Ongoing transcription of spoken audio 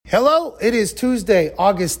Hello, it is Tuesday,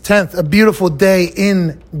 August 10th, a beautiful day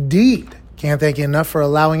indeed. Can't thank you enough for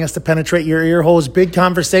allowing us to penetrate your ear holes. Big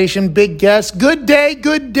conversation, big guest. Good day,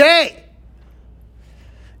 good day.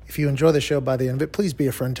 If you enjoy the show by the end of it, please be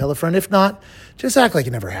a friend, tell a friend. If not, just act like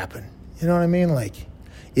it never happened. You know what I mean? Like,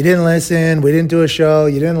 you didn't listen, we didn't do a show,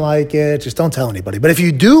 you didn't like it, just don't tell anybody. But if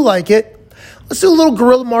you do like it, let's do a little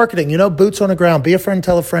guerrilla marketing, boots on the ground. Be a friend,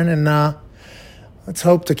 tell a friend, and let's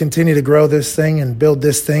hope to continue to grow this thing and build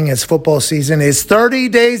this thing as football season is 30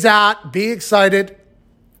 days out. Be excited.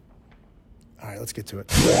 All right, let's get to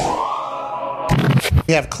it.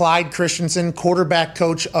 We have Clyde Christensen, quarterback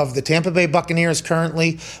coach of the Tampa Bay Buccaneers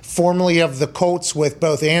currently, formerly of the Colts with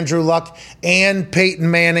both Andrew Luck and Peyton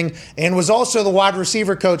Manning, and was also the wide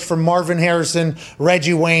receiver coach for Marvin Harrison,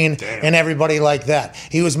 Reggie Wayne, and everybody like that.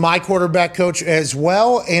 He was my quarterback coach as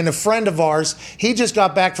well, and a friend of ours. He just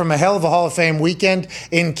got back from a hell of a Hall of Fame weekend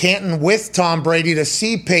in Canton with Tom Brady to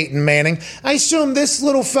see Peyton Manning. I assume this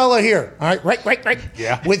little fella here, all right, right,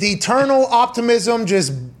 yeah, with eternal optimism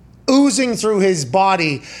just oozing through his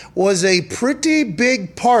body, was a pretty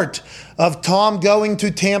big part of Tom going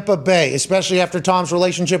to Tampa Bay, especially after Tom's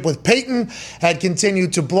relationship with Peyton had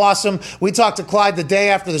continued to blossom. We talked to Clyde the day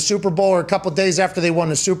after the Super Bowl, or a couple days after they won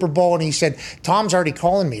the Super Bowl, and he said, Tom's already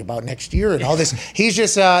calling me about next year and all this. He's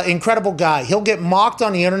just an incredible guy. He'll get mocked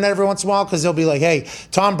on the internet every once in a while because they'll be like, hey,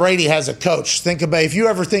 Tom Brady has a coach. Think about, if you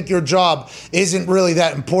ever think your job isn't really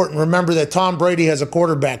that important, remember that Tom Brady has a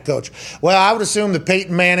quarterback coach. Well, I would assume that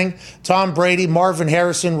Peyton Manning, Tom Brady, Marvin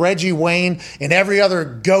Harrison, Reggie Wayne, and every other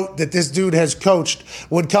GOAT that this dude has coached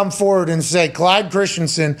would come forward and say, Clyde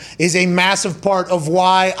Christensen is a massive part of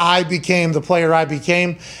why I became the player I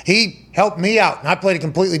became. He helped me out, and I played a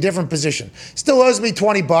completely different position. Still owes me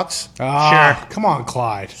 $20. Sure. Come on,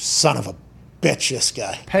 Clyde. Son of a bitch, this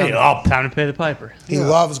guy. Pay up. Time to pay the piper. He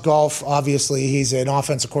loves golf. Obviously, he's an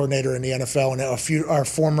offensive coordinator in the NFL and our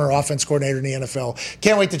former offense coordinator in the NFL.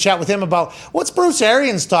 Can't wait to chat with him about what's Bruce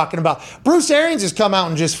Arians talking about. Bruce Arians has come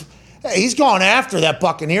out and he's gone after that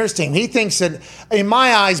Buccaneers team. He thinks that, in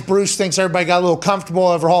my eyes, Bruce thinks everybody got a little comfortable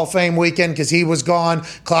over Hall of Fame weekend because he was gone,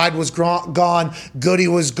 Clyde was gone, Goody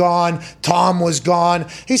was gone, Tom was gone.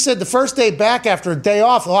 He said the first day back after a day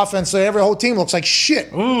off, the offense, every whole team looks like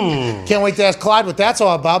shit. Ooh. Can't wait to ask Clyde what that's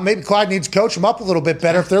all about. Maybe Clyde needs to coach him up a little bit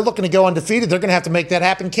better. If they're looking to go undefeated, they're going to have to make that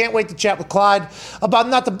happen. Can't wait to chat with Clyde about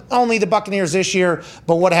not only the Buccaneers this year,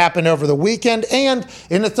 but what happened over the weekend. And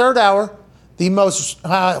in the third hour, the most,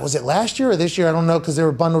 was it last year or this year? I don't know because they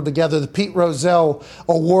were bundled together. The Pete Rozelle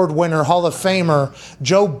Award winner, Hall of Famer,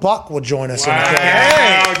 Joe Buck will join us.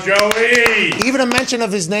 Wow, Joey! Even a mention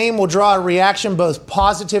of his name will draw a reaction both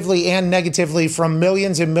positively and negatively from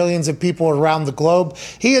millions and millions of people around the globe.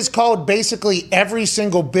 He has called basically every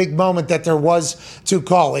single big moment that there was to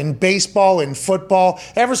call in baseball, in football,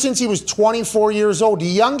 ever since he was 24 years old, the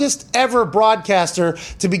youngest ever broadcaster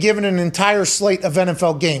to be given an entire slate of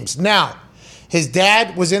NFL games. Now, his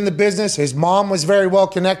dad was in the business. His mom was very well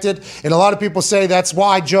connected. And a lot of people say that's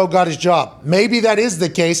why Joe got his job. Maybe that is the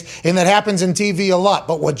case, and that happens in TV a lot.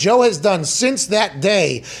 But what Joe has done since that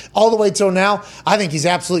day all the way till now, I think he's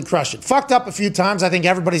absolutely crushed it. Fucked up a few times. I think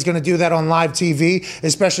everybody's going to do that on live TV,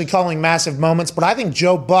 especially calling massive moments. But I think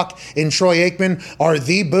Joe Buck and Troy Aikman are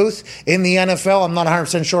the booth in the NFL. I'm not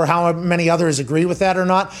 100% sure how many others agree with that or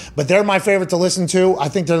not. But they're my favorite to listen to. I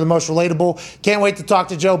think they're the most relatable. Can't wait to talk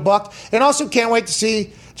to Joe Buck. And also can't wait to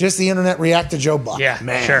see just the internet react to Joe Buck. Yeah,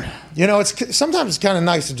 man. Sure. Sometimes it's kind of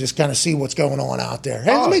nice to just kind of see what's going on out there.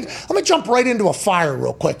 Hey, let me jump right into a fire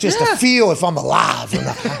real quick just to feel if I'm alive.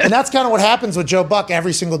 And that's kind of what happens with Joe Buck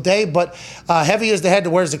every single day. But heavy is the head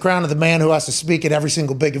that wears the crown of the man who has to speak at every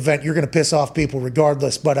single big event. You're going to piss off people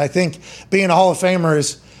regardless. But I think being a Hall of Famer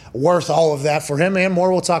is worth all of that for him and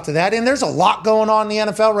more. We'll talk to that. And there's a lot going on in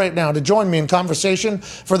the NFL right now. To join me in conversation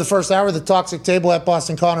for the first hour, the Toxic Table at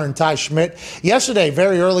Boston Connor and Ty Schmidt. Yesterday,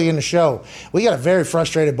 very early in the show, we got a very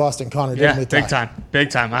frustrated Boston Connor, didn't we, Ty? Big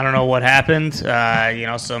time. I don't know what happened.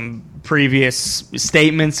 Some previous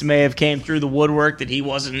statements may have came through the woodwork that he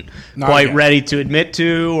wasn't quite ready to admit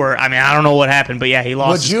to, or I don't know what happened, but yeah, he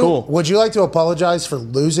lost his cool. Would you like to apologize for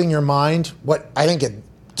losing your mind? What I think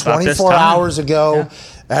 24 hours ago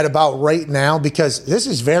at about right now, because this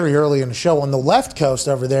is very early in the show. On the left coast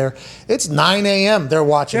over there, it's 9 a.m. They're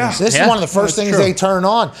watching this. This is one of the first things they turn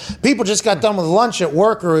on. People just got done with lunch at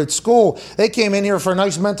work or at school. They came in here for a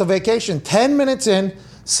nice mental vacation. 10 minutes in,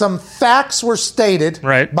 some facts were stated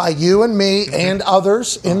by you and me and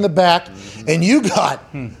others in the back, and you got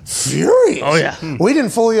furious. Oh, yeah. We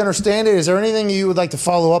didn't fully understand it. Is there anything you would like to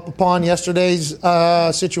follow up upon yesterday's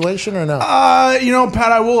situation or no?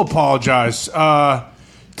 Pat, I will apologize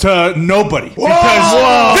to nobody.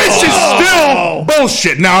 Because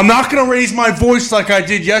bullshit. Now, I'm not going to raise my voice like I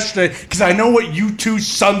did yesterday because I know what you two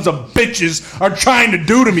sons of bitches are trying to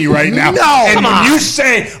do to me right now. No, and when you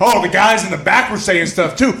say, the guys in the back were saying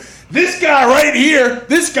stuff too, this guy right here,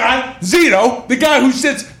 this guy, Zito, the guy who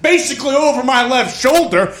sits basically over my left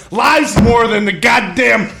shoulder, lies more than the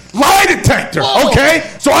goddamn lie detector,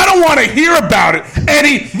 okay? So I don't want to hear about it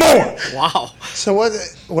anymore. Wow. So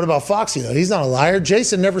what about Foxy, though? He's not a liar.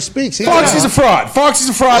 Jason never speaks. Foxy's a fraud. Foxy's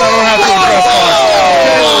a fraud. I don't have to address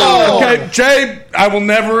Foxy. Okay, Jay, I will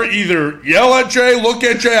never either yell at Jay, look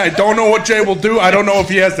at Jay. I don't know what Jay will do. I don't know if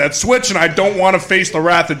he has that switch, and I don't want to face the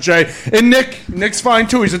wrath of Jay. And Nick's fine,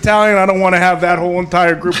 too. He's Italian. I don't want to have that whole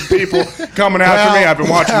entire group of people coming after me. I've been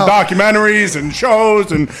watching documentaries and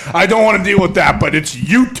shows, and I don't want to deal with that. But it's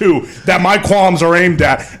you two that my qualms are aimed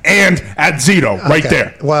at, and at Zito right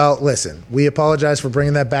there. Well, listen, we apologize for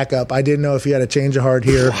bringing that back up. I didn't know if you had a change of heart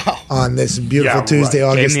here on this beautiful Tuesday,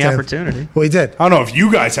 August 10th. Gave me the opportunity. Well, he did. I don't know if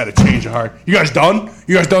you guys had a change of heart. You guys done?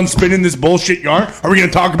 You guys done spinning this bullshit yarn? Are we going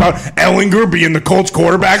to talk about Ellinger being the Colts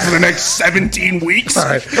quarterback for the next 17 weeks? All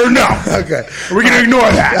right. Or no? Okay. Are we going to ignore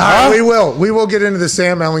that? All right, we will. We will get into the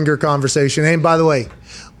Sam Ellinger conversation. And by the way,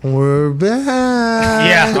 we're back.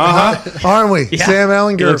 Yeah. Aren't we? Yeah. Sam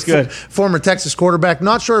Ellinger, looks good. Former Texas quarterback.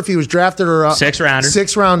 Not sure if he was drafted or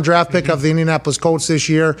sixth-round draft pick of the Indianapolis Colts this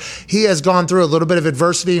year. He has gone through a little bit of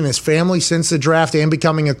adversity in his family since the draft and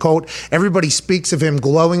becoming a Colt. Everybody speaks of him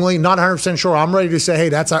glowingly. Not 100% sure. I'm ready to say, hey,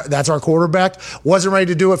 that's our quarterback. Wasn't ready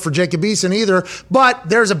to do it for Jacob Eason either. But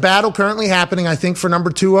there's a battle currently happening, I think, for number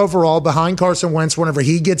 2 overall behind Carson Wentz whenever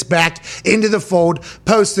he gets back into the fold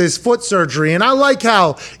post his foot surgery. And I like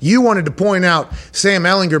how you wanted to point out Sam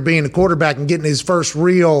Ellinger being a quarterback and getting his first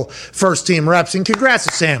real first-team reps. And congrats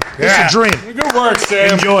to Sam. Yeah. It's a dream. Good work,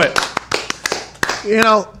 Sam. Enjoy it.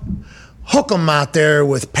 Hook them out there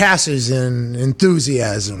with passes and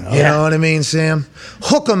enthusiasm. You know what I mean, Sam?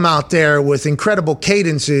 Hook them out there with incredible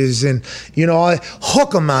cadences and,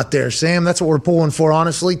 hook them out there, Sam. That's what we're pulling for,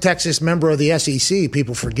 honestly. Texas member of the SEC,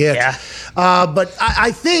 people forget. Yeah. But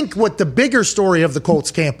I think what the bigger story of the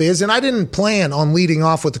Colts camp is, and I didn't plan on leading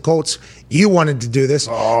off with the Colts. You wanted to do this,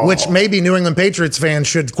 which maybe New England Patriots fans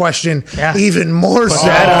should question even more so. All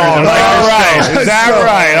right. Is that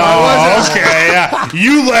right? Oh, okay. Yeah.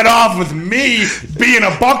 You let off with me being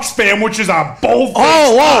a Bucs fan, which is a bold thing.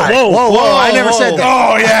 Whoa. I never said that.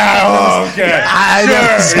 Oh, yeah. Okay. I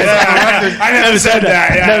never said that. I never said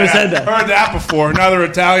that. Yeah, Never said that. Heard that before. Another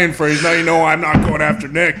Italian phrase. Now you know I'm not going after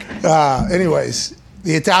Nick. Anyways,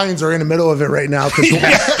 the Italians are in the middle of it right now. Good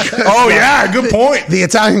point. The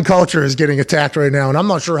Italian culture is getting attacked right now, and I'm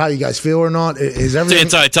not sure how you guys feel or not. Is everything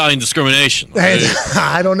It's anti-Italian discrimination.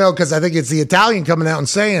 I don't know, because I think it's the Italian coming out and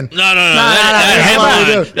saying, No.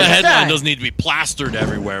 That headline doesn't need to be plastered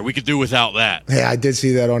everywhere. We could do without that. Hey, I did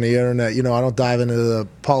see that on the internet. I don't dive into the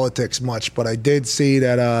politics much, but I did see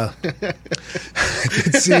that.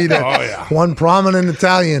 One prominent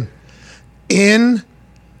Italian in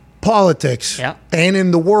politics and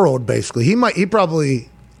in the world, basically. He probably,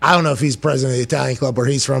 I don't know if he's president of the Italian club where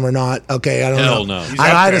he's from or not. Okay, I don't know. No.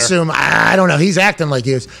 I'd assume, I don't know. He's acting like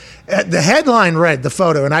he is. The headline read, the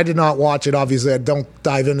photo, and I did not watch it, obviously. I don't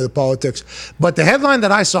dive into the politics. But the headline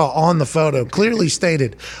that I saw on the photo clearly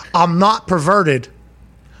stated, I'm not perverted.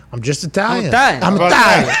 I'm just Italian. I'm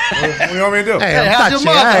Italian. What do you want me to do? Hey, I'm touchy.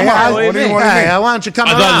 What do you want to do? Why don't you come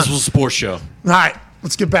I around? thought this was a sports show. All right.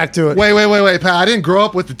 Let's get back to it. Wait, Pat. I didn't grow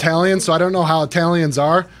up with Italians, so I don't know how Italians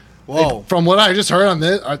are. Whoa. From what I just heard on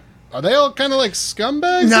this, are they all kind of like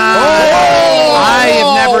scumbags? No. I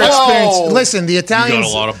have never experienced. Listen, the Italians.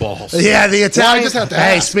 You got a lot of balls. Yeah, the Italians. Well, I just have to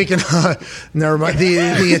ask. Speaking of, never mind.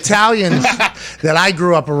 The Italians that I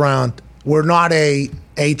grew up around were not a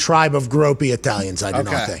tribe of gropey Italians, I do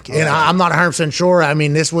not think. And I'm not 100% sure. I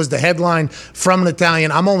mean, this was the headline from an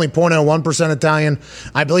Italian. I'm only 0.01% Italian.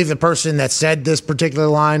 I believe the person that said this particular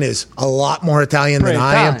line is a lot more Italian than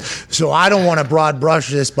I am. So I don't want to broad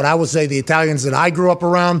brush this, but I would say the Italians that I grew up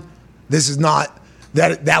around, this is not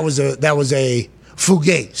that was a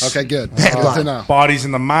fugace. Okay, good. Bodies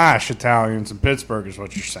in the mash, Italians in Pittsburgh is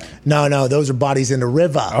what you're saying. No, those are bodies in the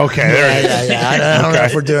river. Okay, there you go. I don't know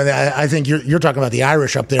if we're doing that. I think you're talking about the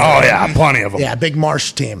Irish up there. Oh, yeah, plenty of them. Yeah, big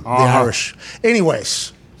marsh team, the Irish.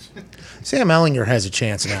 Anyways, Sam Ellinger has a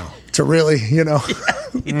chance now to really, He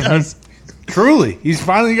does. Truly. He's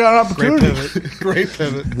finally got an opportunity. Great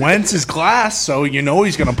pivot. Wentz is class, so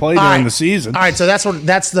he's going to play during the season. All right, so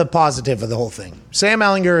that's the positive of the whole thing. Sam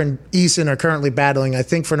Ellinger and Eason are currently battling, I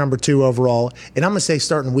think, for number 2 overall, and I'm going to say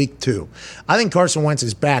starting week 2. I think Carson Wentz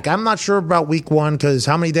is back. I'm not sure about week 1 because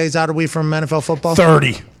how many days out are we from NFL football?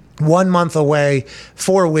 30. 1 month away,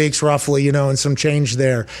 4 weeks roughly, and some change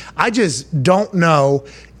there. I just don't know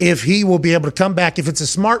if he will be able to come back, if it's a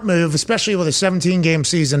smart move, especially with a 17-game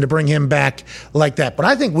season, to bring him back like that. But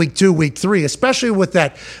I think week 2, week 3, especially with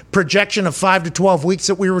that projection of 5 to 12 weeks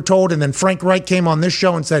that we were told, and then Frank Reich came on this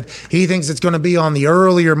show and said he thinks it's going to be on the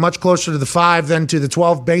earlier, much closer to the 5 than to the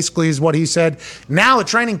 12, basically is what he said. Now at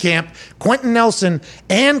training camp, Quentin Nelson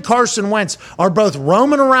and Carson Wentz are both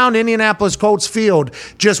roaming around Indianapolis Colts field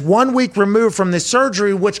just 1 week removed from this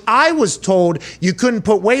surgery, which I was told you couldn't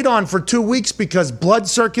put weight on for 2 weeks because blood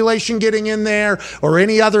circulation getting in there or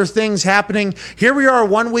any other things happening. Here we are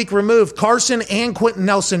 1 week removed. Carson and Quentin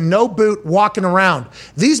Nelson, no boot, walking around.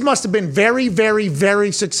 These must have been very, very,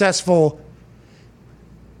 very successful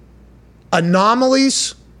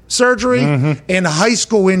anomalies, surgery, and high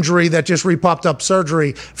school injury that just re-popped up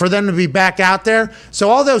surgery for them to be back out there.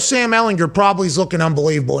 So although Sam Ehlinger probably is looking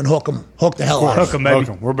unbelievable, and hook the hell out of him. Hook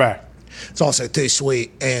him. We're back. It's also too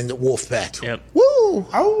sweet and Wolfpack. Yep. Woo!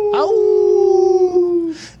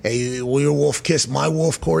 Ow! Hey, will your wolf kiss my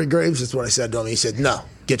wolf, Corey Graves? That's what I said to him. He said, no.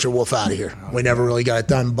 Get your wolf out of here. We never really got it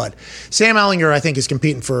done. But Sam Ehlinger, I think, is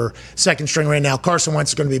competing for second string right now. Carson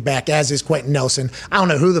Wentz is going to be back, as is Quentin Nelson. I don't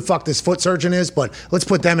know who the fuck this foot surgeon is, but let's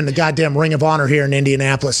put them in the goddamn ring of honor here in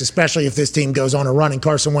Indianapolis, especially if this team goes on a run and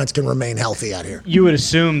Carson Wentz can remain healthy out here. You would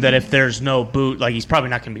assume that if there's no boot, like he's probably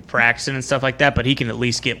not going to be practicing and stuff like that, but he can at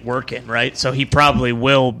least get work in, right? So he probably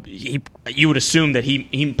will. You would assume that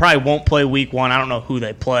he probably won't play week 1. I don't know who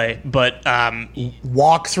they play, but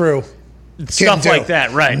walk through. Stuff like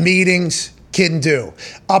that, right. Meetings, can do.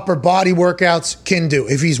 Upper body workouts, can do.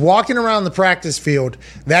 If he's walking around the practice field,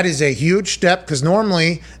 that is a huge step because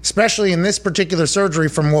normally, especially in this particular surgery,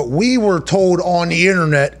 from what we were told on the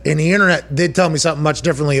internet, and the internet did tell me something much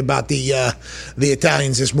differently about the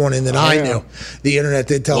Italians this morning than I knew. The internet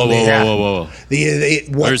did tell me. Whoa.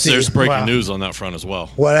 There's breaking news on that front as well.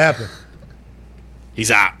 What happened? He's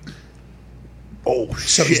out. Oh,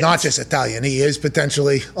 so he's not just Italian. He is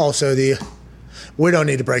potentially also the... We don't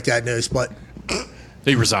need to break that news, but...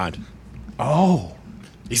 He resigned. Oh.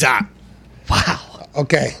 He's out. Wow.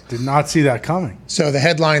 Okay. Did not see that coming. So the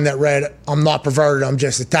headline that read, I'm not perverted, I'm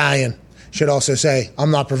just Italian, should also say, I'm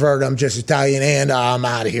not perverted, I'm just Italian, and I'm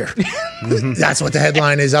out of here. That's what the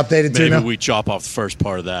headline is updated to now? Maybe we chop off the first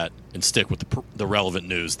part of that and stick with the relevant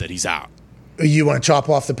news that he's out. You want to chop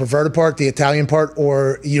off the perverted part, the Italian part,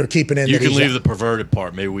 or you're keeping in? You can leave the perverted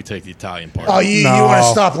part. Maybe we take the Italian part. Oh, you want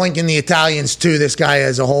to stop linking the Italians to this guy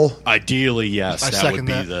as a whole? Ideally, yes. That would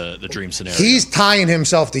be the dream scenario. He's tying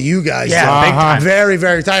himself to you guys. Yeah, big time. Very,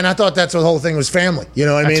 very tight. And I thought that's what the whole thing was family. You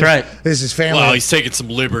know what I mean? That's right. This is family. Well, he's taking some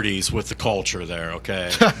liberties with the culture there,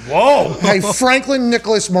 okay? Whoa. Hey, Franklin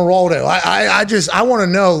Nicholas Moraldo. I want to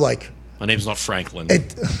know, like... My name's not Franklin.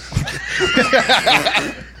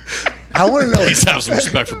 I want to know. Please have some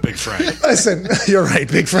respect for Big Frank. Listen, you're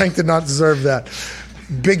right. Big Frank did not deserve that.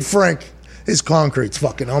 Big Frank, his concrete's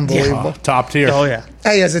fucking unbelievable. Yeah, top tier. Oh, yeah.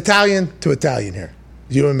 Hey, as Italian to Italian here,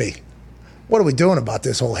 you and me. What are we doing about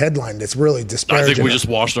this whole headline that's really disparaging? I think we just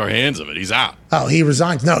washed our hands of it. He's out. Oh, he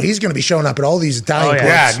resigns. No, he's going to be showing up at all these Italian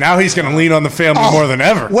clubs. Yeah, now he's going to lean on the family more than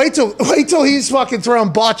ever. Wait till he's fucking throwing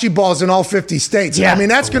bocce balls in all 50 states. Yeah. I mean,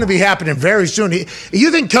 that's going to be happening very soon.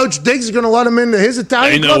 You think Coach Diggs is going to let him into his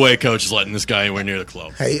Italian club? Ain't no way Coach is letting this guy anywhere near the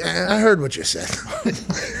club. Hey, I heard what you said.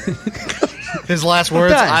 His last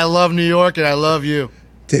words, I love New York and I love you.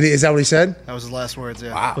 Did he? Is that what he said? That was his last words,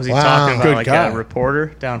 yeah. Wow. Was he talking about like a reporter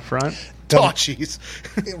down front? Oh, jeez.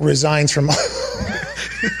 Resigns from... I'm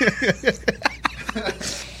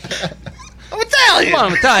Italian. Come on,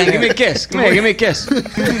 I'm Italian. Give me a kiss. Come here, give me a kiss.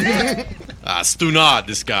 Stunad,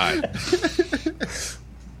 this guy.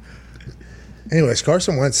 Anyways,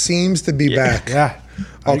 Carson Wentz seems to be back. Yeah.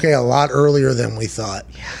 Okay, a lot earlier than we thought.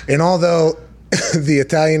 Yeah. And although the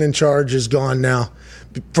Italian in charge is gone now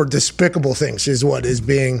for despicable things is what is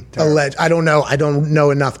being alleged. I don't know. I don't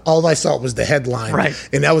know enough. All I saw was the headline. Right.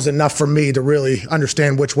 And that was enough for me to really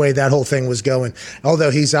understand which way that whole thing was going.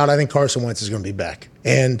 Although he's out, I think Carson Wentz is going to be back.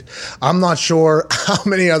 And I'm not sure how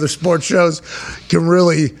many other sports shows can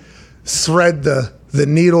really thread the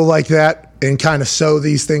needle like that and kind of sew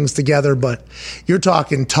these things together. But you're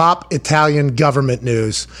talking top Italian government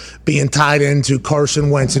news being tied into Carson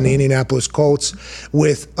Wentz and the Indianapolis Colts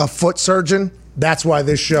with a foot surgeon That's why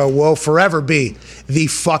this show will forever be the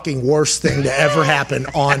fucking worst thing to ever happen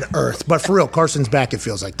on earth. But for real, Carson's back, it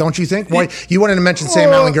feels like. Don't you think? Why you wanted to mention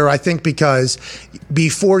Sam Ehlinger, I think, because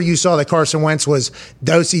before you saw that Carson Wentz was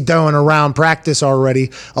do-si-doing around practice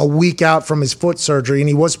already, a week out from his foot surgery, and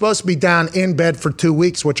he was supposed to be down in bed for 2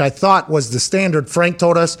 weeks, which I thought was the standard. Frank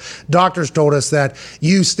told us, doctors told us that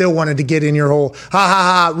you still wanted to get in your whole,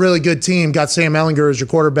 really good team, got Sam Ehlinger as your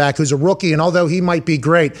quarterback, who's a rookie, and although he might be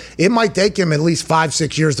great, it might take him at least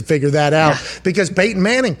 5-6 years to figure that out. Because Peyton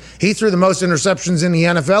Manning, he threw the most interceptions in the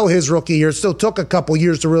NFL his rookie year. It still took a couple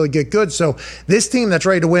years to really get good. So this team that's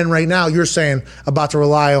ready to win right now, you're saying about to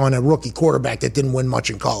rely on a rookie quarterback that didn't win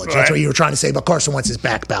much in college. Right. That's what you were trying to say, but Carson Wentz is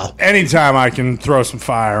back, pal. Anytime I can throw some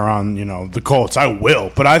fire on, the Colts, I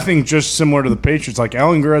will. But I think just similar to the Patriots, like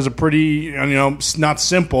Ehlinger has a pretty, not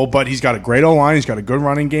simple, but he's got a great O-line. He's got a good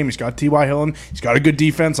running game. He's got T.Y. Hilton. He's got a good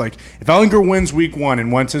defense. Like, if Ehlinger wins week 1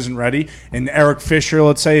 and Wentz isn't ready, and Eric Fisher,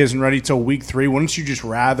 let's say, isn't ready till week 3, wouldn't you just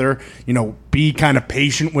rather, be kind of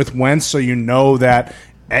patient with Wentz so you know that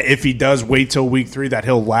if he does wait till week 3 that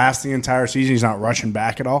he'll last the entire season? He's not rushing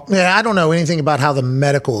back at all? Yeah, I don't know anything about how the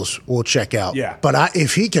medicals will check out. Yeah. But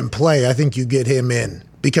if he can play, I think you get him in.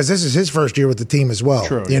 Because this is his first year with the team as well.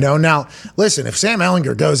 True, Now, listen, if Sam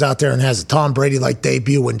Ehlinger goes out there and has a Tom Brady-like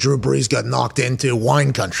debut when Drew Brees got knocked into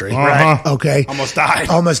wine country, right? Okay. Almost died.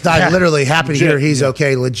 Yeah. Literally happy to hear he's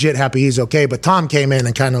okay, legit happy he's okay. But Tom came in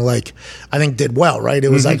and kind of I think did well, right?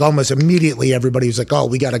 It was like almost immediately everybody was like, oh,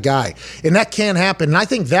 we got a guy. And that can happen. And I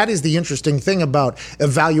think that is the interesting thing about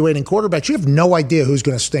evaluating quarterbacks. You have no idea who's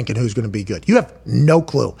going to stink and who's going to be good. You have no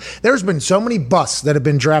clue. There's been so many busts that have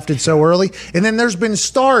been drafted so early, and then there's been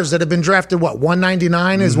stars that have been drafted,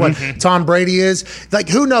 199 is what Tom Brady is.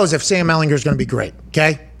 Who knows if Sam Ehlinger is going to be great,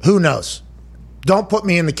 okay? Who knows? Don't put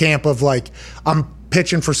me in the camp of I'm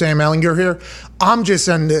pitching for Sam Ehlinger here. I'm just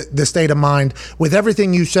in the state of mind with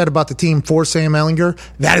everything you said about the team for Sam Ehlinger.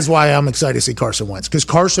 That is why I'm excited to see Carson Wentz, because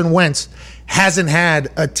Carson Wentz hasn't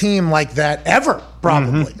had a team like that ever,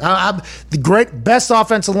 probably. The best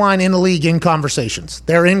offensive line in the league in conversations.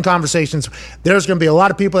 They're in conversations. There's going to be a lot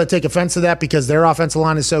of people that take offense to that because their offensive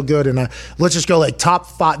line is so good. And let's just go top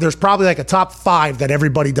 5. There's probably a top 5 that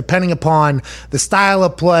everybody, depending upon the style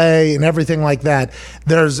of play and everything like that,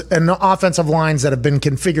 there's an offensive lines that have been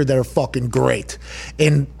configured that are fucking great.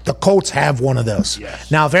 And the Colts have one of those. Yes.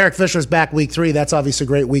 Now, if Eric Fisher's back week 3, that's obviously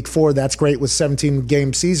great. Week 4, that's great with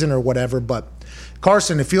 17-game season or whatever. But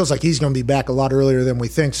Carson, it feels like he's going to be back a lot earlier than we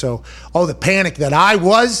think. So, the panic that I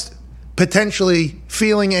was potentially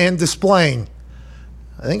feeling and displaying,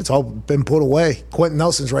 I think it's all been put away. Quentin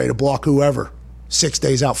Nelson's ready to block whoever. 6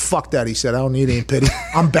 days out. Fuck that, he said. I don't need any pity.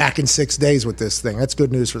 I'm back in 6 days with this thing. That's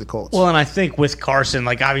good news for the Colts. Well, and I think with Carson,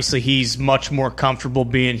 obviously he's much more comfortable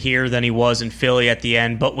being here than he was in Philly at the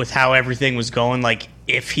end. But with how everything was going,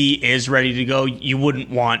 if he is ready to go, you wouldn't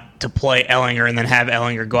want to play Ehlinger and then have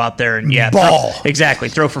Ehlinger go out there and ball.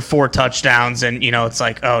 Throw for 4 touchdowns, and it's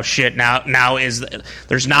oh shit, now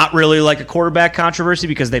there's not really a quarterback controversy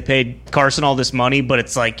because they paid Carson all this money, but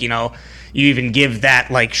it's you even give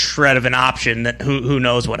that shred of an option that who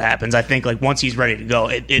knows what happens. I think once he's ready to go,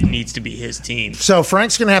 it needs to be his team. So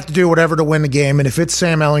Frank's going to have to do whatever to win the game, and if it's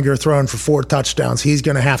Sam Ehlinger throwing for 4 touchdowns, he's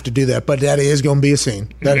going to have to do that. But that is going to be a scene,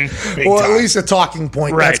 or at least a talking point.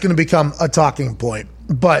 Right. That's going to become a talking point.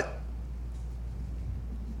 But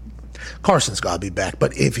Carson's got to be back.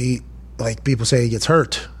 But if he, people say, he gets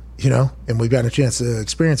hurt, and we've gotten a chance to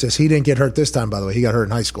experience this. He didn't get hurt this time, by the way. He got hurt in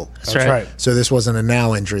high school. That's right. So this wasn't a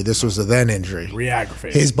now injury. This was a then injury.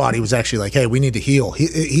 Re-aggravated. His body was actually hey, we need to heal.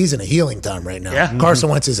 He's in a healing time right now. Yeah. Carson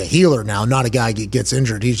Wentz is a healer now, not a guy who gets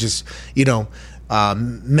injured. He's just,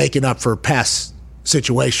 making up for past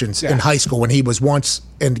situations in high school when he was once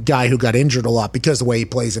a guy who got injured a lot because of the way he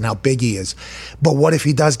plays and how big he is. But what if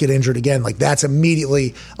he does get injured again? That's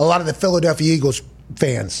immediately a lot of the Philadelphia Eagles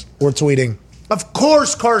fans were tweeting, of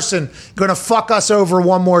course Carson going to fuck us over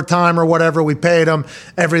one more time or whatever. We paid him.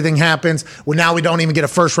 Everything happens. Well, now we don't even get a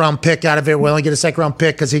first-round pick out of it. We only get a second-round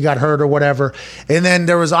pick because he got hurt or whatever. And then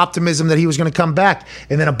there was optimism that he was going to come back.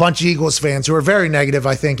 And then a bunch of Eagles fans who are very negative,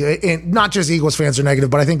 I think. And not just Eagles fans are negative,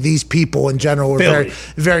 but I think these people in general are very,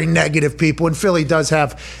 very negative people. And Philly does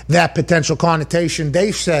have that potential connotation.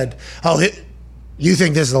 They've said, you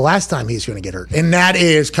think this is the last time he's going to get hurt. And that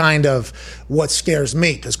is kind of what scares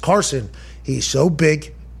me because Carson, he's so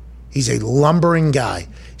big. He's a lumbering guy.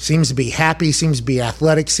 Seems to be happy, seems to be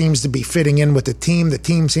athletic, seems to be fitting in with the team. The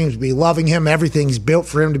team seems to be loving him. Everything's built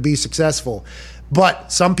for him to be successful.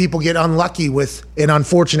 But some people get unlucky with and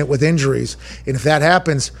unfortunate with injuries. And if that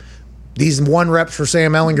happens, these 1 reps for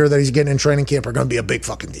Sam Ehlinger that he's getting in training camp are going to be a big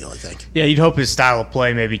fucking deal, I think. Yeah, you'd hope his style of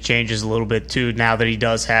play maybe changes a little bit too now that he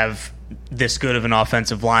does have this good of an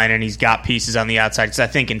offensive line and he's got pieces on the outside. Because I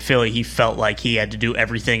think in Philly he felt like he had to do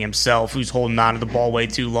everything himself. He was holding on to the ball way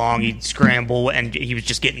too long. He'd scramble and he was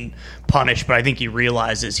just getting punished. But I think he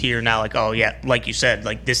realizes here now, like, oh yeah, like you said,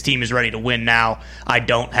 like this team is ready to win now. I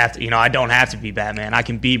don't have to be Batman. I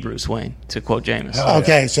can be Bruce Wayne, to quote Jameis.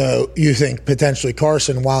 Okay, so you think potentially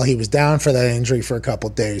Carson, while he was down for that injury for a couple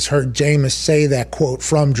of days, heard Jameis say that quote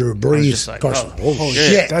from Drew Brees. Like, Carson, oh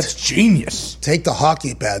shit. That's genius. Take the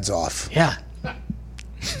hockey pads off. Yeah.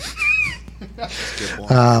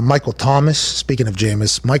 Michael Thomas, speaking of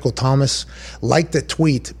Jameis, Michael Thomas liked a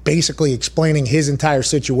tweet basically explaining his entire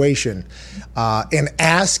situation and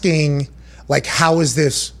asking, like, how is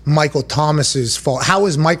this Michael Thomas's fault? How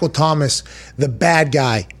is Michael Thomas the bad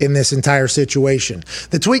guy in this entire situation?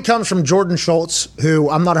 The tweet comes from Jordan Schultz, who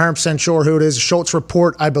I'm not 100% sure who it is. Schultz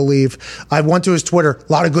Report, I believe. I went to his Twitter.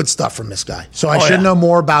 A lot of good stuff from this guy. So I should know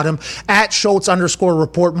more about him. At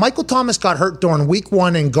Schultz_report. Michael Thomas got hurt during week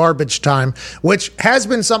 1 in garbage time, which has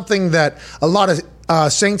been something that a lot of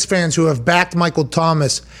Saints fans who have backed Michael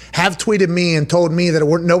Thomas have tweeted me and told me that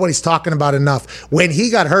nobody's talking about enough. When he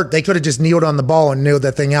got hurt, they could have just kneeled on the ball and nailed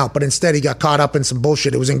that thing out, but instead he got caught up in some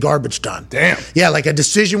bullshit. It was in garbage time. Damn. Yeah, like a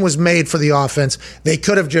decision was made for the offense. They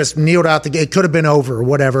could have just kneeled out the game. It could have been over or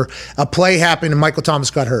whatever. A play happened and Michael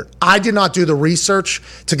Thomas got hurt. I did not do the research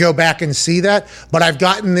to go back and see that, but I've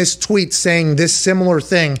gotten this tweet saying this similar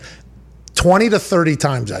thing 20 to 30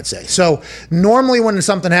 times, I'd say. So normally when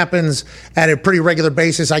something happens at a pretty regular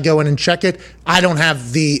basis, I go in and check it. I don't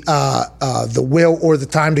have the will or the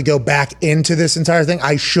time to go back into this entire thing.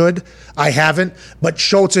 I should. I haven't. But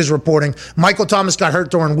Schultz is reporting Michael Thomas got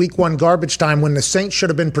hurt during week 1 garbage time when the Saints should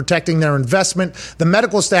have been protecting their investment. The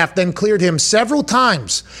medical staff then cleared him several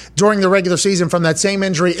times during the regular season from that same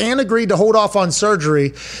injury and agreed to hold off on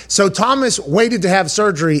surgery. So Thomas waited to have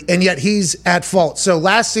surgery, and yet he's at fault. So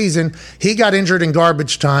last season, he got injured in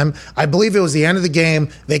garbage time. I believe it was the end of the game.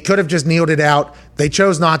 They could have just kneeled it out. They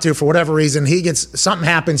chose not to for whatever reason. Something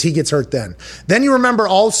happens, he gets hurt then. Then you remember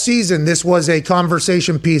all season this was a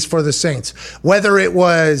conversation piece for the Saints. Whether it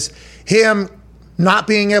was him not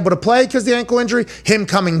being able to play because of the ankle injury, him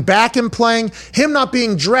coming back and playing, him not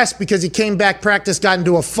being dressed because he came back, practice, got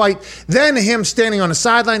into a fight, then him standing on the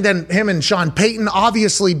sideline, then him and Sean Payton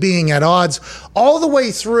obviously being at odds. All the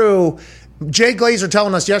way through, Jay Glazer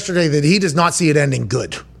telling us yesterday that he does not see it ending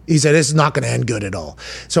good. He said this is not going to end good at all.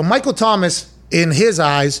 So Michael Thomas, in his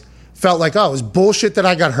eyes, felt like, oh, it was bullshit that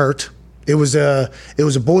I got hurt. It was a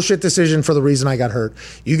bullshit decision for the reason I got hurt.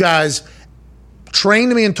 You guys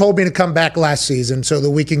trained me and told me to come back last season so that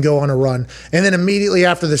we can go on a run. And then immediately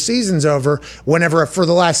after the season's over, whenever for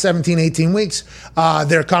the last 17, 18 weeks,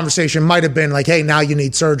 their conversation might have been like, hey, now you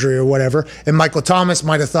need surgery or whatever. And Michael Thomas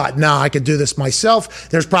might have thought, no, I could do this myself.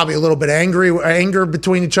 There's probably a little bit of anger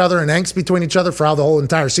between each other and angst between each other for how the whole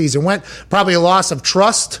entire season went. Probably a loss of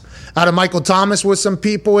trust out of Michael Thomas with some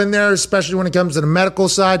people in there, especially when it comes to the medical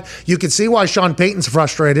side. You can see why Sean Payton's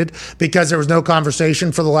frustrated because there was no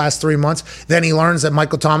conversation for the last 3 months. Then he learns that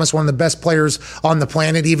Michael Thomas, one of the best players on the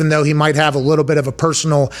planet, even though he might have a little bit of a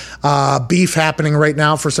personal beef happening right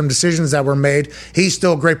now for some decisions that were made, he's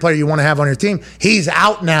still a great player you want to have on your team. He's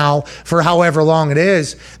out now for however long it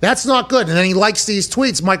is. That's not good. And then he likes these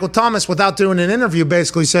tweets. Michael Thomas, without doing an interview,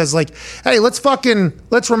 basically says like, hey,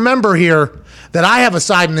 let's remember here that I have a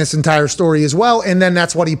side in this entire story as well. And then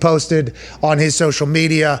that's what he posted on his social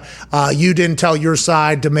media. You didn't tell your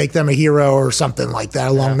side to make them a hero or something like that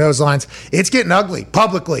along those lines. It's getting ugly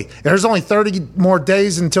publicly. There's only 30 more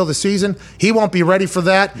days until the season. He won't be ready for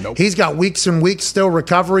that. Nope. He's got weeks and weeks still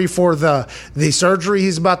recovery for the surgery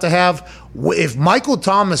he's about to have. If Michael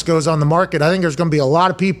Thomas goes on the market, I think there's going to be a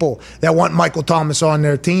lot of people that want Michael Thomas on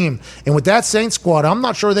their team. And with that Saints squad, I'm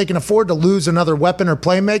not sure they can afford to lose another weapon or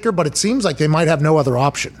playmaker, but it seems like they might have no other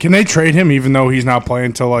option. Can they trade him even though he's not playing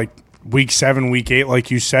until like week 7, week 8, like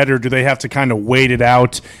you said, or do they have to kind of wait it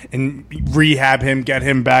out and rehab him, get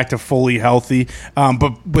him back to fully healthy?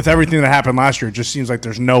 But with everything that happened last year, it just seems like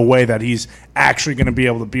there's no way that he's actually going to be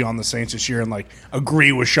able to be on the Saints this year and like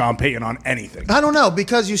agree with Sean Payton on anything. I don't know,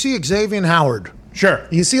 because you see Xavier Howard. Sure.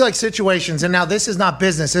 You see like situations, and now this is not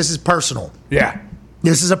business, this is personal. Yeah.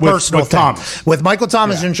 This is a personal thing. Thomas. With Michael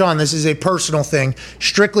Thomas and Sean, this is a personal thing,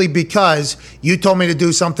 strictly because you told me to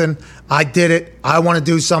do something. I did it. I want to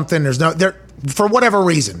do something. For whatever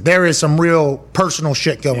reason, there is some real personal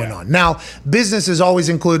shit going on. Now, business is always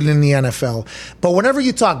included in the NFL, but whenever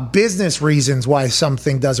you talk business reasons why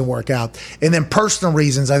something doesn't work out, and then personal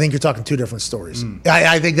reasons, I think you're talking two different stories.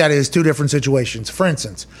 I think that is two different situations. For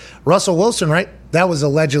instance, Russell Wilson, right? That was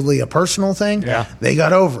allegedly a personal thing. Yeah. They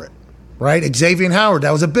got over it, right? Xavier Howard,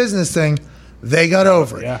 that was a business thing. They got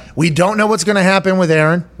over it. Yeah. We don't know what's going to happen with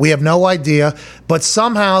Aaron. We have no idea. But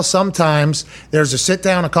somehow, sometimes, there's a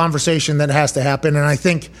sit-down, a conversation that has to happen. And I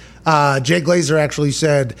think Jay Glazer actually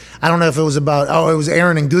said, I don't know if it was about, it was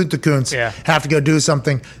Aaron and Gutekunst have to go do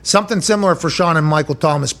something. Something similar for Sean and Michael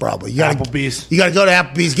Thomas, probably. Applebee's. You got to go to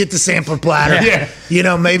Applebee's, get the sampler platter.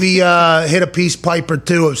 Maybe hit a peace pipe or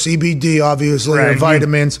two of CBD, obviously, or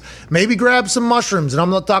vitamins. Maybe grab some mushrooms. And I'm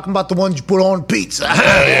not talking about the ones you put on pizza.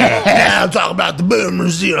 I'm talking about the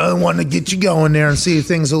boomers, I want to get you going there and see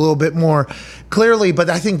things a little bit more clearly, but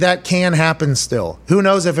I think that can happen still. Who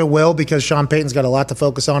knows if it will, because Sean Payton's got a lot to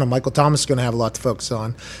focus on and Michael Thomas is going to have a lot to focus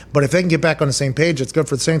on. But if they can get back on the same page, it's good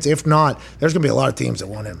for the Saints. If not, there's going to be a lot of teams that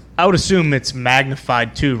want him. I would assume it's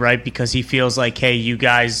magnified too, right? Because he feels like, hey, you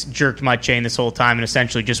guys jerked my chain this whole time and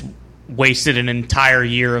essentially just wasted an entire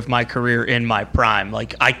year of my career in my prime.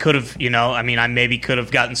 Like, I could have, I maybe could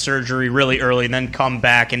have gotten surgery really early and then come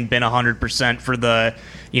back and been 100% for the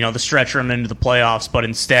stretch run into the playoffs, but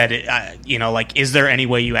instead, is there any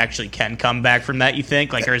way you actually can come back from that, you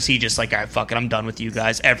think? Like, or is he just like, all right, fuck it, I'm done with you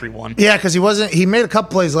guys, everyone? Yeah, because he made a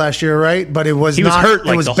couple plays last year, right? But he was hurt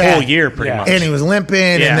like the whole year pretty much. And he was limping,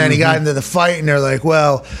 and then he got into the fight, and they're like,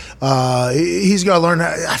 well, he's got to learn,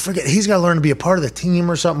 he's got to learn to be a part of the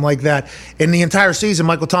team or something like that. And the entire season,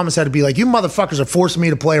 Michael Thomas had to be like, you motherfuckers are forcing me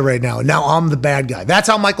to play right now, and now I'm the bad guy. That's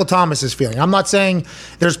how Michael Thomas is feeling. I'm not saying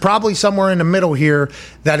there's probably somewhere in the middle here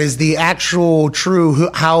that is the actual true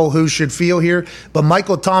who should feel here. But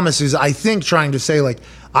Michael Thomas is, I think, trying to say, like,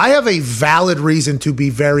 I have a valid reason to be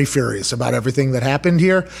very furious about everything that happened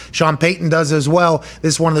here. Sean Payton does as well.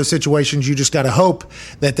 This is one of those situations you just got to hope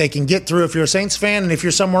that they can get through if you're a Saints fan, and if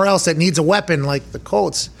you're somewhere else that needs a weapon like the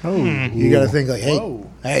Colts, you got to think like,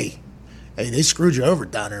 hey, they screwed you over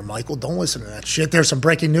down there, Michael. Don't listen to that shit. There's some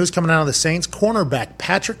breaking news coming out of the Saints. Cornerback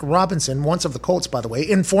Patrick Robinson, once of the Colts, by the way,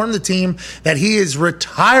 informed the team that he is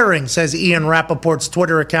retiring, says Ian Rappaport's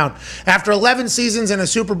Twitter account. After 11 seasons and a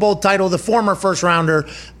Super Bowl title, the former first-rounder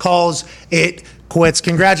calls it quits.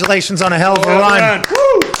 Congratulations on a hell of a run.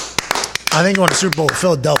 I think he won a Super Bowl with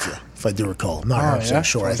Philadelphia, if I do recall. I'm not 100%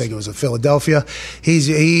 sure. I think it was with Philadelphia.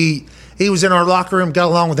 He was in our locker room, got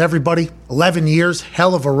along with everybody. 11 years,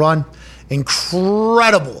 hell of a run.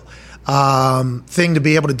 Incredible thing to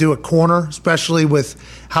be able to do at corner, especially with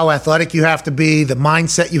how athletic you have to be, the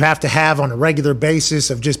mindset you have to have on a regular basis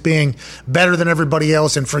of just being better than everybody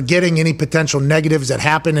else and forgetting any potential negatives that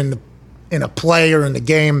happen in a play or in the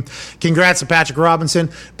game. Congrats to Patrick Robinson.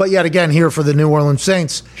 But yet again, here for the New Orleans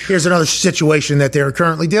Saints, here's another situation that they're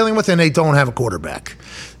currently dealing with, and they don't have a quarterback.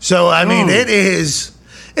 So, I mean, it is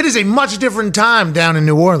a much different time down in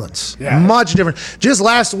New Orleans. Yeah. Much different. Just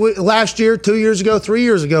last year, 2 years ago, 3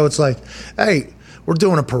 years ago, it's like, hey, we're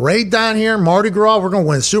doing a parade down here, Mardi Gras. We're going to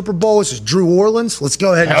win a Super Bowl. This is Drew Orleans. Let's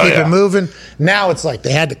go ahead and keep it moving. Now it's like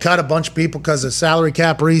they had to cut a bunch of people because of salary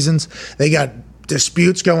cap reasons. They got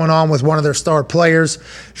disputes going on with one of their star players.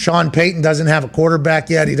 Sean Payton doesn't have a quarterback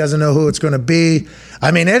yet. He doesn't know who it's going to be.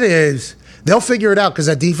 I mean, it is. They'll figure it out because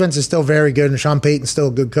that defense is still very good and Sean Payton's still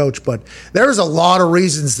a good coach. But there's a lot of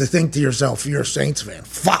reasons to think to yourself, you're a Saints fan,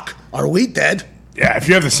 fuck, are we dead? Yeah, if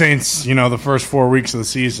you have the Saints, the first 4 weeks of the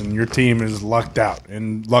season, your team is lucked out.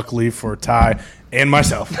 And luckily for Ty and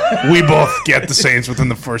myself, we both get the Saints within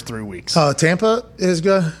the first 3 weeks. Tampa is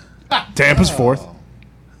good? Tampa's fourth.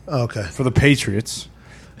 Okay. For the Patriots.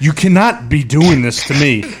 You cannot be doing this to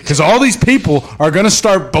me because all these people are going to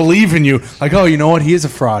start believing you like, oh, you know what? He is a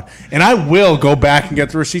fraud. And I will go back and get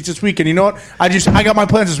the receipts this weekend. You know what? I got my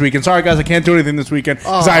plans this weekend. Sorry, guys, I can't do anything this weekend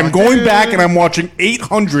because I'm going back and I'm watching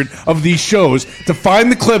 800 of these shows to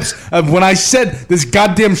find the clips of when I said this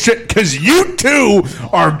goddamn shit because you two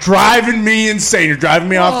are driving me insane. You're driving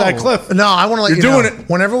me off that cliff. No, I want to let you know. You're doing it.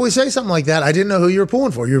 Whenever we say something like that, I didn't know who you were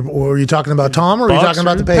pulling for. Were you talking about Tom or were you talking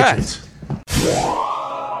about the Patriots?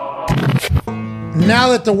 Now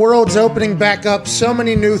that the world's opening back up, so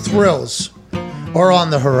many new thrills are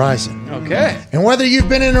on the horizon. Okay. And whether you've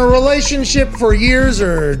been in a relationship for years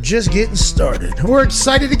or just getting started, we're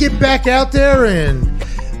excited to get back out there and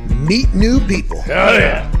meet new people. Hell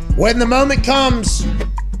yeah. When the moment comes,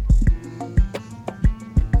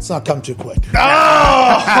 let's not come too quick.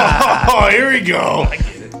 Oh, here we go.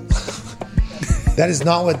 That is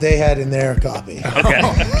not what they had in their copy. Okay.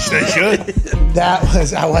 They should. That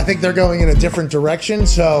was, I think they're going in a different direction.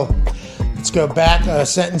 So Let's go back a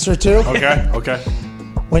sentence or two. Okay.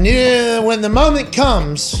 When the moment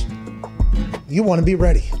comes, you want to be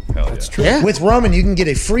ready. Hell yeah. That's true. Yeah. With Roman, you can get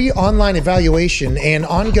a free online evaluation and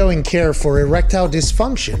ongoing care for erectile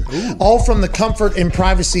dysfunction, all from the comfort and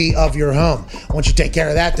privacy of your home. Once you take care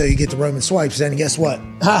of that, though, you get the Roman swipes, and guess what?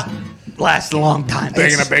 Lasts a long time.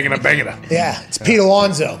 Banging it. Yeah, it's Pete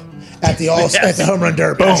Alonso at the at the home run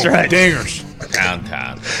derby. That's right. Dingers.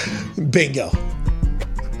 Downtown. Bingo.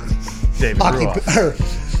 David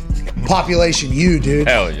Ruoff. Population, you, dude.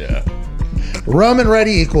 Hell yeah. Roman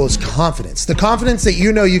ready equals confidence. The confidence that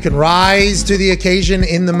you know you can rise to the occasion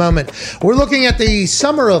in the moment. We're looking at the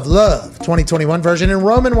Summer of Love 2021 version, and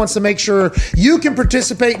Roman wants to make sure you can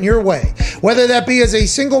participate in your way. Whether that be as a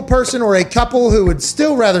single person or a couple who would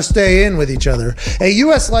still rather stay in with each other, a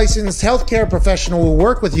U.S. licensed healthcare professional will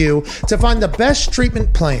work with you to find the best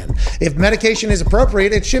treatment plan. If medication is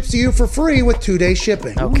appropriate, it ships to you for free with 2-day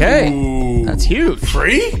shipping. Okay. Ooh. That's huge.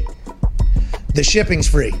 Free? The shipping's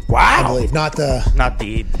free. Wow. I believe, not the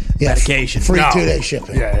medication. Free No. 2-day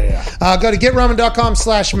shipping. Yeah. Go to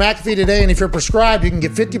GetRoman.com/McAfee today, and if you're prescribed, you can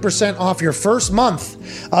get 50% off your first month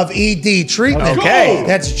of ED treatment. Okay.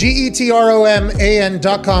 That's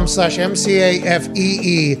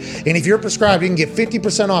GETROMAN.com/MCAFEE. And if you're prescribed, you can get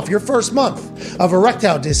 50% off your first month of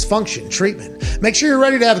erectile dysfunction treatment. Make sure you're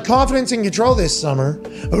ready to have confidence and control this summer.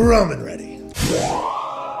 Roman ready.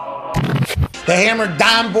 The Hammered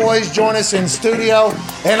Dime Boys join us in studio,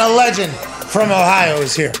 and a legend from Ohio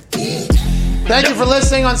is here. Thank you for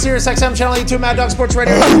listening on SiriusXM Channel 82, Mad Dog Sports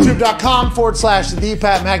Radio, YouTube.com/The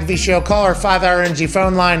Pat McAfee Show. Call our 5-hour NG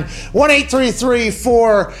phone line,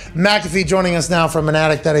 1-833-4-McAfee, joining us now from an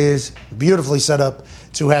attic that is beautifully set up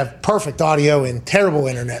to have perfect audio and terrible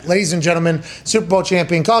internet. Ladies and gentlemen, Super Bowl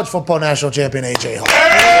champion, college football national champion, AJ Hall.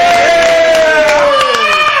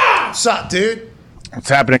 What's up, dude? What's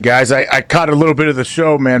happening, guys? I caught a little bit of the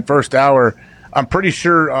show, man. First hour. I'm pretty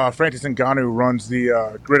sure Francis Ngannou runs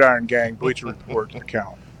the Gridiron Gang Bleacher Report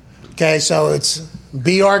account. Okay, so it's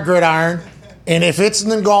BR Gridiron, and if it's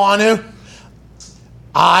Ngannou,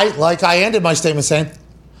 I ended my statement saying,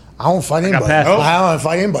 I won't fight anybody. I don't want to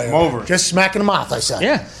fight anybody. I'm over. Just smack in the mouth, I said.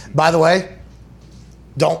 Yeah. By the way,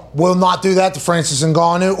 will not do that to Francis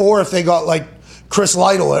Ngannou, or if they got like Chris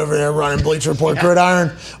Lytle over there running Bleacher Report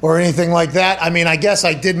Gridiron or anything like that. I mean, I guess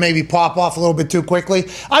I did maybe pop off a little bit too quickly.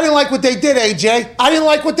 I didn't like what they did, AJ. I didn't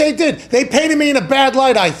like what they did. They painted me in a bad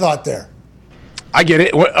light, I thought, there. I get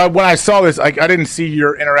it. When I saw this, I didn't see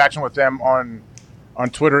your interaction with them on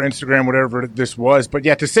Twitter, Instagram, whatever this was. But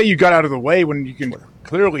yeah, to say you got out of the way when you can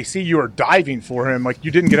clearly see you were diving for him, like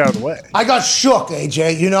you didn't get out of the way. I got shook,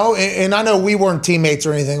 AJ, and I know we weren't teammates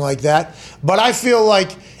or anything like that, but I feel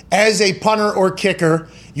like as a punter or kicker,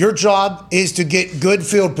 your job is to get good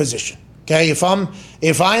field position. Okay, if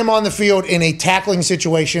I am on the field in a tackling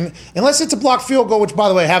situation, unless it's a blocked field goal, which by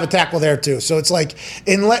the way, I have a tackle there too. So it's like,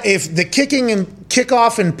 if the kicking and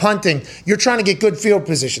kickoff and punting, you're trying to get good field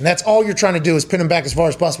position. That's all you're trying to do is pin them back as far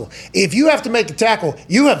as possible. If you have to make a tackle,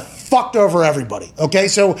 you have fucked over everybody. Okay,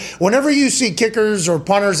 so whenever you see kickers or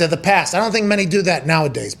punters of the past, I don't think many do that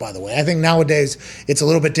nowadays, by the way. I think nowadays it's a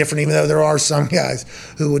little bit different, even though there are some guys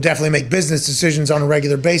who will definitely make business decisions on a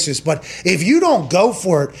regular basis. But if you don't go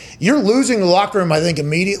for it, you're losing the locker room, I think,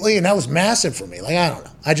 immediately, and that was massive for me. Like, I don't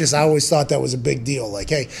know. I always thought that was a big deal. Like,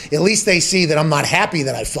 hey, at least they see that I'm not happy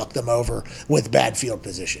that I fucked them over with bad field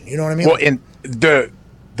position. You know what I mean? Well, and the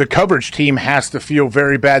coverage team has to feel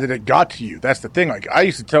very bad that it got to you. That's the thing. Like, I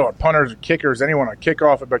used to tell our punters, kickers, anyone on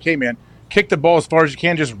kickoff, like, hey, man, kick the ball as far as you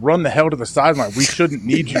can. Just run the hell to the sideline. We shouldn't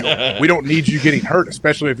need you. We don't need you getting hurt,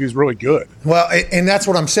 especially if he's really good. Well, and that's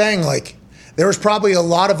what I'm saying. Like, there was probably a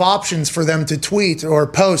lot of options for them to tweet or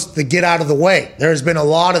post to get out of the way. There's been a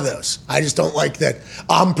lot of those. I just don't like that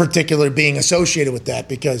I'm particularly being associated with that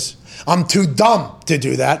because I'm too dumb to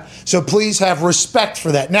do that. So please have respect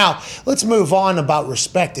for that. Now, let's move on about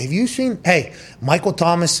respect. Have you seen, Michael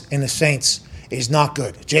Thomas and the Saints is not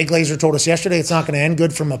good. Jay Glazer told us yesterday it's not going to end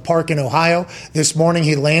good from a park in Ohio. This morning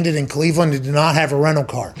he landed in Cleveland and did not have a rental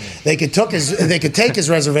car. They could take his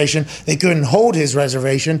reservation. They couldn't hold his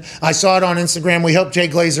reservation. I saw it on Instagram. We hope Jay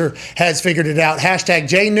Glazer has figured it out. Hashtag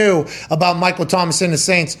Jay knew about Michael Thomas and the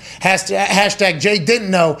Saints. Hashtag Jay didn't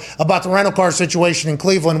know about the rental car situation in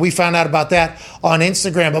Cleveland. We found out about that on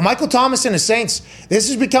Instagram. But Michael Thomas and the Saints, this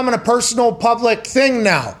is becoming a personal public thing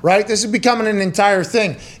now, right? This is becoming an entire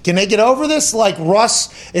thing. Can they get over this? Like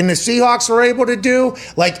Russ and the Seahawks were able to do,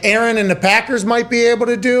 like Aaron and the Packers might be able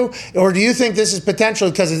to do? Or do you think this is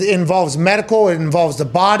potential because it involves medical, it involves the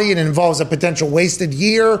body, it involves a potential wasted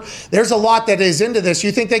year? There's a lot that is into this.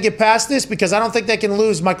 You think they get past this? Because I don't think they can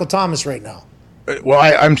lose Michael Thomas right now. Well,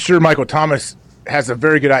 I'm sure Michael Thomas has a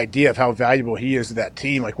very good idea of how valuable he is to that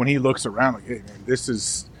team. Like when he looks around, like, hey,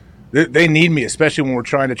 man, they need me, especially when we're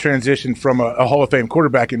trying to transition from a Hall of Fame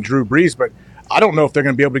quarterback in Drew Brees. But I don't know if they're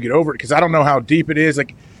going to be able to get over it because I don't know how deep it is.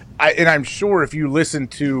 And I'm sure if you listen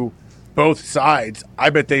to both sides, I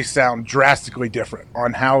bet they sound drastically different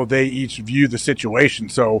on how they each view the situation.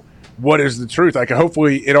 So what is the truth? Like,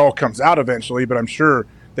 hopefully it all comes out eventually, but I'm sure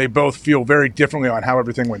they both feel very differently on how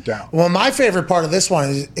everything went down. Well, my favorite part of this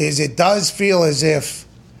one is it does feel as if,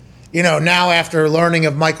 now after learning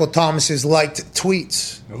of Michael Thomas's liked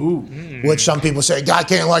tweets, which some people say, God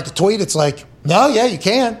can't like the tweet. It's like, no, yeah, you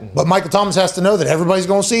can. But Michael Thomas has to know that everybody's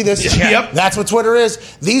going to see this. Yep. That's what Twitter is.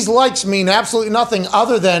 These likes mean absolutely nothing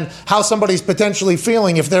other than how somebody's potentially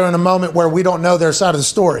feeling if they're in a moment where we don't know their side of the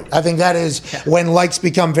story. I think that is when likes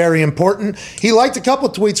become very important. He liked a couple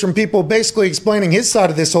tweets from people basically explaining his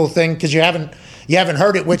side of this whole thing because you haven't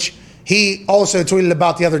heard it, which he also tweeted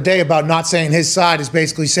about the other day about not saying his side is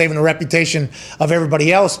basically saving the reputation of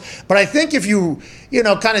everybody else. But I think if you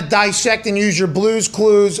kind of dissect and use your Blues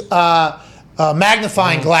Clues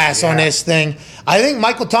magnifying glass on this thing, I think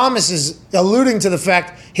Michael Thomas is alluding to the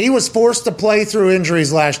fact he was forced to play through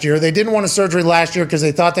injuries last year. They didn't want a surgery last year because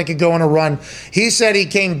they thought they could go on a run. He said he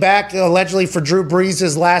came back allegedly for Drew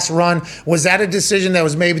Brees' last run. Was that a decision that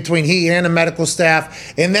was made between he and the medical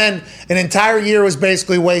staff? And then an entire year was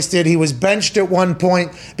basically wasted. He was benched at one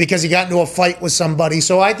point because he got into a fight with somebody.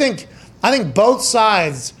 So I think both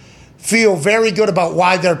sides feel very good about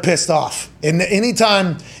why they're pissed off. And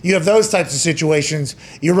anytime you have those types of situations,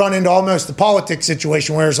 you run into almost the politics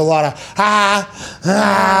situation where there's a lot of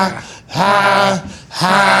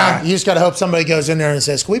you just got to hope somebody goes in there and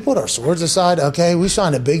says, can we put our swords aside? Okay, we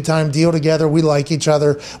signed a big-time deal together. We like each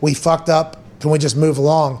other. We fucked up. Can we just move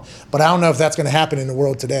along? But I don't know if that's going to happen in the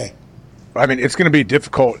world today. I mean, it's going to be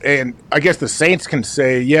difficult. And I guess the Saints can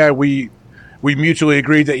say, we mutually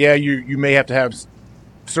agreed that, you may have to have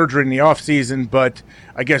surgery in the off season, but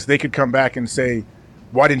I guess they could come back and say,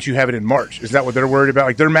 why didn't you have it in March? Is that what they're worried about?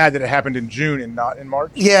 Like, they're mad that it happened in June and not in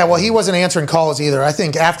March? Yeah, well, he wasn't answering calls either. I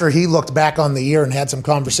think after he looked back on the year and had some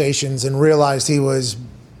conversations and realized he was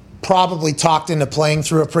probably talked into playing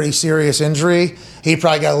through a pretty serious injury, he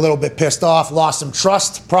probably got a little bit pissed off, lost some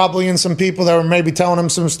trust probably in some people that were maybe telling him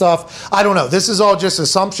some stuff. I don't know. This is all just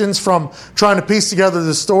assumptions from trying to piece together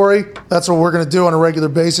the story. That's what we're going to do on a regular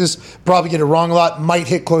basis. Probably get it wrong a lot. Might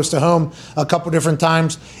hit close to home a couple different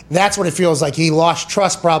times. That's what it feels like. He lost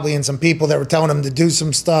trust probably in some people that were telling him to do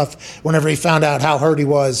some stuff whenever he found out how hurt he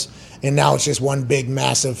was. And now it's just one big,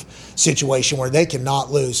 massive situation where they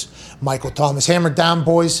cannot lose. Michael Thomas. Hammered down,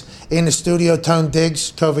 boys, in the studio. Tone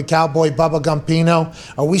Diggs, COVID Cowboy, Bubba Gumpino.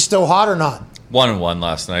 Are we still hot or not? 1-1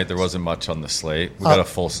 last night. There wasn't much on the slate. We got a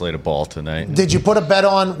full slate of ball tonight. Did you put a bet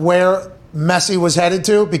on where Messi was headed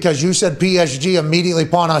to? Because you said PSG immediately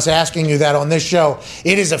upon us asking you that on this show.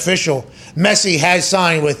 It is official. Messi has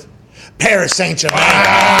signed with Paris Saint-Germain.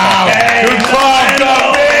 Wow. Hey, good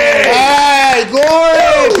call, Hey,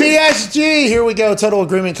 glory! PSG! Here we go. Total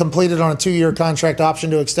agreement completed on a 2-year contract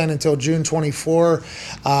option to extend until June 24.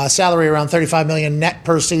 Salary around $35 million net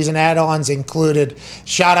per season. Add-ons included.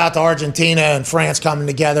 Shout out to Argentina and France coming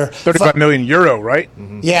together. 35 million euro, right?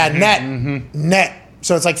 Mm-hmm. Yeah, net. Mm-hmm. Net.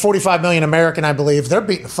 So it's like 45 million American, I believe. They're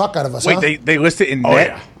beating the fuck out of us. Wait, they list it in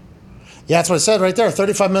net? Yeah, that's what it said right there.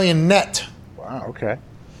 35 million net. Wow, okay.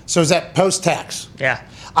 So is that post-tax? Yeah.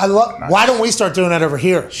 Why don't we start doing that over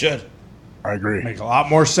here? Should. I agree. make a lot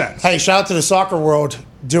more sense. Hey, shout out to the soccer world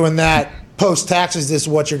doing that. Post taxes, this is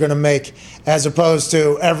what you're going to make, as opposed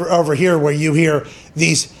to over here where you hear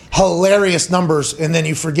these hilarious numbers and then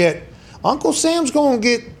you forget Uncle Sam's going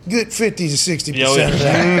to get 50 to 60% of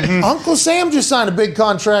that. Uncle Sam just signed a big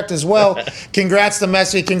contract as well. Congrats to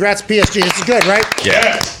Messi. Congrats PSG. This is good, right?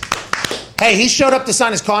 Yeah. Hey, he showed up to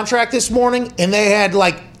sign his contract this morning, and they had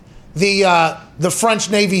like the French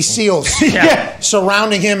Navy SEALs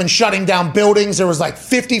surrounding him and shutting down buildings. There was like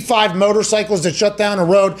 55 motorcycles that shut down a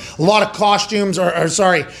road. A lot of costumes,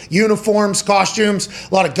 uniforms, costumes,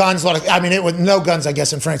 a lot of guns. It was no guns, I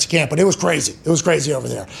guess, in France you can't, but it was crazy. It was crazy over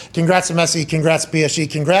there. Congrats to Messi. Congrats to PSG.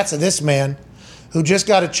 Congrats to this man who just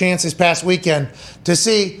got a chance this past weekend to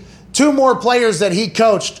see 2 more players that he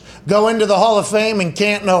coached go into the Hall of Fame in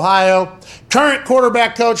Canton, Ohio. Current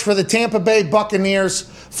quarterback coach for the Tampa Bay Buccaneers,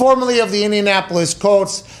 formerly of the Indianapolis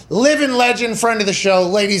Colts, living legend, friend of the show,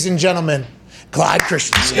 ladies and gentlemen, Clyde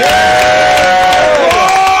Christensen. Yeah!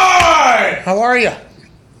 How are you?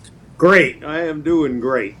 Great. I am doing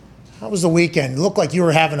great. How was the weekend? You looked like you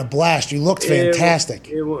were having a blast. You looked fantastic.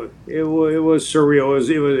 It was surreal. It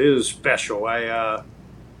was special. It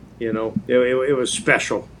was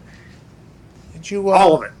special.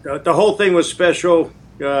 All of it. The whole thing was special.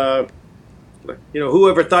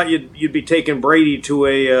 Whoever thought you'd be taking Brady to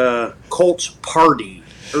a Colts party,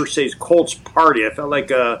 Irsay's Colts party? I felt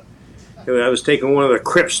like I was taking one of the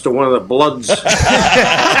Crips to one of the Bloods parties.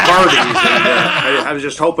 And, I was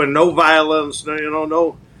just hoping no violence.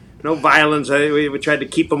 No violence. We tried to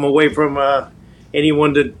keep them away from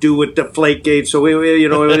anyone to do with Deflategate. So it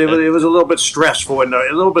was a little bit stressful and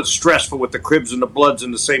a little bit stressful with the Cribs and the Bloods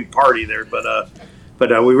in the same party there. But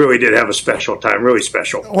we really did have a special time, really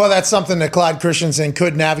special. Well, that's something that Clyde Christensen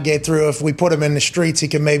could navigate through. If we put him in the streets, he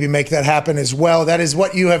can maybe make that happen as well. That is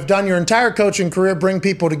what you have done your entire coaching career, bring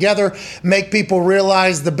people together, make people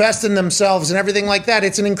realize the best in themselves and everything like that.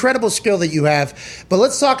 It's an incredible skill that you have. But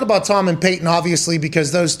let's talk about Tom and Peyton, obviously,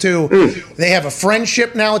 because those two, they have a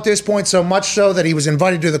friendship now at this point, so much so that he was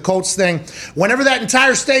invited to the Colts thing. Whenever that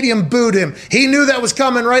entire stadium booed him, he knew that was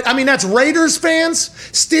coming, right? I mean, that's Raiders fans,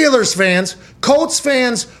 Steelers fans, Colts fans,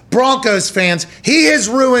 Broncos fans. He has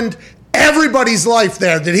ruined everybody's life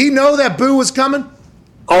there. Did he know that boo was coming?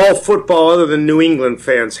 All football other than New England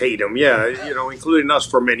fans hate him. Yeah, including us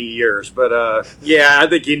for many years. But, I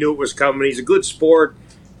think he knew it was coming. He's a good sport.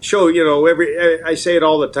 I say it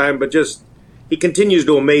all the time, but just he continues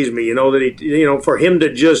to amaze me, that for him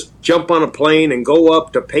to just jump on a plane and go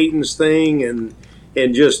up to Peyton's thing and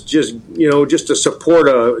just to support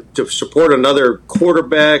another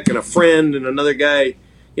quarterback and a friend and another guy,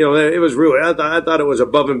 it was really. I thought it was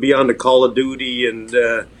above and beyond the Call of Duty, and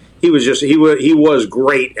he was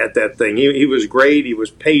great at that thing. He was great. He was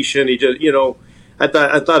patient. He just I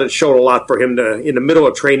thought it showed a lot for him to, in the middle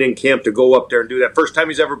of training camp, to go up there and do that. First time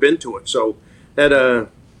he's ever been to it, so that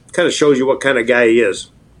kind of shows you what kind of guy he is.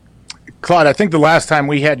 Clyde, I think the last time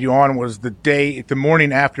we had you on was the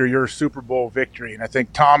morning after your Super Bowl victory, and I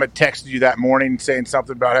think Tom had texted you that morning saying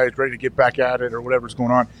something about how he's ready to get back at it or whatever's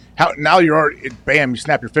going on. Now you're already, bam, you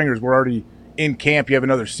snap your fingers, we're already in camp, you have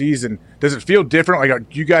another season. Does it feel different? Like,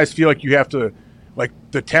 do you guys feel like you have to, like,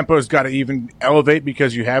 the tempo's got to even elevate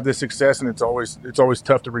because you have this success and it's always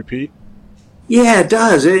tough to repeat? Yeah, it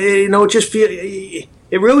does. It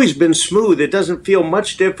really has been smooth. It doesn't feel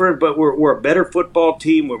much different, but we're a better football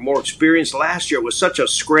team. We're more experienced. Last year it was such a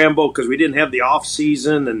scramble because we didn't have the off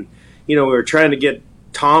season, and we were trying to get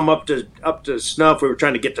Tom up to snuff. We were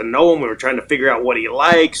trying to get to know him. We were trying to figure out what he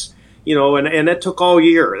likes, and that took all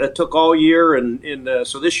year. And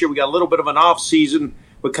so this year we got a little bit of an off season.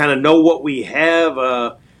 We kind of know what we have.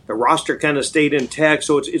 The roster kind of stayed intact,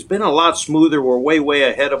 so it's been a lot smoother. We're way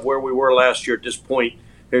ahead of where we were last year at this point.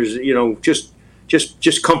 There's just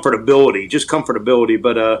comfortability.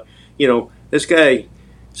 But this guy,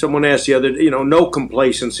 someone asked the other, no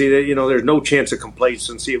complacency. There's no chance of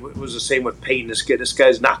complacency. It was the same with Peyton. This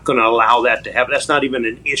guy's not going to allow that to happen. That's not even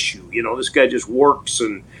an issue. This guy just works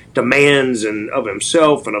and demands and of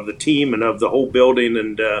himself and of the team and of the whole building.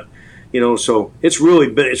 And so it's really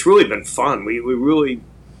been fun.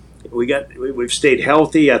 We've stayed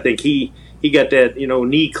healthy. I think he got that,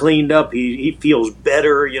 knee cleaned up. He feels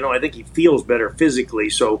better. I think he feels better physically.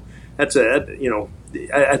 So that's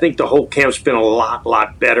I think the whole camp's been a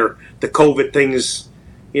lot better. The COVID things,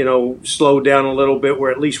 slowed down a little bit.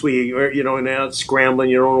 Where at least now it's scrambling.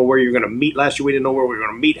 You don't know where you're going to meet. Last year we didn't know where we were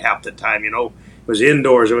going to meet half the time. It was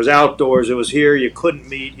indoors, it was outdoors, it was here. You couldn't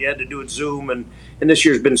meet. You had to do it Zoom, and this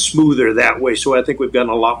year's been smoother that way. So I think we've gotten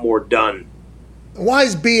a lot more done. Why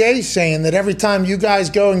is BA saying that every time you guys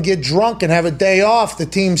go and get drunk and have a day off, the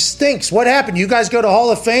team stinks? What happened? You guys go to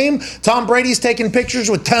Hall of Fame? Tom Brady's taking pictures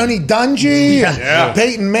with Tony Dungy and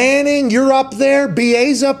Peyton Manning. You're up there.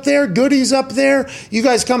 BA's up there. Goody's up there. You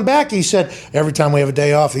guys come back. He said, every time we have a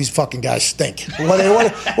day off, these fucking guys stink. What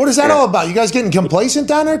is that all about? You guys getting complacent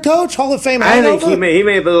down there, Coach? Hall of Fame hangover? I think he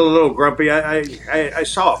may have been a little grumpy. I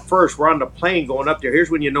saw it first. We're on the plane going up there. Here's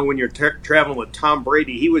when when you're traveling with Tom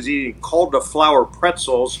Brady. He was eating cauliflower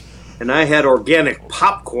pretzels, and I had organic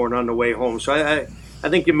popcorn on the way home. So I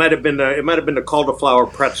think it might have been the cauliflower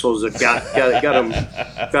pretzels that got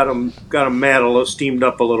him mad, a little steamed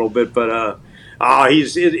up a little bit. But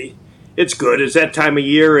it's good. It's that time of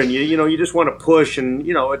year, and you just want to push, and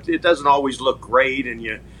it doesn't always look great, and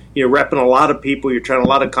you're repping a lot of people. You're trying a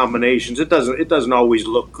lot of combinations. It doesn't always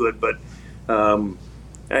look good, but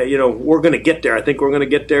we're going to get there. I think we're going to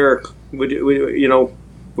get there.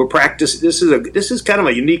 We're practicing. This is kind of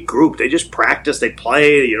a unique group. They just practice. They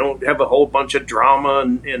play. You don't have a whole bunch of drama,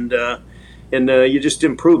 and you just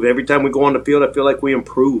improve. Every time we go on the field, I feel like we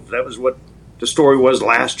improve. That was what the story was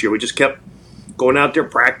last year. We just kept going out there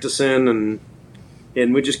practicing,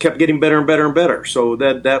 and we just kept getting better and better and better. So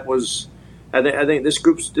that was I think this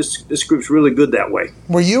group's really good that way.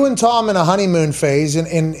 Were you and Tom in a honeymoon phase?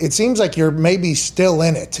 And it seems like you're maybe still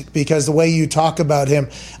in it because the way you talk about him.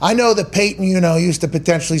 I know that Peyton, used to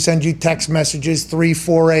potentially send you text messages 3,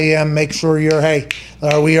 4 a.m. Make sure you're, hey,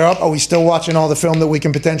 are we up? Are we still watching all the film that we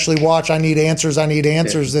can potentially watch? I need answers.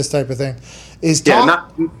 This type of thing. Is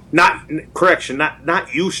Tom?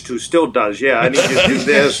 Not used to. Still does. Yeah, I need you to do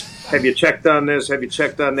this. Have you checked on this? Have you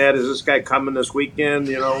checked on that? Is this guy coming this weekend?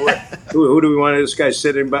 Who do we want this guy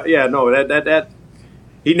sitting by? Yeah, no, that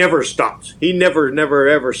he never stops. He never,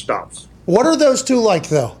 ever stops. What are those two like,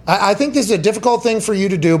 though? I think this is a difficult thing for you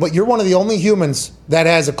to do, but you're one of the only humans that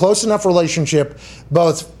has a close enough relationship,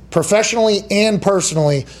 both professionally and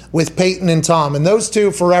personally, with Peyton and Tom. And those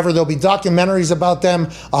two, forever, there'll be documentaries about them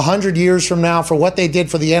 100 years from now for what they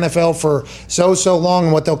did for the NFL for so long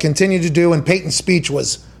and what they'll continue to do. And Peyton's speech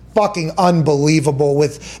was fucking unbelievable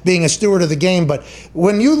with being a steward of the game. But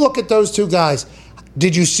when you look at those two guys,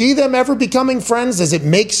 did you see them ever becoming friends? Does it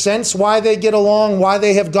make sense why they get along, why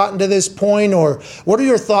they have gotten to this point? Or what are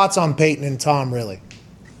your thoughts on Peyton and Tom, really?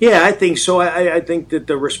 Yeah, I think so. I think that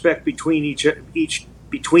the respect between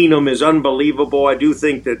between them is unbelievable. I do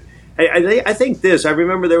think that I think this. I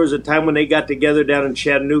remember there was a time when they got together down in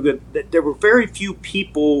Chattanooga that there were very few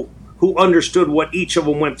people who understood what each of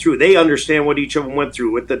them went through. They understand what each of them went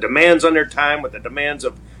through with the demands on their time, with the demands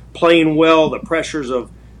of playing well, the pressures of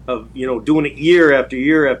doing it year after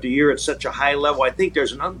year after year at such a high level. I think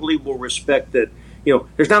there's an unbelievable respect that,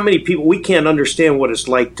 there's not many people. We can't understand what it's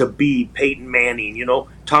like to be Peyton Manning.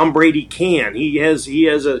 Tom Brady can. He has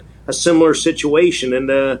a similar situation,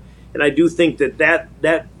 and I do think that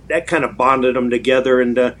kind of bonded them together,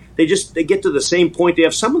 and they get to the same point. They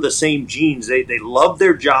have some of the same genes. They love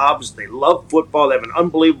their jobs. They love football. They have an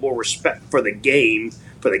unbelievable respect for the game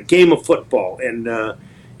of football, and that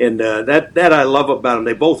I love about them.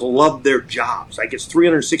 They both love their jobs. Like, it's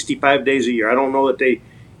 365 days a year. I don't know that they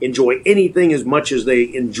enjoy anything as much as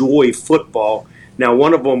they enjoy football. Now,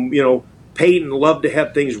 one of them, Peyton loved to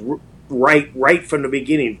have things right from the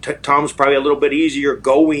beginning. Tom's probably a little bit easier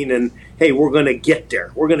going, and hey, we're going to get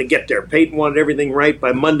there. We're going to get there. Peyton wanted everything right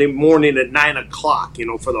by Monday morning at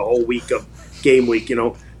 9:00, for the whole week of game week.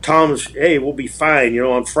 Tom's, hey, we'll be fine.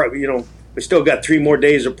 On Friday, we still got 3 more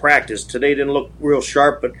days of practice. Today didn't look real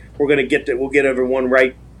sharp, but we're going to get that. We'll get everyone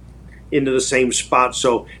right into the same spot.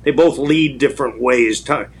 So they both lead different ways.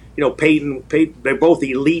 Peyton, they're both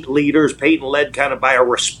elite leaders. Peyton led kind of by a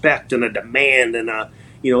respect and a demand and that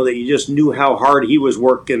you just knew how hard he was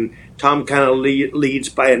working. Tom kind of leads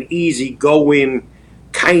by an easygoing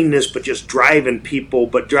kindness, but just driving people,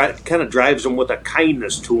 but kind of drives them with a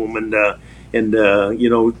kindness to them,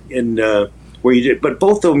 where you did. But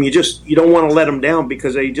both of them, you don't want to let them down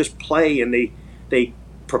because they just play and they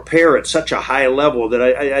prepare at such a high level that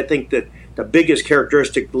I think that the biggest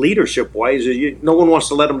characteristic leadership wise is no one wants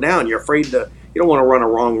to let them down. You're afraid you don't want to run a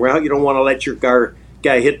wrong route. You don't want to let your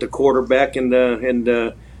guy hit the quarterback,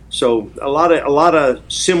 and so a lot of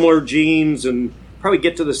similar genes, and probably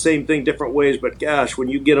get to the same thing different ways. But gosh, when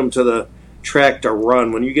you get them to the track to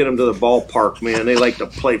run, when you get them to the ballpark, man, they like to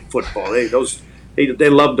play football. They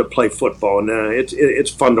love to play football, and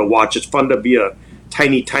it's fun to watch. It's fun to be a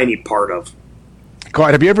tiny part of.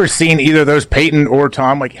 Clyde, have you ever seen either of those, Peyton or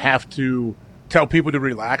Tom, have to tell people to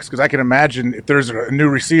relax? Because I can imagine if there's a new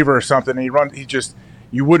receiver or something, and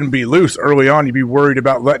you wouldn't be loose early on. You'd be worried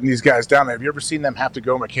about letting these guys down. Have you ever seen them have to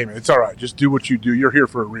go, McCain? It's all right. Just do what you do. You're here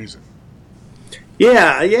for a reason.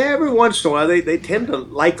 Yeah. Every once in a while, they tend to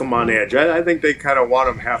like them on edge. I think they kind of want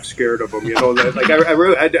them half scared of them.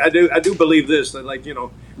 I do believe this. That like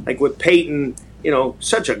with Peyton,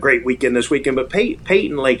 such a great weekend this weekend. But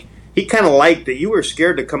Peyton, he kind of liked that you were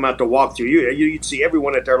scared to come out to walkthrough. You'd see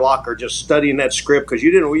everyone at their locker just studying that script because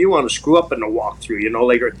you want to screw up in the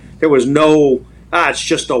walkthrough. There was no. It's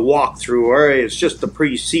just a walkthrough, or it's just the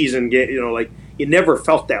preseason game. You never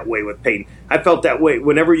felt that way with Peyton. I felt that way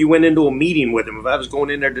whenever you went into a meeting with him. If I was going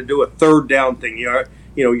in there to do a third down thing,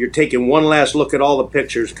 you're taking one last look at all the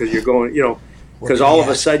pictures because you're going, because all of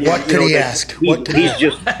a sudden, what could he ask? He's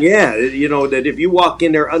just, that if you walk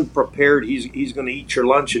in there unprepared, he's going to eat your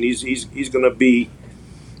lunch, and he's going to be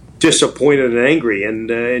disappointed and angry,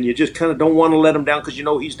 and you just kind of don't want to let him down because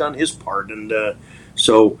he's done his part, and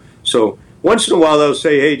so. Once in a while, they'll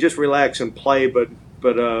say, "Hey, just relax and play." But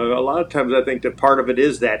a lot of times, I think that part of it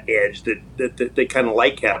is that edge that they kind of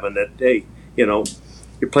like having. That hey,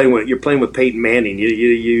 you're playing with Peyton Manning.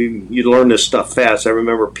 You learn this stuff fast. I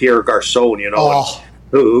remember Pierre Garçon,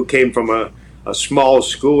 who came from a small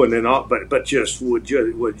school, and then but just would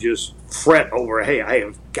just fret over. Hey,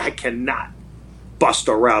 I cannot bust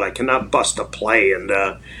a route. I cannot bust a play, and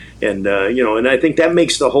And and I think that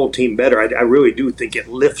makes the whole team better. I really do think it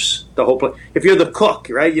lifts the whole play. If you're the cook,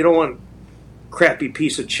 right, you don't want crappy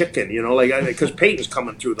piece of chicken, because Peyton's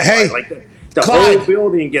coming through the line. Like the whole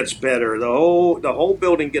building gets better. The whole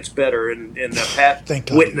building gets better, and Pat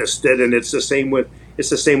witnessed it. And it's the same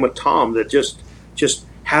with Tom. That just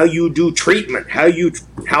how you do treatment,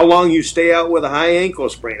 how long you stay out with a high ankle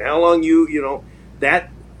sprain, how long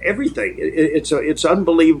that. Everything. It's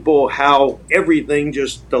unbelievable how everything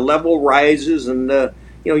just the level rises, and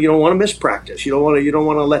you don't want to miss practice. You don't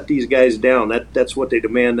want to let these guys down. That's what they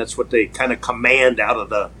demand. That's what they kind of command out of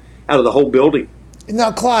the whole building.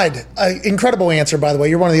 Now, Clyde, incredible answer, by the way.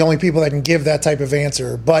 You're one of the only people that can give that type of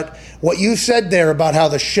answer. But what you said there about how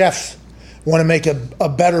the chefs want to make a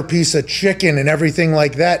better piece of chicken and everything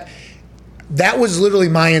like that, that was literally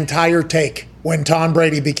my entire take when Tom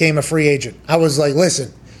Brady became a free agent. I was like,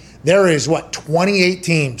 listen, there is, 28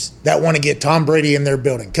 teams that want to get Tom Brady in their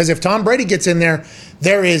building. Because if Tom Brady gets in there,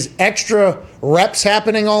 there is extra reps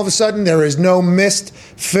happening all of a sudden. There is no missed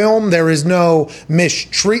film. There is no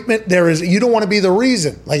mistreatment. You don't want to be the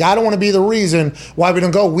reason. Like, I don't want to be the reason why we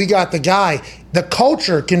don't go. We got the guy. The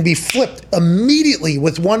culture can be flipped immediately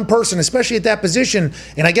with one person, especially at that position.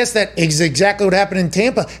 And I guess that is exactly what happened in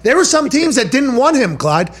Tampa. There were some teams that didn't want him,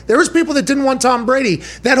 Clyde. There was people that didn't want Tom Brady.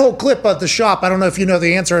 That whole clip at the shop, I don't know if you know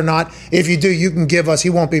the answer or not. If you do, you can give us. He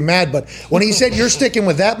won't be mad. But when he said you're sticking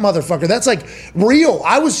with that motherfucker, that's like real.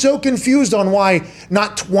 I was so confused on why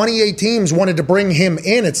not 28 teams wanted to bring him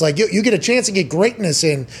in. It's like you get a chance to get greatness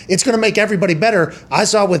in. It's going to make everybody better. I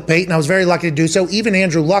saw it with Peyton. I was very lucky to do so. Even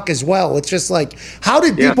Andrew Luck as well. It's just like, how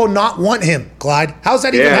did people not want him, Clyde? How's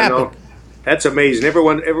that even happen? No, that's amazing. Every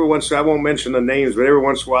once, I won't mention the names, but every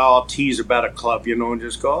once in a while I'll tease about a club, and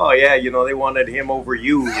just go, oh yeah, they wanted him over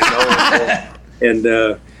you, and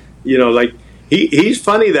like he's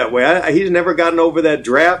funny that way. He's never gotten over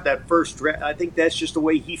that first draft. I think that's just the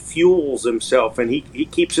way he fuels himself, and he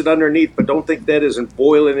keeps it underneath. But don't think that isn't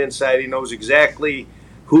boiling inside. He knows exactly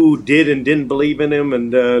who did and didn't believe in him,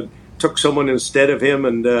 and took someone instead of him,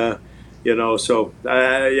 and.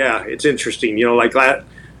 It's interesting. Like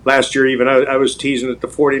last year, even I was teasing that the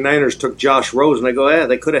 49ers took Josh Rosen. I go,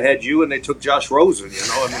 they could have had you, and they took Josh Rosen.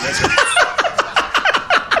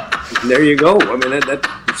 There you go. I mean,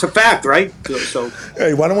 it's a fact, right? So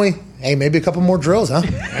hey, why don't we? Hey, maybe a couple more drills, huh?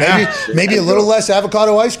 Maybe a little less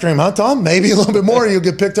avocado ice cream, huh, Tom? Maybe a little bit more, you'll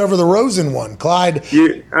get picked over the Rosen one, Clyde.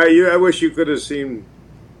 I wish you could have seen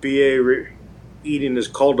BA. Eating his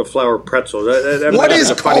cauliflower pretzel. What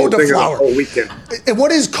is cauliflower?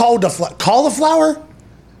 What is cauliflower? Cauliflower?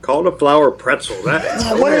 Cauliflower pretzel.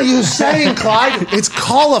 What are you saying, Clyde? It's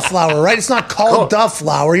cauliflower, right? It's not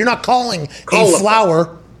cauliflower. You're not calling a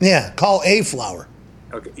flower. Yeah, call a flower.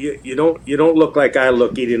 Okay, you don't look like I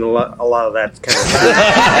look eating a lot of that kind of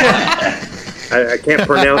thing. I can't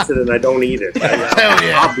pronounce it and I don't eat it.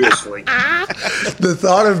 Obviously. The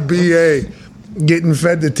thought of BA getting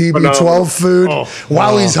fed the TB12 food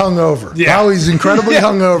while he's hungover. Yeah. While he's incredibly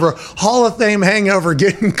hungover, Hall of Fame hangover,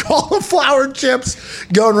 getting cauliflower chips,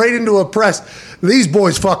 going right into a press. These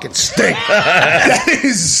boys fucking stink. That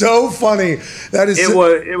is so funny.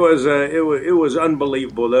 It was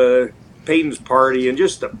unbelievable. Peyton's party and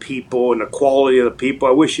just the people and the quality of the people.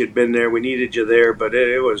 I wish you'd been there. We needed you there, but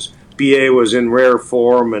BA was in rare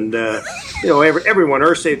form, and everyone.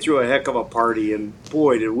 Irsay threw a heck of a party, and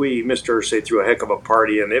boy, did we! Mr. Irsay threw a heck of a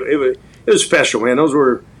party, and it was special, man.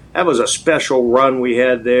 That was a special run we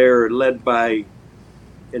had there, led by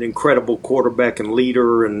an incredible quarterback and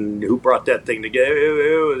leader, and who brought that thing together.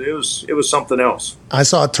 It was something else. I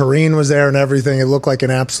saw Tareen was there and everything. It looked like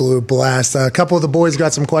an absolute blast. A couple of the boys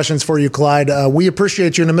got some questions for you, Clyde. We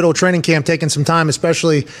appreciate you in the middle of training camp taking some time,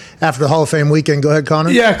 especially after the Hall of Fame weekend. Go ahead,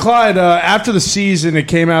 Connor. Yeah, Clyde, after the season, it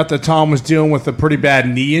came out that Tom was dealing with a pretty bad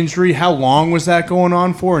knee injury. How long was that going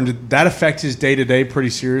on for, and did that affect his day-to-day pretty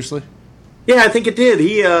seriously? Yeah, I think it did.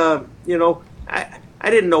 He, I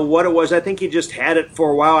didn't know what it was. I think he just had it for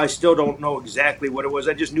a while. I still don't know exactly what it was.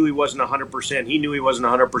 I just knew he wasn't 100%. He knew he wasn't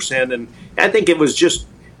 100%. And I think it was just,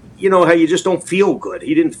 how you just don't feel good.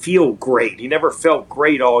 He didn't feel great. He never felt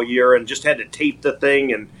great all year and just had to tape the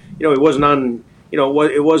thing. And, he wasn't on,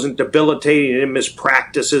 it wasn't debilitating. He didn't miss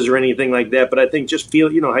practices or anything like that. But I think just feel,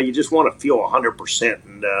 how you just want to feel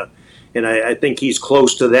 100%. And I think he's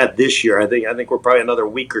close to that this year. I think we're probably another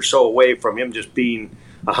week or so away from him just being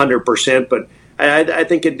 100%. But I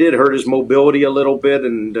think it did hurt his mobility a little bit,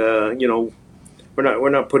 and we're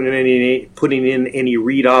not putting in any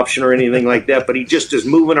read option or anything like that. But he just is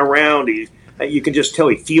moving around. You can just tell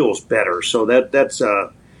he feels better. So that's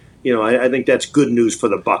I think that's good news for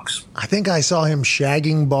the Bucs. I think I saw him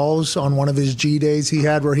shagging balls on one of his G days he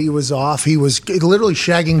had where he was off. He was literally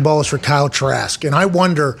shagging balls for Kyle Trask. And I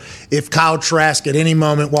wonder if Kyle Trask at any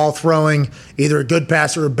moment while throwing either a good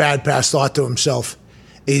pass or a bad pass thought to himself,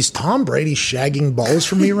 is Tom Brady shagging balls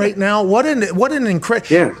for me right now? What an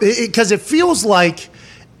incredible... Yeah. Because it feels like...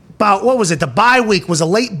 What was it? The bye week was a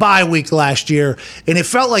late bye week last year, and it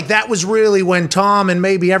felt like that was really when Tom and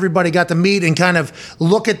maybe everybody got to meet and kind of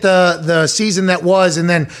look at the season that was, and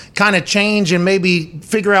then kind of change and maybe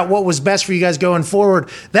figure out what was best for you guys going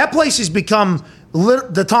forward. That place has become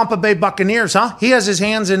the Tampa Bay Buccaneers, huh? He has his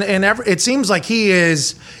hands in it seems like he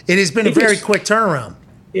is. It has been a very quick turnaround.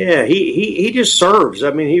 Yeah, he just serves.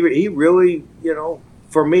 I mean, he really,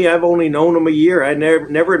 For me, I've only known him a year. I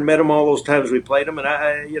never had met him all those times we played him,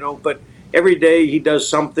 and but every day he does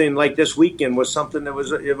something. Like this weekend was something that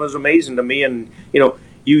was amazing to me. And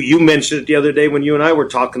you mentioned it the other day when you and I were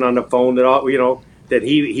talking on the phone that that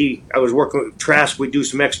I was working with Trask. We do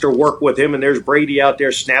some extra work with him, and there's Brady out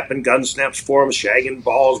there snapping gun snaps for him, shagging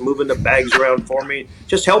balls, moving the bags around for me,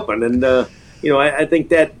 just helping. And I think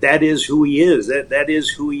that is who he is. That is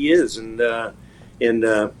who he is, and.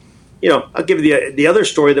 I'll give you the other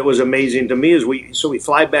story that was amazing to me is we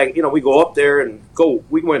fly back. We go up there and go.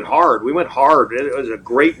 We went hard. It was a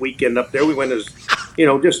great weekend up there. We went as,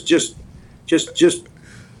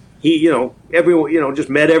 everyone, just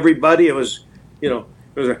met everybody. It was,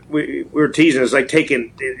 we were teasing. It's like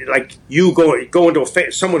taking, like you going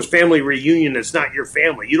to someone's family reunion that's not your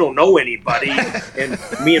family. You don't know anybody, and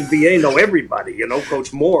me and BA know everybody.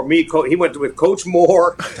 Coach Moore, he went with Coach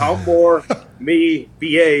Moore, Tom Moore, me,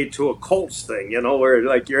 BA to a Colts thing. Where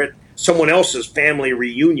like you're at someone else's family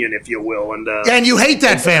reunion, if you will, and you hate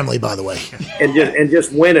that family, by the way, and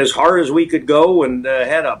just went as hard as we could go and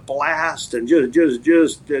had a blast and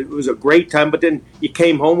just it was a great time. But then you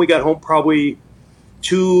came home. We got home probably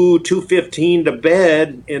 2:15 to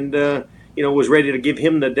bed, and was ready to give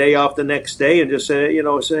him the day off the next day, and just say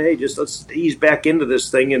hey, just let's ease back into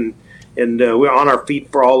this thing, and we're on our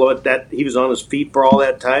feet for all of it. That he was on his feet for all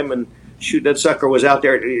that time, and shoot, that sucker was out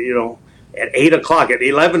there, at 8 o'clock. At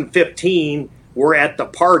 11:15, we're at the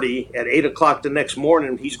party. At 8 o'clock the next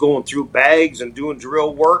morning, he's going through bags and doing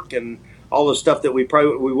drill work and all the stuff that we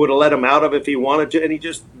would have let him out of if he wanted to, and he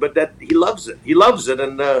loves it. He loves it,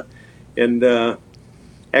 and.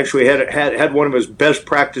 Actually had one of his best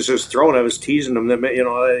practices thrown. I was teasing him that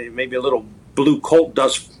maybe a little blue Colt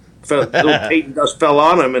dust, little Peyton dust fell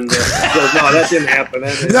on him, and he goes, "No, that didn't happen."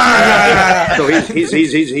 So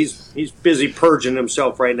he's busy purging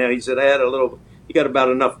himself right now. He said, he got about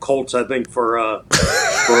enough Colts, I think, for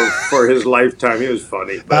his lifetime. He was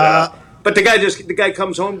funny, but the guy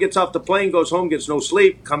comes home, gets off the plane, goes home, gets no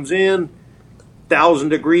sleep, comes in. 1,000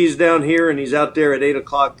 degrees down here, and he's out there at 8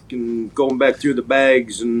 o'clock and going back through the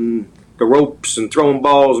bags and the ropes and throwing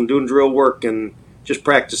balls and doing drill work and just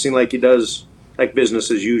practicing like he does, like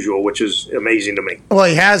business as usual, which is amazing to me. Well,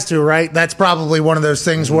 he has to, right? That's probably one of those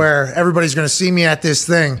things where everybody's going to see me at this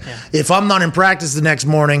thing. Yeah. If I'm not in practice the next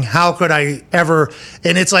morning, how could I ever?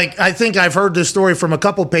 And it's like, I think I've heard this story from a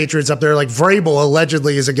couple Patriots up there. Like Vrabel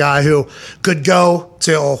allegedly is a guy who could go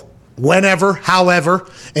till whenever, however,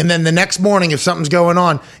 and then the next morning, if something's going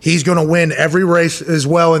on, he's going to win every race as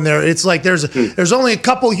well in there. It's like there's only a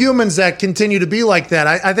couple humans that continue to be like that.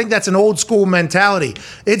 I think that's an old school mentality.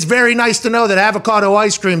 It's very nice to know that avocado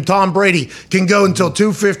ice cream, Tom Brady, can go until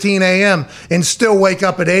 2:15 a.m. and still wake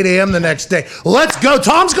up at 8 a.m. the next day. Let's go.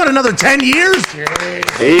 Tom's got another 10 years.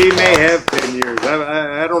 He may have 10 years.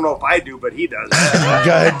 I don't know if I do, but he does. Go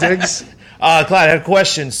ahead, Diggs. Clyde, I had a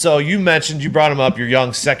question. So you brought him up, your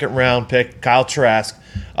young second-round pick, Kyle Trask.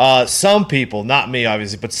 Some people, not me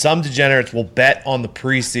obviously, but some degenerates will bet on the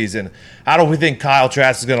preseason. How do we think Kyle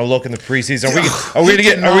Trask is going to look in the preseason? Are we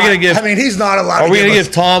going to give? I mean, he's not allowed. Are we going to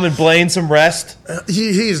give Tom and Blaine some rest?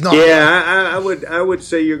 He's not. Yeah, I would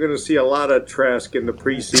say you're going to see a lot of Trask in the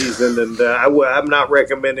preseason, and I'm not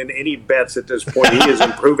recommending any bets at this point. He is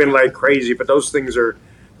improving like crazy, but those things are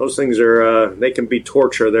they can be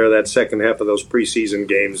torture there, that second half of those preseason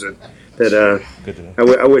games.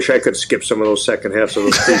 I wish I could skip some of those second halves of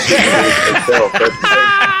those preseason games myself, but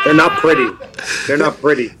they're not pretty. They're not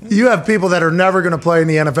pretty. You have people that are never going to play in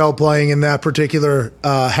the NFL playing in that particular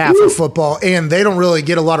half of football, and they don't really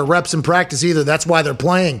get a lot of reps in practice either. That's why they're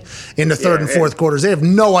playing in the third and fourth quarters. They have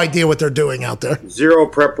no idea what they're doing out there. Zero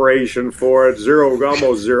preparation for it.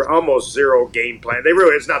 Almost zero game plan.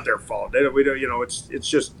 It's not their fault. It's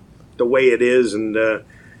just the way it is, and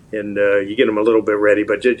you get them a little bit ready,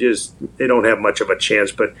 but they don't have much of a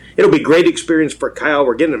chance. But it'll be great experience for Kyle.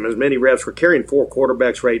 We're getting him as many reps. We're carrying 4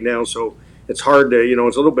 quarterbacks right now, so it's hard to,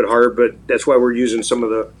 it's a little bit hard, but that's why we're using some of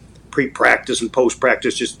the pre-practice and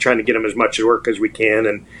post-practice, just trying to get him as much work as we can.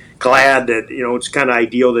 And glad that, it's kind of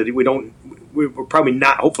ideal that we're probably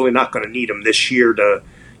hopefully not going to need him this year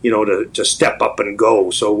to step up and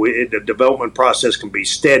go. So the development process can be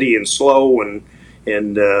steady and slow, and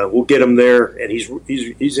we'll get him there. And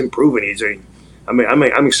he's improving.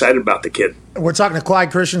 I'm excited about the kid. We're talking to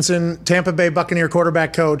Clyde Christensen, Tampa Bay Buccaneer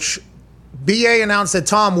quarterback coach. BA announced that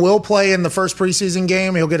Tom will play in the first preseason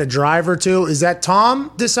game. He'll get a drive or two. Is that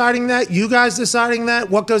Tom deciding that? You guys deciding that?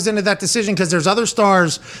 What goes into that decision? Because there's other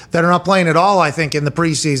stars that are not playing at all, I think, in the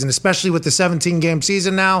preseason, especially with the 17-game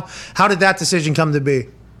season now. How did that decision come to be?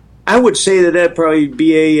 I would say that probably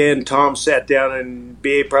BA and Tom sat down, and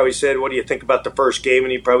BA probably said, what do you think about the first game?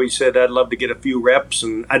 And he probably said, I'd love to get a few reps.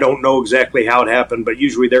 And I don't know exactly how it happened, but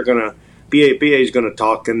usually BA is going to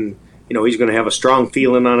talk, and he's going to have a strong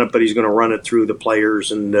feeling on it, but he's going to run it through the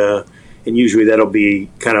players, and usually that'll be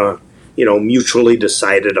kind of mutually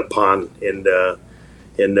decided upon. And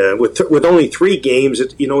with only 3 games,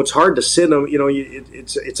 it's hard to sit them.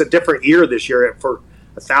 It's a different year this year for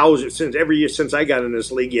 1,000 every year since I got in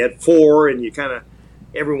this league. You had 4, and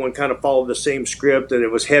everyone kind of followed the same script, and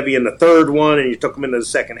it was heavy in the third one, and you took them into the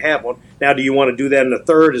second half one. Now, do you want to do that in the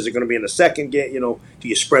third? Is it going to be in the second game? Do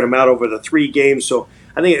you spread them out over the 3 games? So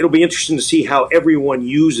I think it'll be interesting to see how everyone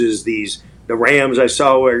uses these. The Rams I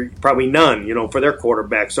saw were probably none, for their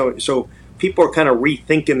quarterback. So people are kind of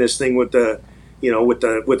rethinking this thing with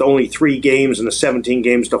with only 3 games and the 17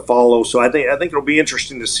 games to follow. So I think it'll be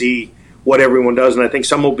interesting to see what everyone does, and I think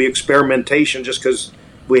some will be experimentation just because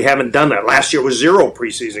we haven't done that. Last year was 0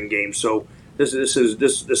 preseason games, so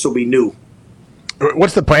this will be new.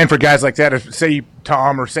 What's the plan for guys like that? If say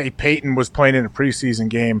Tom or say Peyton was playing in a preseason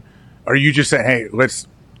game, are you just saying, hey, let's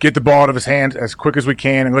get the ball out of his hands as quick as we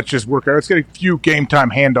can and let's just work out? Let's get a few game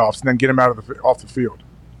time handoffs and then get him off the field.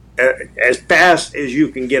 As fast as you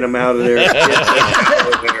can get him out of there.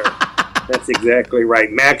 That's exactly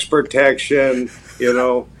right. Max protection,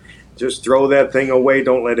 just throw that thing away.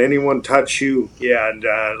 Don't let anyone touch you. Yeah, and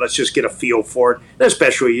let's just get a feel for it. And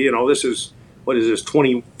especially, this is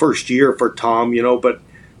 21st year for Tom.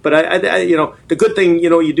 But I the good thing,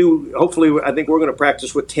 you do. Hopefully, I think we're going to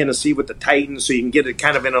practice with Tennessee with the Titans, so you can get it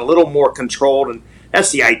kind of in a little more controlled. And that's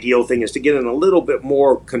the ideal thing, is to get in a little bit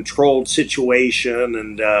more controlled situation,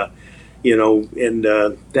 and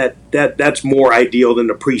that's more ideal than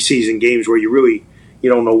the preseason games where you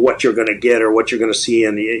don't know what you're going to get or what you're going to see,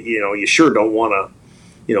 and you sure don't want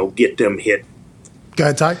to get them hit. Go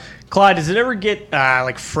ahead, Ty. Clyde, does it ever get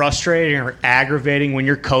frustrating or aggravating when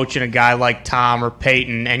you're coaching a guy like Tom or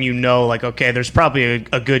Peyton, and okay, there's probably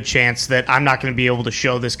a good chance that I'm not going to be able to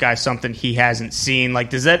show this guy something he hasn't seen? Like,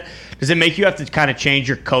 does it make you have to kind of change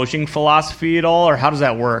your coaching philosophy at all, or how does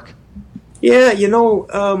that work? Yeah,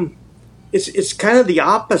 it's kind of the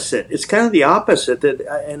opposite. It's kind of the opposite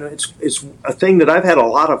and it's a thing that I've had a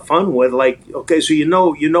lot of fun with. Like, okay, so you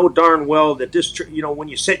know darn well that this, when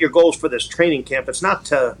you set your goals for this training camp, it's not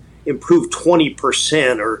to improve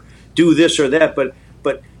 20% or do this or that, but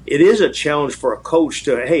it is a challenge for a coach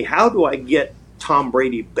to, hey, how do I get Tom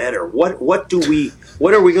Brady better? What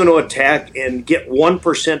are we going to attack and get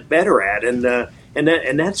 1% better at? And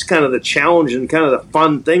that's kind of the challenge and kind of the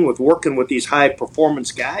fun thing with working with these high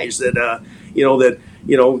performance guys that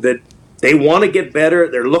they want to get better.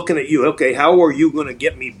 They're looking at you. Okay, how are you going to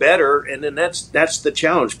get me better? And then that's the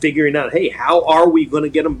challenge, figuring out, hey, how are we going to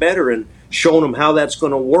get them better, and showing them how that's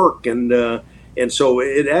going to work. And so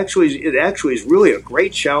it actually is really a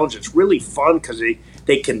great challenge. It's really fun because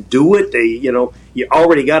they can do it. You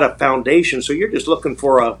already got a foundation, so you're just looking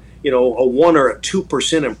for a 1 or a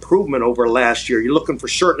 2% improvement over last year. You're looking for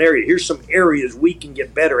certain areas. Here's some areas we can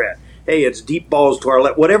get better at. Hey, it's deep balls to our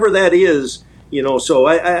left, whatever that is. So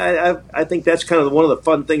I think that's kind of one of the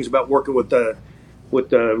fun things about working with the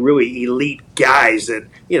really elite guys that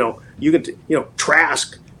you can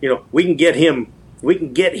Trask. We can get him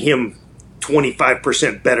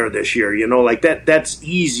 25% better this year. Like that. That's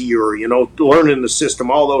easier. Learning the system,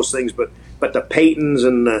 all those things. But the Peytons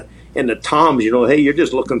and the Toms, hey, you're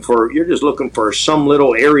just looking for some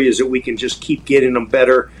little areas that we can just keep getting them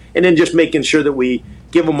better, and then just making sure that we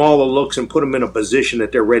give them all the looks and put them in a position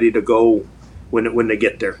that they're ready to go when they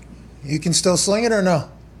get there. You can still sling it or no?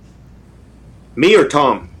 Me or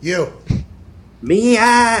Tom? You. Me?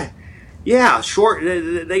 Yeah, short.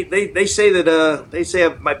 They say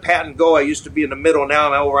that my pat and go. I used to be in the middle.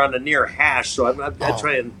 Now we're on the near hash. So I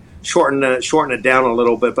try and shorten it down a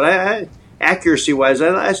little bit. But accuracy wise,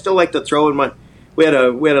 I still like to throw in my. We had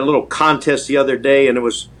a little contest the other day, and it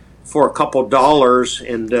was for a couple dollars,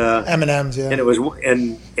 and M&Ms, yeah. And it was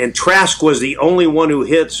and Trask was the only one who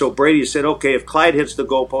hit. So Brady said, "Okay, if Clyde hits the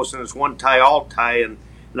goalpost and it's one tie, I'll tie." And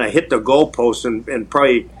I hit the goalpost and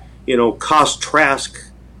probably cost Trask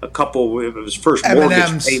a couple of his first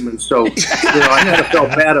mortgage payments. So I kind of felt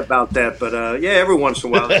bad about that. But every once in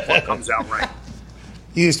a while that one comes out right.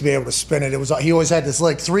 He used to be able to spin it. He always had this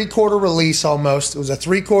like 3/4 release almost. It was a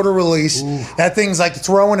 3/4 release. Ooh. That thing's like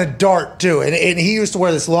throwing a dart too. And he used to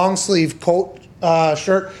wear this long sleeve Colt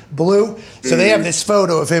shirt, blue. So they have this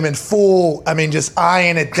photo of him in full. I mean, just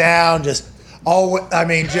eyeing it down. Just all. I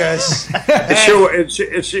mean, just.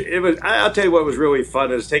 It was. I'll tell you what was really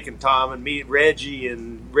fun is taking Tom and me, Reggie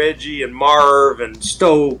and Marv and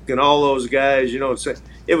Stoke and all those guys.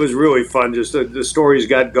 It was really fun. Just the stories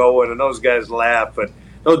got going and those guys laughed. But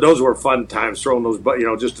those were fun times throwing those,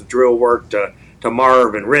 just the drill work to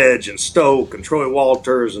Marv and Reg and Stoke and Troy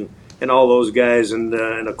Walters and all those guys. And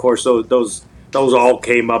of course those all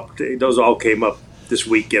came up. Those all came up this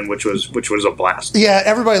weekend, which was a blast. Yeah,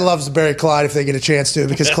 everybody loves to bury Clyde if they get a chance to,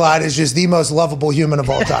 because Clyde is just the most lovable human of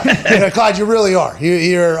all time. Clyde, you really are.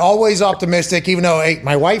 You're always optimistic, even though, hey,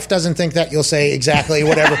 my wife doesn't think that you'll say exactly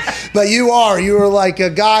whatever. But you are. You're like a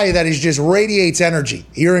guy that just radiates energy.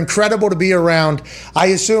 You're incredible to be around. I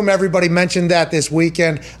assume everybody mentioned that this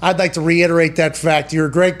weekend. I'd like to reiterate that fact. You're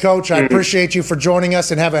a great coach. I appreciate you for joining us,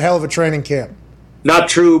 and have a hell of a training camp. Not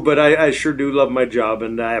true, but I sure do love my job,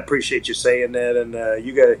 and I appreciate you saying that. And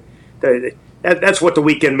you guys, that's what the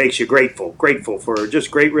weekend makes you grateful. Grateful for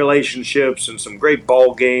just great relationships and some great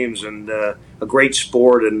ball games and a great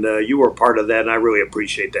sport. And you were part of that, and I really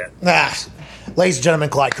appreciate that. Ladies and gentlemen,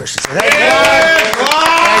 Clyde Christensen. Thank you,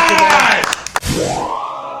 Clyde.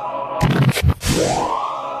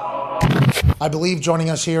 I believe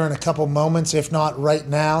joining us here in a couple moments, if not right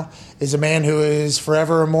now, is a man who is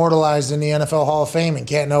forever immortalized in the NFL Hall of Fame in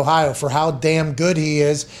Canton, Ohio, for how damn good he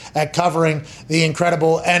is at covering the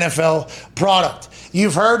incredible NFL product.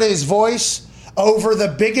 You've heard his voice over the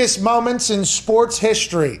biggest moments in sports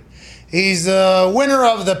history. He's the winner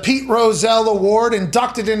of the Pete Rozelle Award,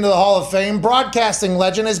 inducted into the Hall of Fame, broadcasting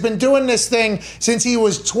legend, has been doing this thing since he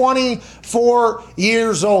was 24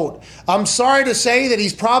 years old. I'm sorry to say that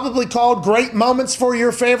he's probably called great moments for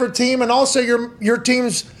your favorite team and also your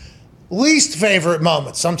team's least favorite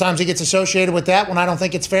moments. Sometimes he gets associated with that when I don't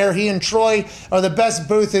think it's fair. He and Troy are the best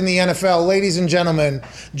booth in the NFL. Ladies and gentlemen,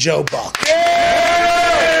 Joe Buck.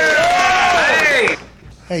 Hey!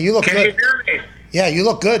 Hey, you look good. Can you hear me? Yeah, you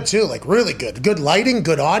look good, too. Like, really good. Good lighting,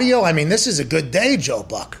 good audio. I mean, this is a good day, Joe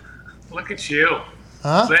Buck. Look at you.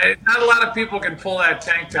 Huh? Not a lot of people can pull that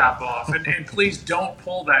tank top off. And please don't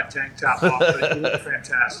pull that tank top off. But you look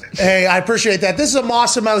fantastic. Hey, I appreciate that. This is a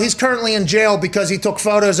Massimo. He's currently in jail because he took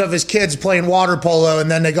photos of his kids playing water polo,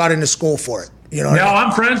 and then they got into school for it. You know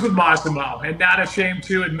I'm friends with Massimo, and not ashamed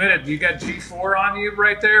to admit it. You got G4 on you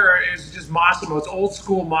right there, or is it just Massimo? It's old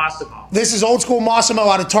school Massimo. This is old school Massimo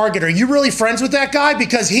out of Target. Are you really friends with that guy?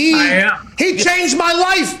 Because I am. He changed my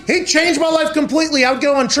life. He changed my life completely. I would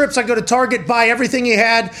go on trips. I'd go to Target, buy everything he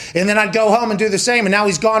had, and then I'd go home and do the same, and now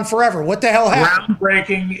he's gone forever. What the hell happened?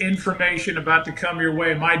 Groundbreaking information about to come your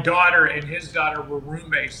way. My daughter and his daughter were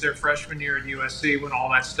roommates their freshman year at USC when all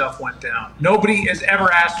that stuff went down. Nobody has ever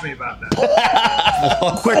asked me about that.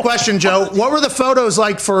 Quick question, Joe. What were the photos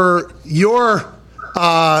like for your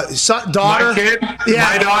daughter? My kid? Yeah.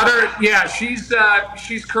 My daughter? Yeah,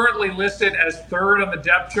 she's currently listed as third on the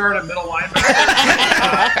depth chart at middle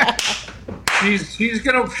linebacker. She's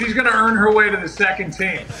gonna earn her way to the second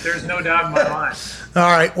team. There's no doubt in my mind.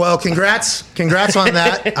 All right. Well, congrats on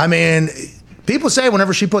that. I mean, people say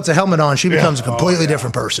whenever she puts a helmet on, she becomes a completely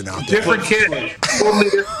different person out there. Different kid.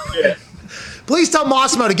 Totally different kid. Please tell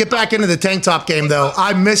Massimo to get back into the tank top game, though.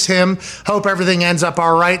 I miss him. Hope everything ends up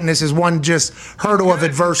all right, and this is one just hurdle of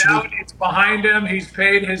adversity. Now it's behind him. He's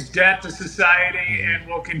paid his debt to society and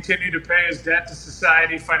will continue to pay his debt to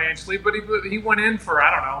society financially. But he went in for,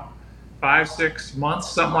 5-6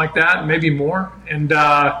 months, something like that, maybe more. And,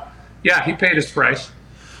 he paid his price.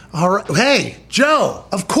 All right. Hey, Joe,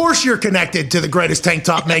 of course you're connected to the greatest tank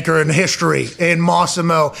top maker in history, in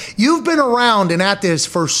Massimo. You've been around and at this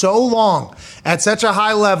for so long, at such a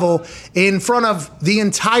high level, in front of the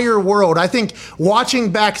entire world. I think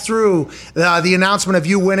watching back through the announcement of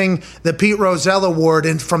you winning the Pete Rozelle Award,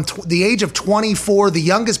 and from the age of 24, the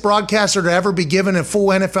youngest broadcaster to ever be given a full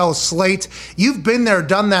NFL slate, you've been there,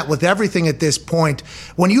 done that with everything at this point.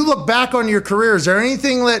 When you look back on your career, is there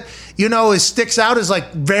anything that sticks out as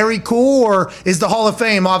like very cool, or is the Hall of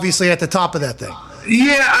Fame obviously at the top of that thing?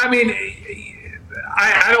 Yeah, I mean,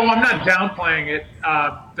 I'm not downplaying it,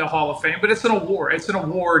 the Hall of Fame, but it's an award. It's an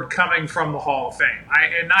award coming from the Hall of Fame.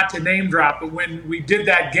 And not to name drop, but when we did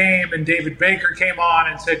that game and David Baker came on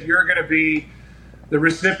and said, you're going to be the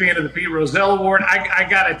recipient of the Pete Rozelle Award, I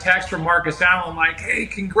got a text from Marcus Allen like, hey,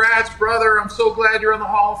 congrats, brother. I'm so glad you're in the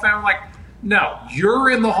Hall of Fame. I'm like, no, you're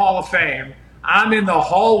in the Hall of Fame. I'm in the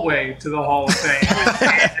hallway to the Hall of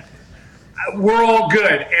Fame. We're all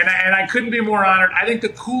good, and I couldn't be more honored. I think the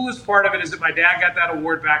coolest part of it is that my dad got that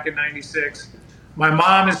award back in '96. My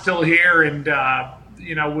mom is still here, and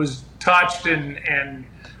was touched and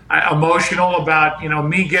emotional about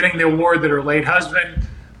me getting the award that her late husband,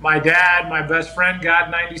 my dad, my best friend got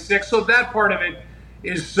in '96. So that part of it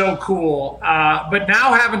is so cool. But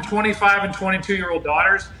now having 25 and 22-year-old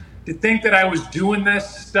daughters, to think that I was doing this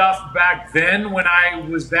stuff back then when I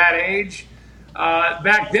was that age.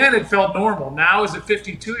 Back then it felt normal. Now as a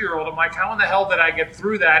 52-year-old, I'm like, how in the hell did I get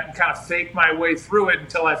through that and kind of fake my way through it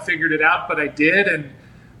until I figured it out? But I did, and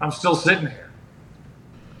I'm still sitting here.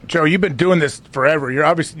 Joe, you've been doing this forever.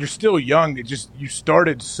 You're still young. You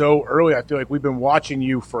started so early. I feel like we've been watching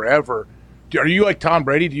you forever. Are you like Tom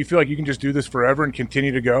Brady? Do you feel like you can just do this forever and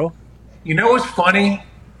continue to go? You know what's funny,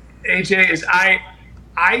 AJ, is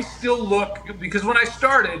I still look, because when I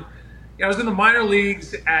started, I was in the minor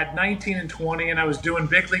leagues at 19 and 20, and I was doing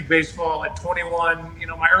big league baseball at 21,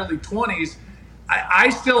 my early 20s. I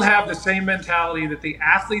still have the same mentality that the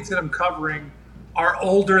athletes that I'm covering are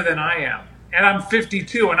older than I am. And I'm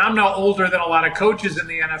 52, and I'm no older than a lot of coaches in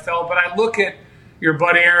the NFL, but I look at your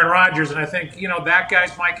buddy Aaron Rodgers, and I think, that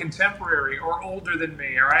guy's my contemporary or older than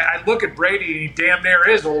me. Or I look at Brady, and he damn near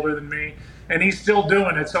is older than me, and he's still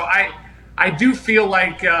doing it. So I do feel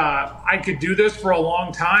like I could do this for a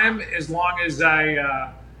long time as long as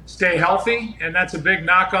I stay healthy, and that's a big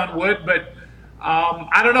knock on wood. But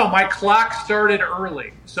I don't know. My clock started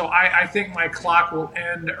early, so I think my clock will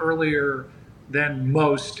end earlier than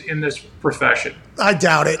most in this profession. I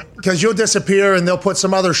doubt it, because you'll disappear and they'll put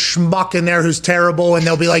some other schmuck in there who's terrible, and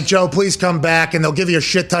they'll be like, Joe, please come back, and they'll give you a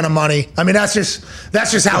shit ton of money. I mean, that's just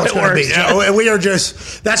how it's going to be, Joe.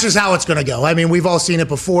 That's just how it's going to go. I mean, we've all seen it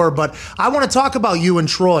before, but I want to talk about you and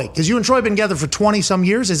Troy, because you and Troy have been together for 20 some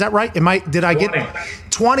years. Is that right? Did I get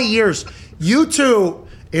 20 years? You two,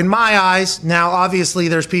 in my eyes, now obviously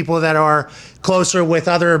there's people that are closer with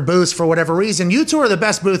other booths for whatever reason. You two are the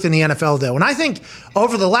best booth in the NFL, though. And I think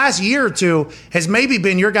over the last year or two has maybe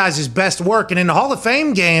been your guys' best work. And in the Hall of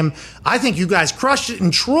Fame game, I think you guys crushed it.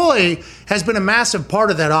 And Troy has been a massive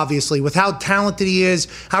part of that, obviously, with how talented he is,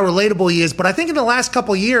 how relatable he is. But I think in the last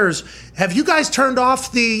couple of years, have you guys turned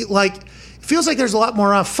off the, feels like there's a lot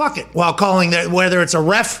more fuck it while calling that, whether it's a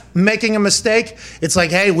ref making a mistake, it's like,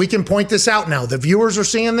 hey, we can point this out now. The viewers are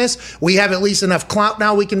seeing this. We have at least enough clout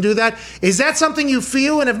now we can do that. Is that something you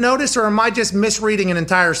feel and have noticed, or am I just misreading an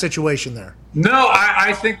entire situation there? No,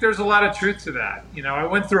 I think there's a lot of truth to that. I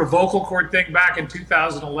went through a vocal cord thing back in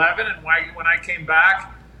 2011, and when I came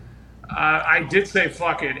back, I did say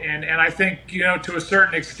fuck it. And I think, to a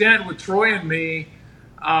certain extent with Troy and me,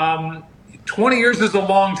 20 years is a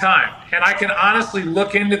long time, and I can honestly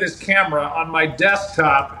look into this camera on my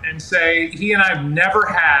desktop and say he and I have never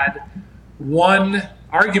had one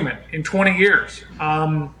argument in 20 years.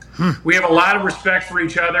 We have a lot of respect for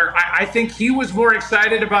each other. I think he was more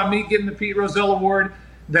excited about me getting the Pete Rozelle Award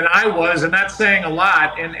than I was, and that's saying a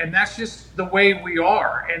lot, and that's just the way we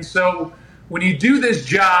are. And so when you do this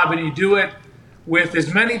job and you do it with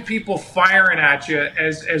as many people firing at you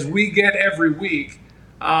as we get every week,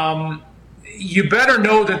 you better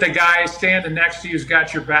know that the guy standing next to you's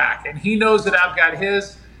got your back, and he knows that I've got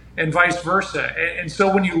his, and vice versa. And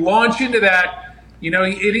so when you launch into that,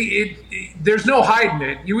 there's no hiding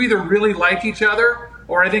it. You either really like each other,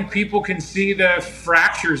 or I think people can see the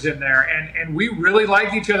fractures in there. And we really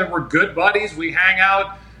like each other. We're good buddies. We hang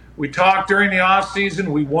out. We talk during the off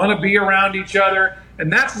season. We want to be around each other,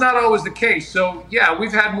 and that's not always the case. So yeah,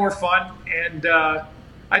 we've had more fun, and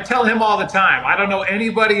I tell him all the time, I don't know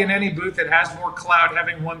anybody in any booth that has more clout,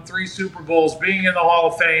 having won 3 Super Bowls, being in the Hall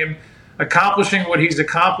of Fame, accomplishing what he's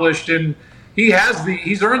accomplished. And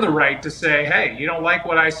he's earned the right to say, hey, you don't like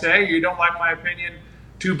what I say, you don't like my opinion,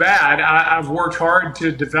 too bad. I've worked hard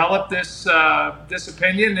to develop this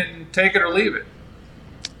opinion, and take it or leave it.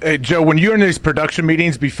 Hey, Joe, when you're in these production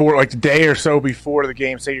meetings before, like the day or so before the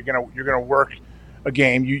game, say you're gonna work a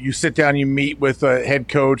game, you sit down, you meet with a head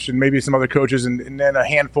coach and maybe some other coaches, and then a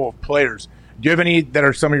handful of players. Do you have any that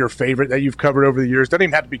are some of your favorite that you've covered over the years? Doesn't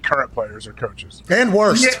even have to be current players or coaches. And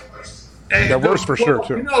worst. Yeah, worst for sure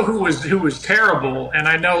too. You know who was terrible, and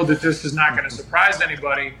I know that this is not going to surprise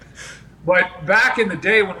anybody. But back in the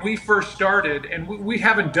day when we first started, and we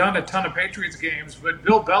haven't done a ton of Patriots games, but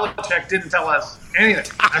Bill Belichick didn't tell us anything.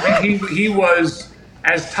 I mean, he was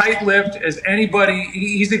as tight-lipped as anybody.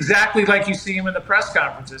 He's exactly like you see him in the press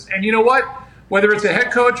conferences. And you know what? Whether it's a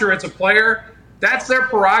head coach or it's a player, that's their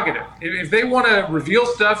prerogative. If they want to reveal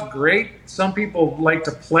stuff, great. Some people like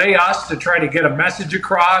to play us to try to get a message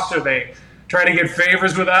across, or they try to get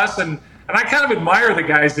favors with us. And I kind of admire the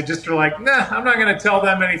guys that just are like, nah, I'm not going to tell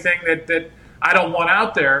them anything that I don't want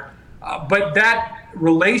out there. But that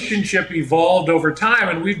relationship evolved over time,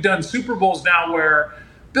 and we've done Super Bowls now where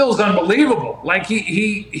Bill's unbelievable. Like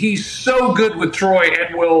he's so good with Troy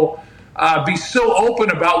and will be so open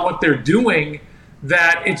about what they're doing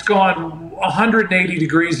that it's gone 180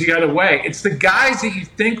 degrees the other way. It's the guys that you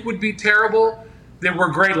think would be terrible that were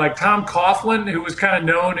great, like Tom Coughlin, who was kind of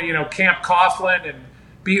known, Camp Coughlin and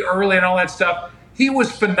be early and all that stuff. He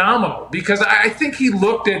was phenomenal because I think he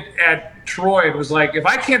looked at Troy and was like, if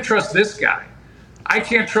I can't trust this guy, I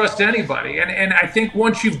can't trust anybody. And I think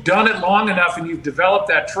once you've done it long enough and you've developed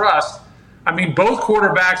that trust, I mean, both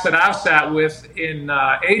quarterbacks that I've sat with in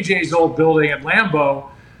AJ's old building at Lambeau,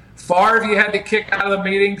 Favre, you had to kick out of the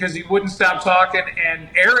meeting because he wouldn't stop talking, and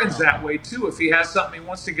Aaron's that way too. If he has something he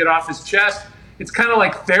wants to get off his chest, it's kind of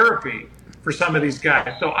like therapy for some of these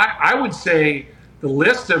guys. So I would say the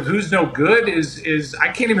list of who's no good is I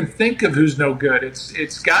can't even think of who's no good.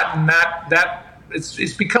 It's gotten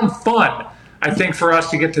it's become fun, I think, for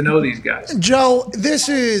us to get to know these guys. Joe, this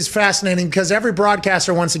is fascinating because every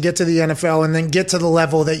broadcaster wants to get to the NFL and then get to the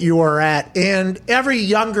level that you are at. And every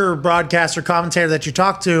younger broadcaster, commentator that you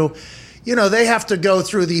talk to, they have to go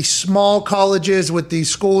through these small colleges with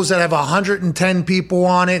these schools that have 110 people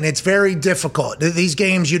on it, and it's very difficult. These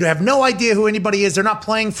games, you have no idea who anybody is. They're not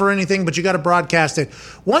playing for anything, but you got to broadcast it.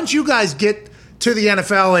 Once you guys get to the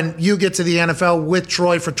NFL and you get to the NFL with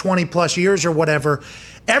Troy for 20 plus years or whatever,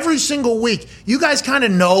 every single week, you guys kind of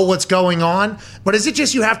know what's going on, but is it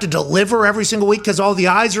just you have to deliver every single week because all the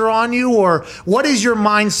eyes are on you, or what is your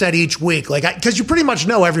mindset each week? Because you pretty much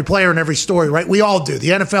know every player and every story, right? We all do. The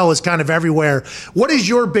NFL is kind of everywhere. What is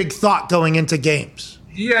your big thought going into games?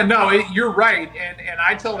 Yeah, no, you're right. And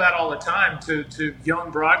I tell that all the time to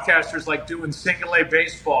young broadcasters, like doing single A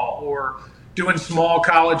baseball or doing small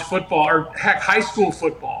college football or heck, high school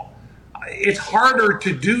football. It's harder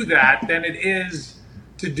to do that than it is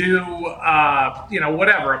to do,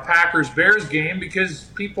 whatever, a Packers-Bears game, because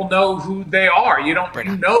people know who they are. You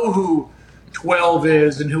know who 12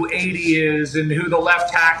 is and who 80 is and who the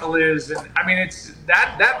left tackle is. And I mean, it's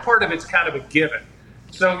that part of it's kind of a given.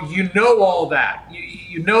 So you know all that.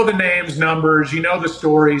 You know the names, numbers, you know the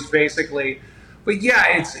stories, basically. But yeah,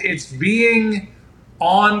 it's being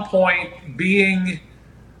on point, being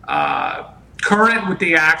current with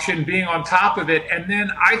the action, being on top of it. And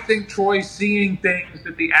then I think Troy's seeing things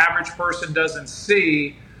that the average person doesn't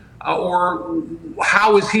see, or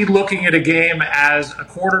how is he looking at a game as a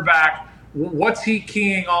quarterback? What's he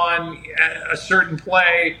keying on a certain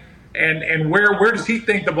play, and where does he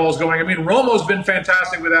think the ball's going? I mean, Romo's been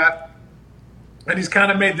fantastic with that, and he's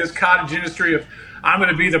kind of made this cottage industry of, I'm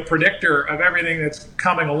going to be the predictor of everything that's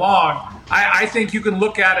coming along. I think you can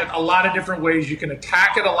look at it a lot of different ways. You can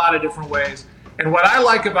attack it a lot of different ways. And what I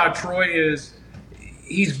like about Troy is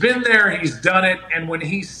he's been there, he's done it, and when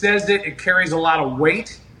he says it, it carries a lot of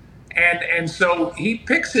weight. And so he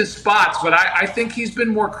picks his spots, but I think he's been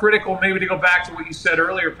more critical, maybe to go back to what you said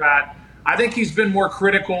earlier, Pat. I think he's been more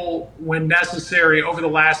critical when necessary over the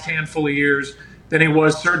last handful of years than he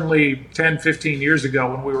was certainly 10, 15 years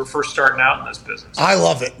ago when we were first starting out in this business. I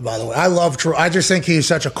love it, by the way. I love Troy. I just think he's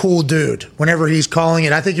such a cool dude whenever he's calling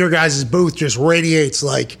it. I think your guys' booth just radiates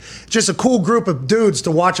like just a cool group of dudes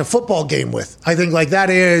to watch a football game with. I think like that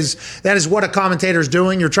is what a commentator's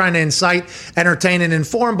doing. You're trying to incite, entertain, and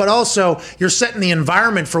inform, but also you're setting the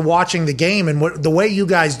environment for watching the game, and the way you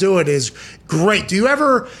guys do it is great. Do you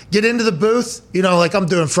ever get into the booth? Like I'm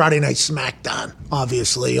doing Friday Night SmackDown,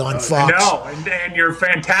 obviously, on Fox. No, and you're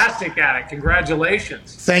fantastic at it.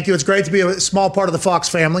 Congratulations. Thank you. It's great to be a small part of the Fox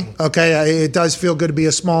family. Okay, it does feel good to be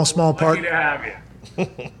a small part. Lucky to have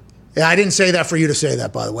you. Yeah, I didn't say that for you to say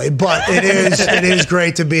that, by the way, but it is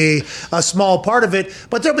great to be a small part of it.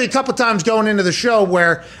 But there'll be a couple times going into the show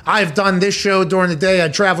where I've done this show during the day. I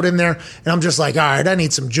traveled in there, and I'm just like, all right, I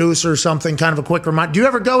need some juice or something, kind of a quick reminder. Do you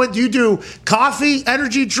ever do you do coffee,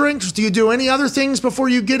 energy drinks? Do you do any other things before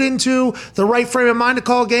you get into the right frame of mind to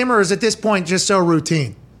call a game, or is at this point just so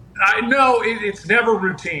routine? No, it's never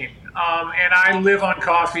routine. And I live on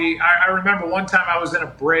coffee. I remember one time I was in a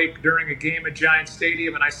break during a game at Giant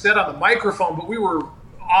Stadium, and I said on the microphone, but we were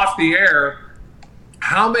off the air,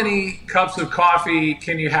 how many cups of coffee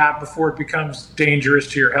can you have before it becomes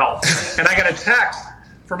dangerous to your health? And I got a text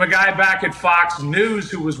from a guy back at Fox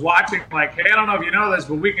News who was watching, like, hey, I don't know if you know this,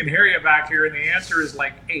 but we can hear you back here. And the answer is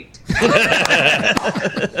like 8.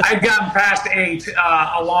 I'd gotten past 8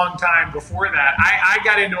 a long time before that. I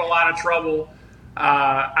got into a lot of trouble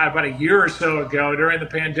about a year or so ago during the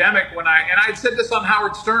pandemic and I said this on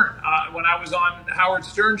Howard Stern when I was on Howard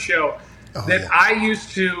Stern's show, I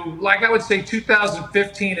used to, like I would say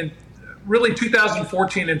 2015 and really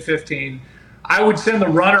 2014 and 15, I would send the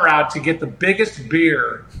runner out to get the biggest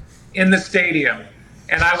beer in the stadium,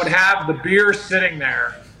 and I would have the beer sitting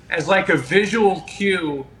there as like a visual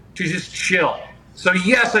cue to just chill. So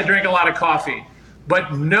yes, I drink a lot of coffee,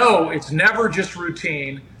 but no, it's never just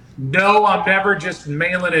routine. No, I'm never just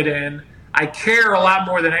mailing it in. I care a lot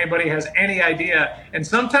more than anybody has any idea. And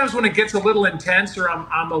sometimes when it gets a little intense or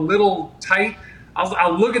I'm a little tight,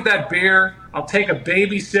 I'll look at that beer, I'll take a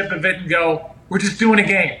baby sip of it and go, we're just doing a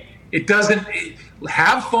game.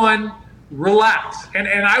 Have fun, relax. And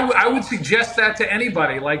I would suggest that to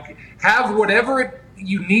anybody. Like, have whatever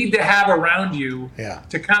you need to have around you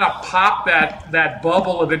to kind of pop that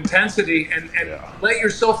bubble of intensity and let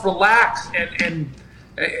yourself relax. And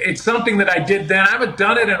it's something that I did then. I haven't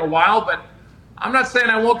done it in a while, but I'm not saying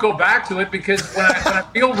I won't go back to it, because when I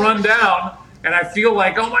feel run down and I feel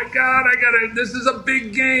like, oh my God, this is a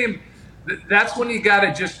big game. That's when you got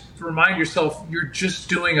to just remind yourself you're just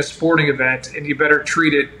doing a sporting event and you better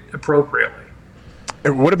treat it appropriately.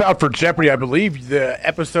 And what about for Jeopardy? I believe the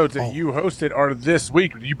episodes that you hosted are this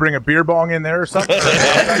week. Did you bring a beer bong in there or something?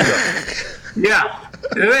 Yeah.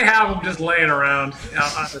 They have them just laying around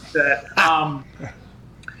on the set.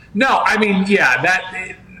 No, I mean,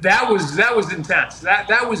 that was intense.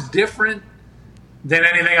 That was different than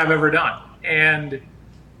anything I've ever done. And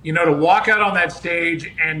to walk out on that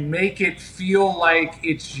stage and make it feel like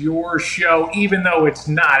it's your show, even though it's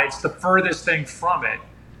not, it's the furthest thing from it,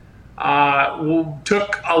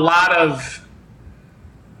 took a lot of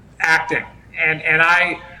acting. And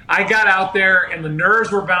I got out there and the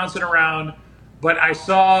nerves were bouncing around, but I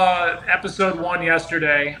saw episode 1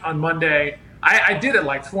 yesterday on Monday. I did it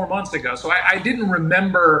like 4 months ago, so I didn't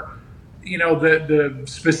remember, the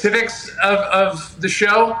specifics of the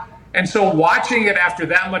show. And so watching it after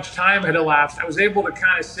that much time had elapsed, I was able to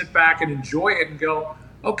kind of sit back and enjoy it and go,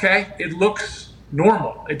 okay, it looks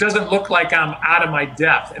normal. It doesn't look like I'm out of my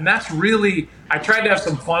depth. And that's really, I tried to have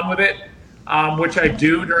some fun with it, which I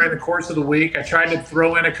do during the course of the week. I tried to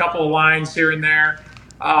throw in a couple of lines here and there.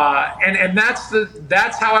 And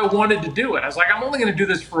that's how I wanted to do it. I was like, I'm only going to do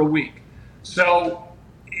this for a week. So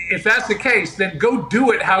if that's the case, then go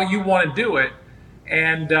do it how you want to do it.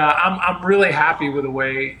 And I'm really happy with the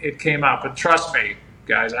way it came out. But trust me,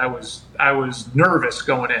 guys, I was nervous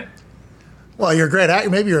going in. Well, you're a great actor.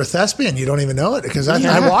 Maybe you're a thespian. You don't even know it, because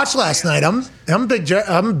I watched last night. I'm a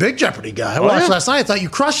big Jeopardy guy. I watched last night. I thought you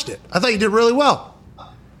crushed it. I thought you did really well.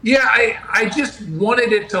 Yeah, I just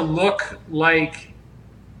wanted it to look like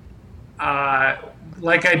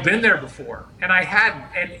I'd been there before, and I hadn't.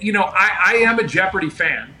 And I am a Jeopardy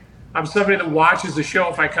fan. I'm somebody that watches the show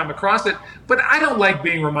if I come across it, but I don't like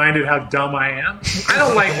being reminded how dumb I am. I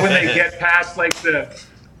don't like when they get past like the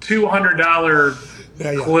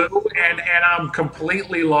 $200 clue and I'm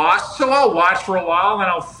completely lost. So I'll watch for a while and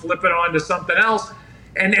I'll flip it on to something else.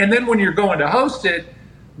 And then when you're going to host it,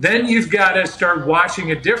 then you've got to start watching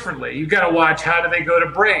it differently. You've got to watch, how do they go to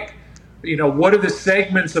break? What are the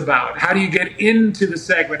segments about? How do you get into the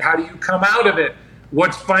segment? How do you come out of it?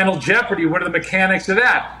 What's Final Jeopardy? What are the mechanics of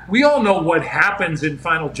that? We all know what happens in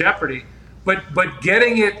Final Jeopardy, but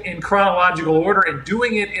getting it in chronological order and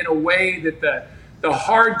doing it in a way that the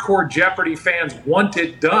hardcore Jeopardy fans want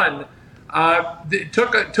it done, it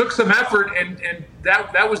took some effort, and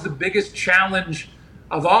that was the biggest challenge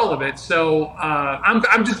of all of it. So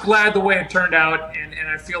I'm just glad the way it turned out, and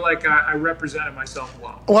I feel like I represented myself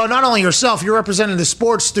well. Well, not only yourself, you're representing the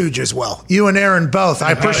sports stooges well. You and Aaron both.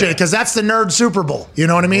 I appreciate it, because that's the nerd Super Bowl. You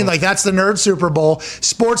know what I mean? Like, that's the nerd Super Bowl.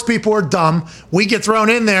 Sports people are dumb. We get thrown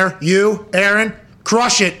in there. You, Aaron,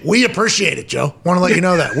 crush it. We appreciate it, Joe. Want to let you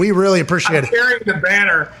know that. We really appreciate it. I'm carrying the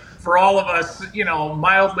banner for all of us,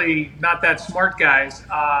 mildly not that smart guys.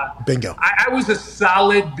 Bingo. I was a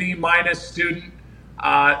solid B- student.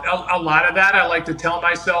 A lot of that, I like to tell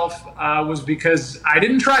myself, was because I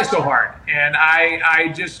didn't try so hard. And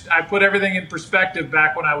I put everything in perspective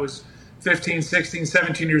back when I was 15, 16,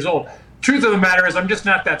 17 years old. Truth of the matter is, I'm just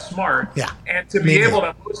not that smart. Yeah. And to be able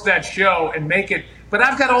to host that show and make it, but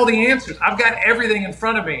I've got all the answers. I've got everything in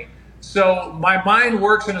front of me. So my mind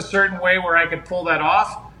works in a certain way where I could pull that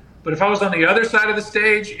off. But if I was on the other side of the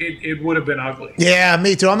stage, it would have been ugly. Yeah,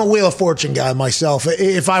 me too. I'm a Wheel of Fortune guy myself,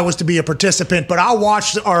 if I was to be a participant. But I'll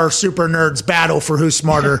watch our super nerds battle for who's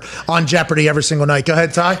smarter on Jeopardy every single night. Go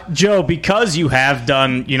ahead, Ty. Joe, because you have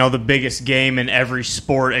done, the biggest game in every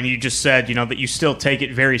sport, and you just said, that you still take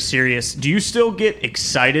it very serious, do you still get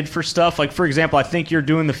excited for stuff? Like, for example, I think you're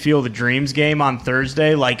doing the Field of Dreams game on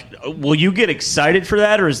Thursday. Like, will you get excited for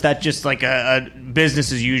that, or is that just like a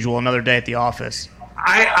business as usual, another day at the office?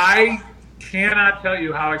 I cannot tell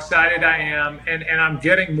you how excited I am, and I'm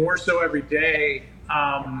getting more so every day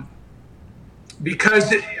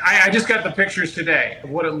because I just got the pictures today of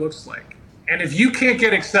what it looks like. And if you can't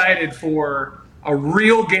get excited for a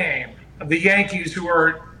real game of the Yankees, who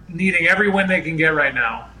are needing every win they can get right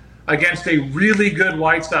now, against a really good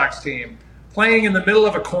White Sox team, playing in the middle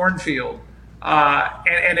of a cornfield,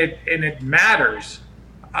 and it matters,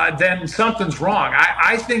 then something's wrong.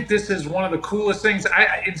 I think this is one of the coolest things.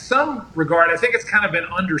 In some regard, I think it's kind of been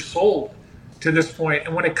undersold to this point.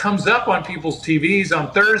 And when it comes up on people's TVs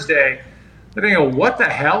on Thursday, they're going to go, what the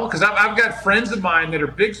hell? Because I've got friends of mine that are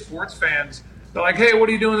big sports fans. They're like, hey, what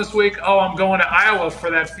are you doing this week? Oh, I'm going to Iowa for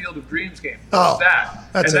that Field of Dreams game. What's that?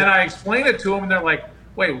 And then I explain it to them, and they're like,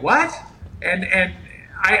 wait, what? And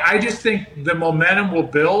I just think the momentum will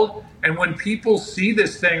build. And when people see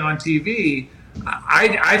this thing on TV,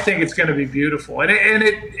 I think it's going to be beautiful, and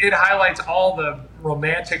it highlights all the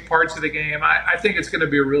romantic parts of the game. I think it's going to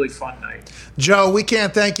be a really fun night. Joe, we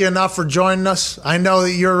can't thank you enough for joining us. I know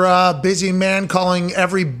that you're a busy man calling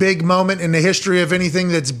every big moment in the history of anything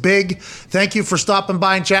that's big. Thank you for stopping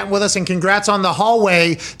by and chatting with us, and congrats on the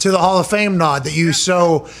hallway to the Hall of Fame nod that you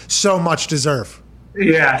so much deserve.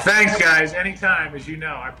 Yeah, thanks, guys. Anytime, as you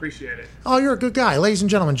know. I appreciate it. Oh, you're a good guy. Ladies and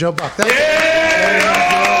gentlemen, Joe Buck.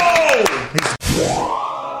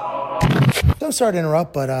 So sorry to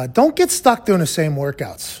interrupt, but don't get stuck doing the same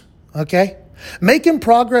workouts, okay? Making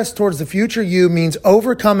progress towards the future you means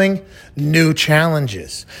overcoming new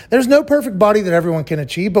challenges. There's no perfect body that everyone can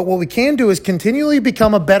achieve, but what we can do is continually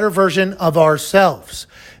become a better version of ourselves.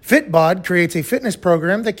 FitBod creates a fitness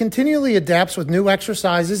program that continually adapts with new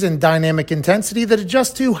exercises and dynamic intensity that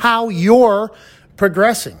adjusts to how you're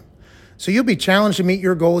progressing. So you'll be challenged to meet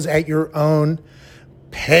your goals at your own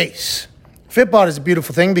pace. FitBod is a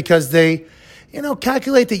beautiful thing because they,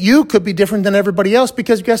 calculate that you could be different than everybody else,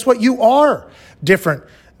 because guess what? You are different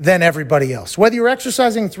than everybody else. Whether you're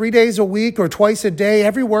exercising 3 days a week or twice a day,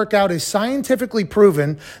 every workout is scientifically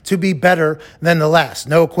proven to be better than the last.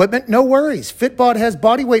 No equipment, no worries. FitBod has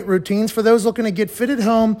body weight routines for those looking to get fit at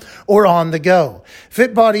home or on the go.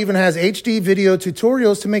 FitBod even has HD video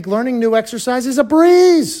tutorials to make learning new exercises a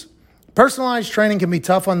breeze. Personalized training can be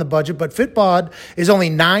tough on the budget, but FitBod is only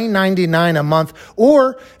 $9.99 a month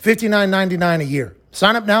or $59.99 a year.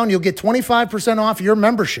 Sign up now and you'll get 25% off your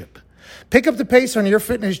membership. Pick up the pace on your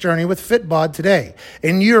fitness journey with FitBod today,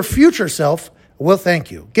 and your future self will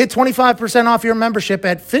thank you. Get 25% off your membership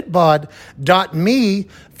at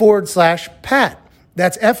fitbod.me/Pat.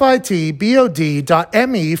 That's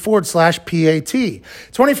fitbod.me/PAT.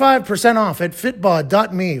 25% off at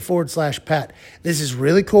fitbod.me/Pat. This is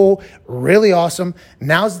really cool, really awesome.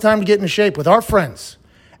 Now's the time to get into shape with our friends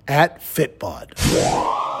at FitBod.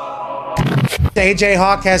 AJ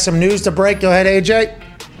Hawk has some news to break. Go ahead, AJ.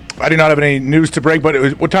 I do not have any news to break,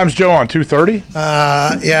 but what time's Joe on? 2:30?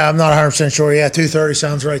 Yeah, I'm not 100% sure. Yeah, 2:30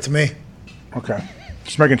 sounds right to me. Okay.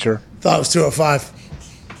 Just making sure. Thought it was 2:05.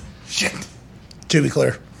 Shit. To be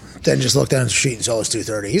clear. Then just looked down at the sheet and saw it was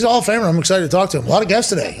 2:30. He's a Hall of Famer. I'm excited to talk to him. A lot of guests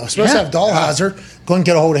today. I was supposed to have Dahlhauser. Couldn't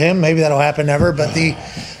get a hold of him. Maybe that'll happen never. But Good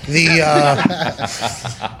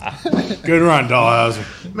run, Dahlhauser.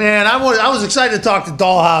 Man, I was excited to talk to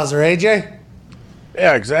Dahlhauser, AJ.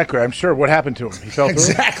 Yeah, exactly. I'm sure. What happened to him? He fell through?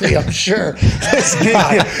 Exactly, I'm sure. This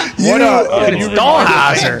guy.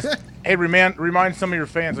 Dahlhauser. Hey, remind some of your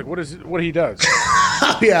fans what he does.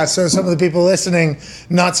 Yeah, so some of the people listening,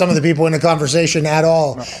 not some of the people in the conversation at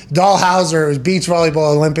all. No. Dahlhauser is beach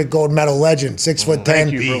volleyball Olympic gold medal legend, 6'10".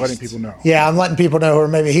 Thank you for letting people know. Yeah, I'm letting people know, or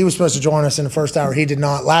maybe he was supposed to join us in the first hour. He did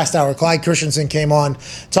not. Last hour, Clyde Christensen came on,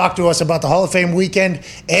 talked to us about the Hall of Fame weekend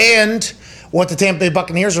and what the Tampa Bay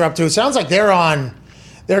Buccaneers are up to. It sounds like they're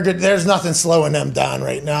good. There's nothing slowing them down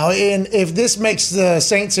right now. And if this makes the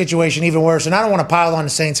Saints situation even worse, and I don't want to pile on the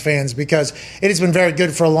Saints fans because it has been very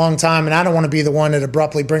good for a long time, and I don't want to be the one that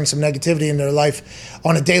abruptly brings some negativity in their life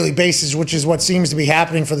on a daily basis, which is what seems to be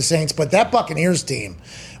happening for the Saints. But that Buccaneers team,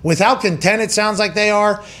 with how content it sounds like they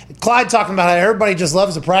are. Clyde talking about how everybody just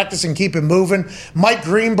loves to practice and keep it moving. Mike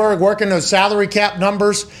Greenberg working those salary cap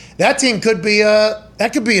numbers. That team could be a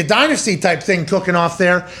dynasty type thing cooking off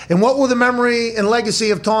there. And what will the memory and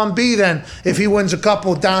legacy of Tom be then if he wins a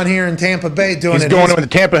couple down here in Tampa Bay doing it? He's going with the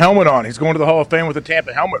Tampa helmet on. He's going to the Hall of Fame with the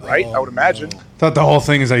Tampa helmet, right? I would imagine. I thought the whole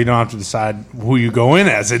thing is that you don't have to decide who you go in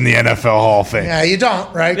as in the NFL Hall of Fame. Yeah, you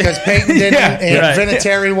don't, right? Because Peyton didn't, and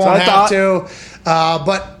Vinatieri won't have to.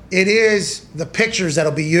 But it is the pictures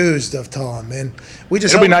that'll be used of Tom, and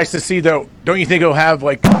it'll be nice to see, though. Don't you think he'll have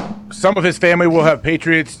some of his family will have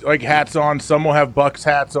Patriots hats on, some will have Bucks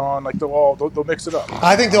hats on, they'll mix it up.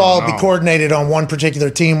 I think they'll all be coordinated on one particular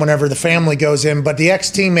team whenever the family goes in, but the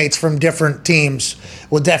ex-teammates from different teams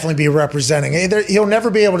will definitely be representing. He'll never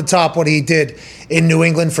be able to top what he did in New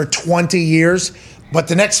England for 20 years, but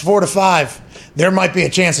the next 4 to 5, there might be a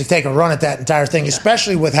chance to take a run at that entire thing,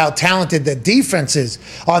 especially with how talented the defense is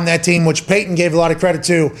on that team, which Peyton gave a lot of credit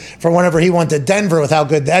to for whenever he went to Denver with how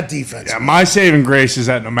good that defense was. My saving grace is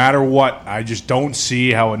that no matter what, I just don't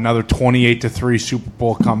see how another 28-3 Super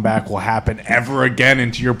Bowl comeback will happen ever again.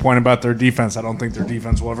 And to your point about their defense, I don't think their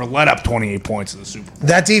defense will ever let up 28 points in the Super Bowl.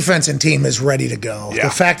 That defense and team is ready to go. Yeah.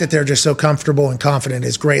 The fact that they're just so comfortable and confident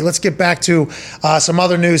is great. Let's get back to some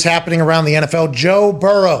other news happening around the NFL. Joe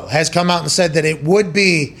Burrow has come out and said that it would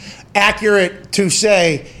be accurate to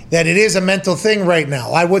say that it is a mental thing right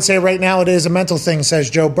now. I would say right now it is a mental thing,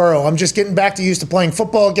 says Joe Burrow. I'm just getting back to used to playing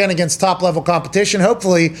football again against top-level competition.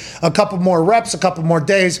 Hopefully a couple more reps, a couple more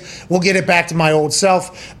days, we'll get it back to my old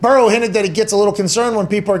self. Burrow hinted that he gets a little concerned when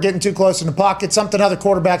people are getting too close in the pocket, something other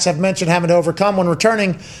quarterbacks have mentioned having to overcome when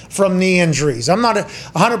returning from knee injuries. I'm not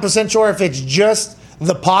 100% sure if it's just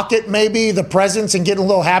the pocket, maybe the presence and getting a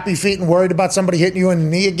little happy feet and worried about somebody hitting you in the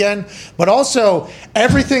knee again, but also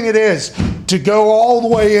everything it is to go all the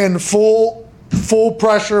way in full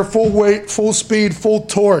pressure, full weight, full speed, full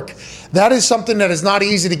torque. That is something that is not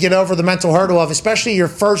easy to get over the mental hurdle of, especially your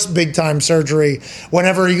first big-time surgery,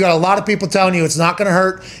 whenever you got a lot of people telling you it's not going to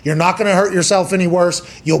hurt, you're not going to hurt yourself any worse,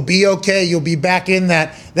 you'll be okay, you'll be back in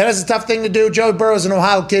that. That is a tough thing to do. Joe Burrow's an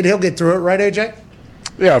Ohio kid. He'll get through it, right, AJ?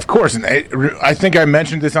 Yeah, of course. And I think I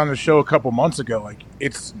mentioned this on the show a couple months ago.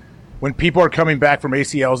 It's when people are coming back from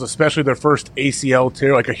ACLs, especially their first ACL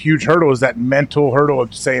tear, a huge hurdle is that mental hurdle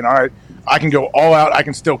of saying, all right, I can go all out, I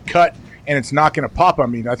can still cut, and it's not going to pop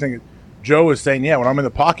on me. And I think Joe is saying, when I'm in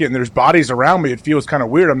the pocket and there's bodies around me, it feels kind of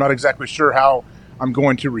weird. I'm not exactly sure how I'm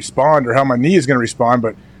going to respond or how my knee is going to respond,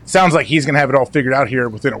 but it sounds like he's going to have it all figured out here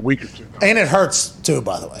within a week or two. And it hurts, too,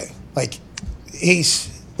 by the way.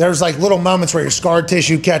 There's little moments where your scar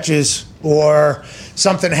tissue catches or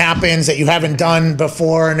something happens that you haven't done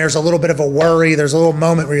before, and there's a little bit of a worry. There's a little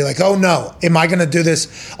moment where you're like, "Oh no, am I going to do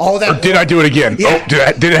this?" All that. Or did I do it again? Yeah. Oh,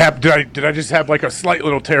 did it happen? Did I just have a slight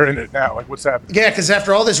little tear in it now? What's happening? Yeah, because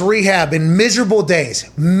after all this rehab and miserable days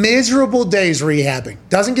rehabbing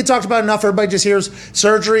doesn't get talked about enough. Everybody just hears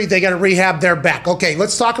surgery. They got to rehab their back. Okay,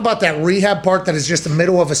 let's talk about that rehab part that is just the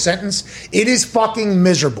middle of a sentence. It is fucking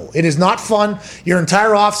miserable. It is not fun. Your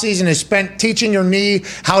entire offseason is spent teaching your knee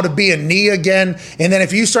how to be a knee again, and then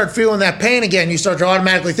if you start feeling that pain again, you start to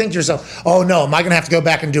automatically think to yourself, oh no, am I going to have to go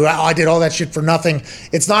back and do it? I did all that shit for nothing.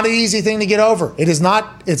 It's not an easy thing to get over. It's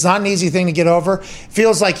not an easy thing to get over.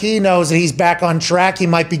 Feels like he knows that he's back on track. He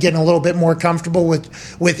might be getting a little bit more comfortable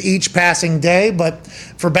with each passing day, but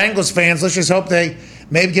for Bengals fans, let's just hope they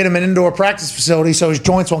maybe get him an indoor practice facility so his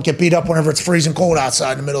joints won't get beat up whenever it's freezing cold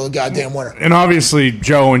outside in the middle of the goddamn winter. And obviously,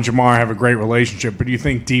 Joe and Jamar have a great relationship, but do you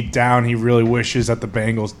think deep down he really wishes that the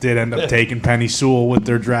Bengals did end up taking Penny Sewell with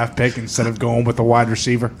their draft pick instead of going with the wide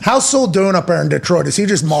receiver? How's Sewell doing up there in Detroit? Is he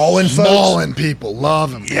just mauling folks? Mauling people.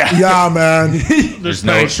 Love him. Yeah, man. This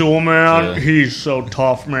Penny Sewell, man, he's so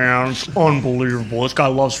tough, man. It's unbelievable. This guy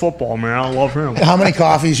loves football, man. I love him. How many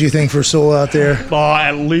coffees do you think for Sewell out there?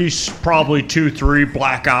 At least probably 2-3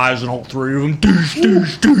 black eyes and all three of them. Doosh,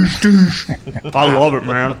 doosh, doosh, doosh. I love it,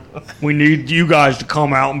 man. We need you guys to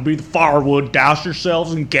come out and be the firewood, douse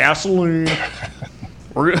yourselves in gasoline.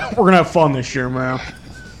 We're going to have fun this year, man.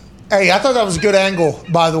 Hey, I thought that was a good angle,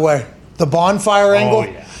 by the way. The bonfire angle.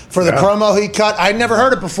 Yeah. For the promo he cut. I'd never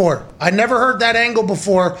heard it before. I'd never heard that angle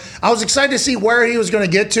before. I was excited to see where he was going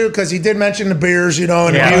to get to because he did mention the beers, and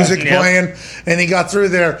the music playing, and he got through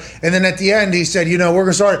there. And then at the end, he said, we're going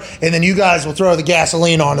to start, and then you guys will throw the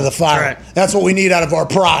gasoline onto the fire. Right. That's what we need out of our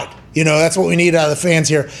pride. That's what we need out of the fans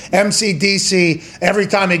here. MCDC, every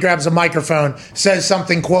time he grabs a microphone, says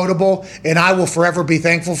something quotable, and I will forever be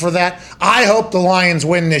thankful for that. I hope the Lions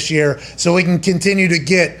win this year so we can continue to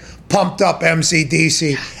get pumped up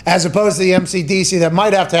MCDC, as opposed to the MCDC that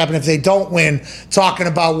might have to happen if they don't win, talking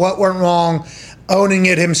about what went wrong. owning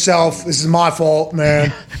it himself. This is my fault,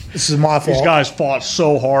 man. This is my fault. These guys fought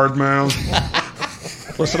so hard, man.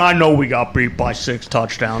 Listen, I know we got beat by 6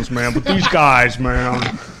 touchdowns, man, but these guys,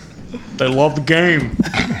 man, they love the game.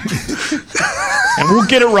 And we'll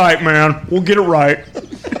get it right, man. We'll get it right.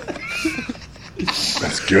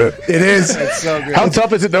 That's good. It is. It's so good. How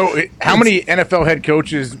tough is it, though? How many NFL head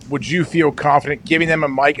coaches would you feel confident giving them a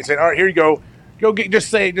mic and saying, all right, here you go.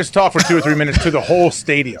 Just talk for 2 or 3 minutes to the whole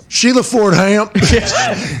stadium. Sheila Ford Hamp,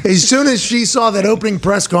 as soon as she saw that opening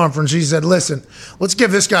press conference, she said, listen, let's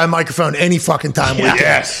give this guy a microphone any fucking time we can.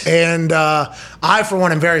 Yes. And I, for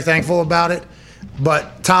one, am very thankful about it.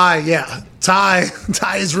 But Ty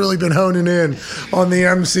has really been honing in on the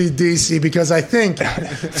MCDC because I think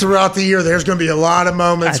throughout the year there's going to be a lot of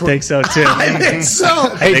moments. I think so, too. I think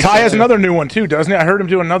so. Hey, Ty has another new one, too, doesn't he? I heard him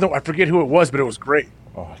do another one. I forget who it was, but it was great.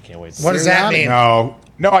 Oh, I can't wait. What does that mean? No,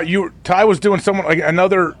 Ty was doing someone like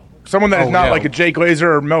someone that is not like a Jay Glazer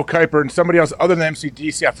or Mel Kiper and somebody else other than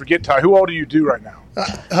MCDC. I forget, Ty. Who all do you do right now?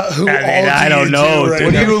 I don't know. What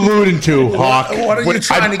are you alluding to, Hawk? What are you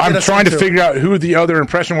trying to get I'm us trying to into? figure out who the other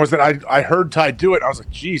impression was that I heard Ty do it. And I was like,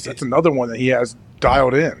 geez, that's another one that he has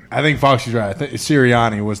dialed in. I think Foxy's right. I think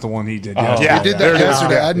Sirianni was the one he did. Yeah, He did that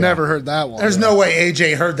yesterday. I'd never heard that one. There's no way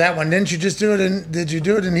AJ heard that one. Didn't you just do it did you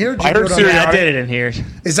do it in here? I heard Sirianni. Yeah, I did it in here.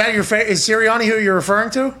 Is that your is Sirianni who you're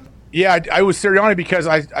referring to? Yeah, I was Sirianni because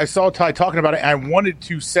I saw Ty talking about it, and I wanted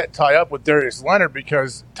to set Ty up with Darius Leonard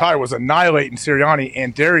because Ty was annihilating Sirianni,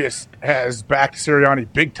 and Darius has backed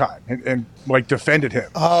Sirianni big time and like defended him.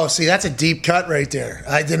 Oh, see, that's a deep cut right there.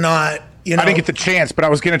 I did not, I didn't get the chance, but I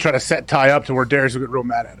was going to try to set Ty up to where Darius would get real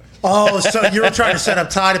mad at him. Oh, so you were trying to set up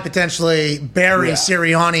Ty to potentially bury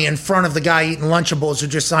Sirianni in front of the guy eating Lunchables who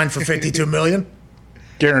just signed for $52 million?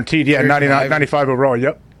 Guaranteed, yeah, 95 overall,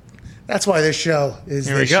 yep. That's why this show is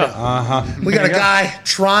Here we this go. show. We got a guy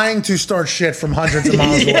trying to start shit from hundreds of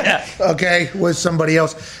miles away. Okay, with somebody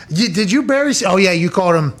else. Did you bury? Oh yeah, you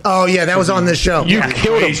called him. Oh yeah, that was on this show. You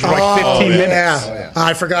killed him for like 15 minutes. Yeah.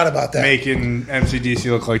 I forgot about that. Making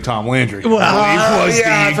MCDC look like Tom Landry. Well,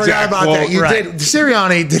 I forgot about that. You did.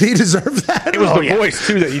 Sirianni, did he deserve that? It was the voice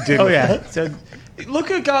too that you did. Oh yeah. So,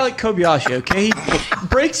 look at a guy like Kobayashi, okay? He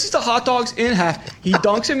breaks the hot dogs in half. He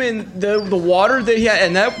dunks them in the water that he had,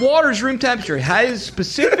 and that water is room temperature. It has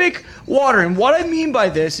specific water, and what I mean by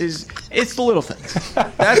this is it's the little things.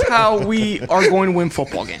 That's how we are going to win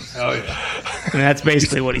football games. Oh, yeah. And that's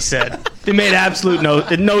basically what he said. It made absolute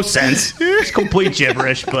no sense. It's complete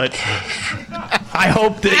gibberish, but I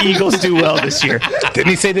hope the Eagles do well this year. Didn't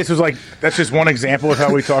he say this was like, that's just one example of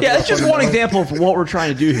how we talk? Yeah, that's just one example of what we're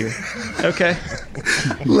trying to do here. Okay?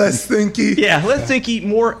 Less thinky. Yeah, less thinky,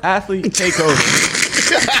 more athlete take over.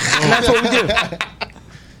 And that's what we do.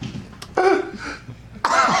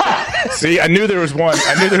 See, I knew there was one.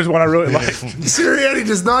 I really liked. Sirianni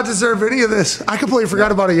does not deserve any of this. I completely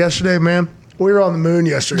forgot about it yesterday, man. We were on the moon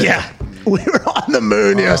yesterday. Yeah. We were on the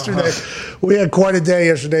moon yesterday. We had quite a day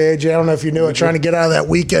yesterday, AJ. I don't know if you knew it, trying to get out of that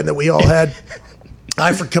weekend that we all had.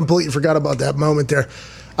 I completely forgot about that moment there.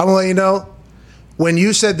 I'm going to let you know, when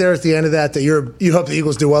you said there at the end of that you hope the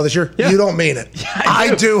Eagles do well this year, you don't mean it. Yeah,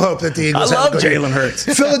 I do hope that the Eagles I love Jalen Hurts.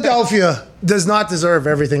 Philadelphia does not deserve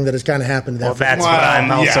everything that has kind of happened to them. Well, that's what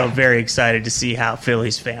I'm also very excited to see how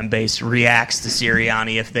Philly's fan base reacts to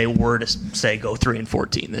Sirianni if they were to say go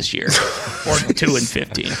 3-14 this year or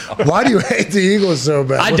 2-15. Why do you hate the Eagles so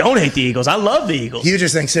bad? I don't hate the Eagles. I love the Eagles. You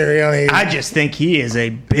just think Sirianni? I just think he is a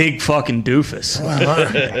big fucking doofus. All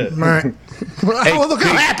right. Well, look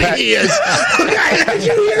how happy he is.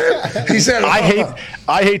 He said, I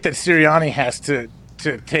hate that Sirianni has to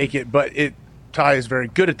take it, but Ty is very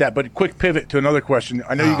good at that. But quick pivot to another question.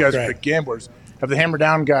 I know you guys are big gamblers. Have the Hammer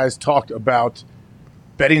Down guys talked about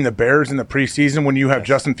betting the Bears in the preseason when you have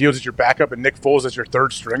Justin Fields as your backup and Nick Foles as your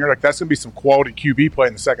third stringer? Like, that's going to be some quality QB play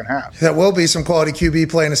in the second half. That will be some quality QB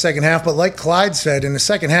play in the second half. But like Clyde said, in the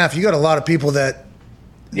second half, you got a lot of people that.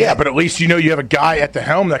 Yeah, but at least you know you have a guy at the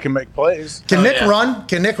helm that can make plays. Can Nick run?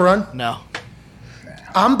 Can Nick run? No.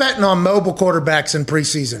 I'm betting on mobile quarterbacks in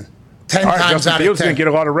preseason. 10 times Justin out of Fields 10. going to get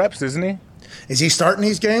a lot of reps, isn't he? Is he starting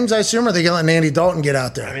these games, I assume, or are they going to let Andy Dalton get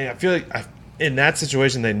out there? I mean, I feel like in that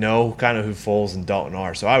situation, they know kind of who Foles and Dalton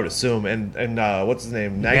are. So I would assume. And what's his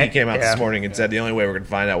name? Nagy came out this morning and said the only way we're going to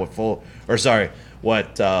find out what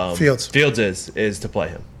Fields is to play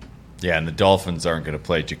him. Yeah, and the Dolphins aren't going to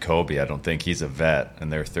play Jacoby. I don't think he's a vet,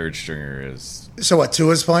 and their third stringer is. So what?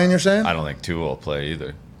 Tua's playing? You're saying? I don't think Tua will play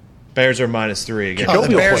either. Bears are -3 again. Oh,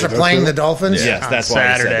 the Bears are playing the Dolphins? Yes, that's why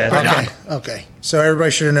Saturday. I said that. Okay. So everybody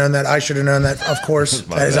should have known that. I should have known that, of course.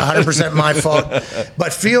 That is 100% my fault.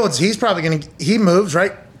 But Fields, he's probably going to – he moves,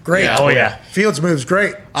 right? Great. Yeah. Oh, yeah. Fields moves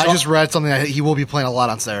great. I just read something that he will be playing a lot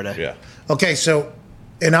on Saturday. Yeah. Okay, so,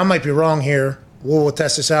 and I might be wrong here. We'll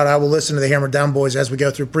test this out. I will listen to the Hammer Down Boys as we go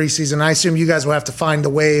through preseason. I assume you guys will have to find the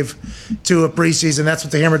wave to a preseason. That's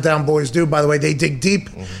what the Hammer Down Boys do, by the way. They dig deep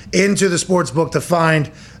into the sports book to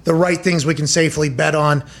find the right things we can safely bet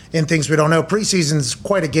on and things we don't know. Preseason is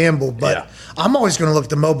quite a gamble, but I'm always going to look at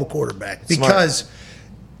the mobile quarterback because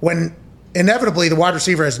when inevitably the wide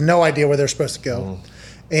receiver has no idea where they're supposed to go.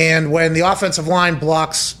 And when the offensive line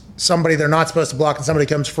blocks somebody they're not supposed to block and somebody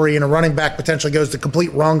comes free and a running back potentially goes the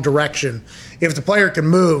complete wrong direction, if the player can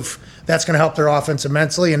move, that's going to help their offense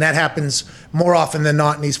immensely, and that happens more often than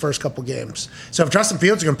not in these first couple games. So if Justin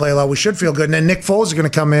Fields is going to play well, we should feel good. And then Nick Foles is going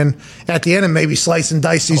to come in at the end and maybe slice and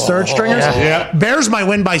dice these third stringers. Yeah. Bears might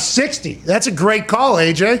win by 60. That's a great call,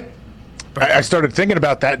 AJ. I started thinking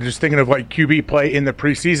about that, just thinking of like QB play in the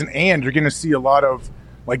preseason, and you're going to see a lot of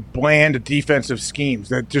like bland defensive schemes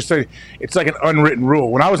that just it's like an unwritten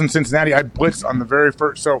rule. When I was in Cincinnati, I blitzed on the very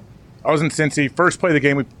first. So I was in Cincy, first play of the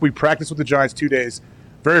game. We practiced with the Giants 2 days.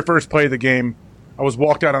 Very first play of the game, I was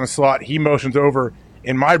walked out on a slot. He motions over.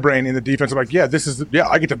 In my brain, in the defense, I'm like,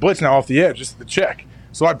 I get to blitz now off the edge. This is the check.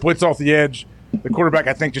 So I blitz off the edge. The quarterback,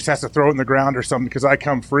 I think, just has to throw it in the ground or something because I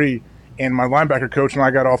come free. And my linebacker coach and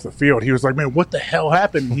I got off the field. He was like, man, what the hell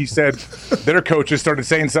happened? He said their coaches started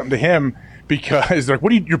saying something to him because they're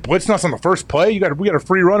like, you're blitzing us on the first play? We got a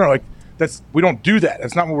free runner. Like, we don't do that.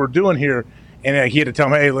 That's not what we're doing here. And he had to tell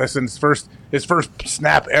him, hey, listen, his first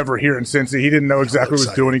snap ever here in Cincy. He didn't know exactly what he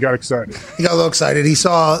was doing. He got excited. He got a little excited. He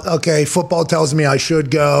saw, okay, football tells me I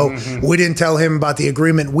should go. Mm-hmm. We didn't tell him about the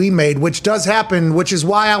agreement we made, which does happen, which is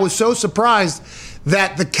why I was so surprised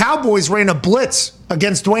that the Cowboys ran a blitz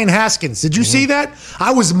against Dwayne Haskins. Did you see that?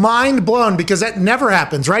 I was mind blown because that never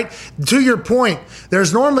happens, right? To your point,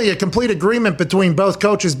 there's normally a complete agreement between both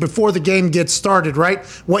coaches before the game gets started, right?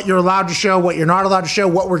 What you're allowed to show, what you're not allowed to show,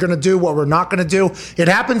 what we're going to do, what we're not going to do. It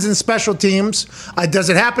happens in special teams. Does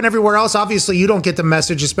it happen everywhere else? Obviously, you don't get the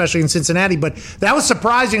message, especially in Cincinnati, but that was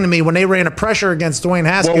surprising to me when they ran a pressure against Dwayne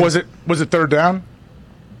Haskins. What was it third down?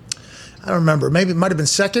 I don't remember. Maybe it might have been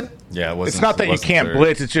second. Yeah, it's not that you can't third.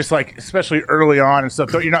 blitz. It's just like, especially early on and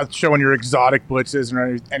stuff, you're not showing your exotic blitzes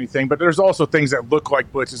or anything, but there's also things that look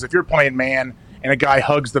like blitzes. If you're playing man and a guy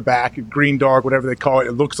hugs the back, green dog, whatever they call it,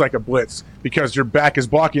 it looks like a blitz because your back is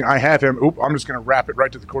blocking. I have him. I'm just going to wrap it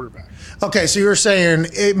right to the quarterback. Okay, so you're saying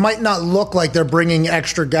it might not look like they're bringing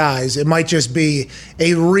extra guys. It might just be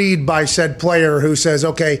a read by said player who says,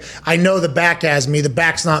 okay, I know the back has me. The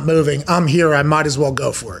back's not moving. I'm here. I might as well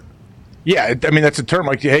go for it. Yeah, I mean, that's a term.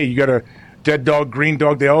 Like, hey, you got a dead dog, green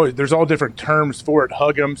dog. There's all different terms for it.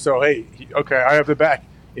 Hug him. So, hey, okay, I have the back.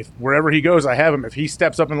 If wherever he goes, I have him. If he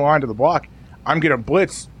steps up in the line to the block, I'm going to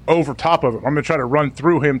blitz over top of him. I'm going to try to run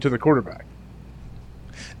through him to the quarterback.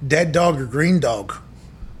 Dead dog or green dog?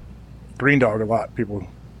 Green dog a lot, people.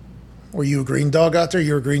 Were you a green dog out there?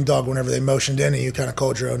 You were a green dog whenever they motioned in and you kind of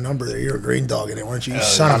called your own number there. You were a green dog in it, weren't you? You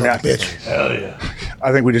son of a bitch. Hell yeah.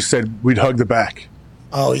 I think we just said we'd hug the back.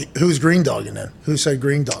 Oh, who's green dogging then? Who said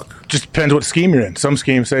green dog? Just depends what scheme you're in. Some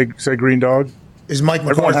schemes say green dog. Is Mike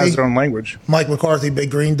McCarthy? Everyone has their own language. Mike McCarthy,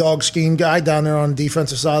 big green dog scheme guy down there on the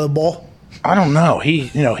defensive side of the ball? I don't know. He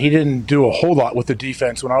didn't do a whole lot with the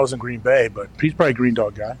defense when I was in Green Bay, but he's probably a green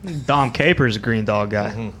dog guy. Dom Capers a green dog guy.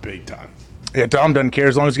 Mm-hmm. Big time. Yeah, Dom doesn't care.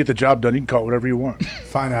 As long as you get the job done, you can call it whatever you want.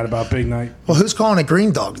 Find out about Big Night. Well, who's calling it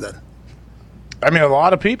green dog then? I mean, a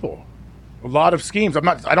lot of people. A lot of schemes. I'm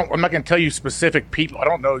not going to tell you specific people. I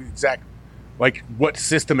don't know exact what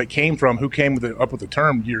system it came from. Who came up with the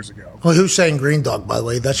term years ago? Well, who's saying green dog? By the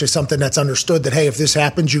way, that's just something that's understood. That hey, if this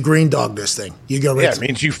happens, you green dog this thing. You go. Yeah, it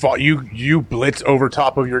means you blitz over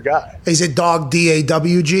top of your guy. Is it dog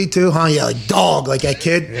DAWG too? Huh? Yeah, like dog, like that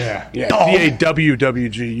kid. Yeah. Dog.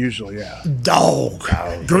 DAWWG usually. Yeah. Dog.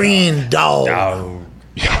 Green dog. Dog.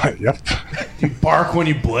 Yep. You bark when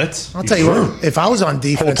you blitz. I'll tell you what. If I was on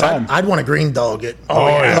defense, I'd want to green dog it. Oh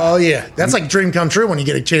yeah. Oh yeah. That's like dream come true when you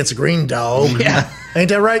get a chance to green dog. Yeah. Ain't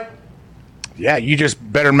that right? Yeah. You just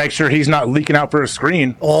better make sure he's not leaking out for a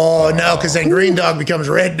screen. Oh no, because then green dog becomes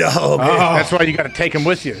red dog. That's why you got to take him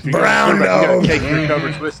with you. If you're Brown dog. You got to take your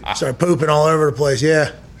coverage with you. Start pooping all over the place.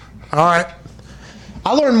 Yeah. All right.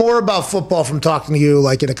 I learned more about football from talking to you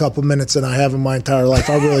in a couple minutes than I have in my entire life.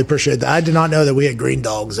 I really appreciate that. I did not know that we had green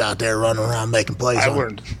dogs out there running around making plays.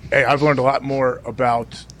 I've learned a lot more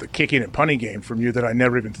about the kicking and punting game from you that I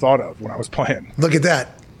never even thought of when I was playing. Look at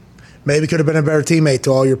that. Maybe could have been a better teammate to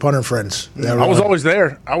all your punter friends. I was always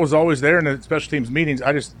there. I was always there in the special teams meetings.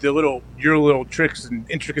 I just your little tricks and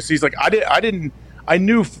intricacies. I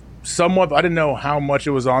knew somewhat, but I didn't know how much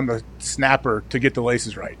it was on the snapper to get the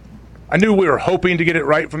laces right. I knew we were hoping to get it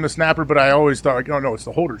right from the snapper, but I always thought, no, it's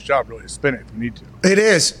the holder's job really to spin it if we need to. It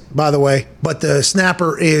is, by the way, but the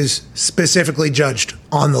snapper is specifically judged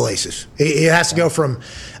on the laces. It has to go from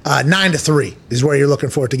 9 to 3 is where you're looking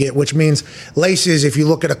for it to get, which means laces, if you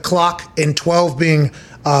look at a clock, and 12 being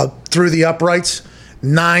through the uprights,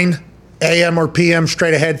 9 AM or PM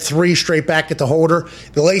straight ahead, 3 straight back at the holder.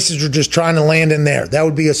 The laces are just trying to land in there. That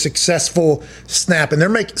would be a successful snap. And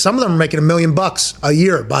some of them are making $1 million a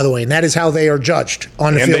year, by the way, and that is how they are judged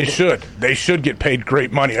on the field. And they should get paid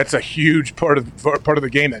great money. That's a huge part of the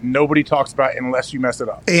game that nobody talks about unless you mess it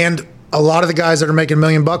up. And a lot of the guys that are making $1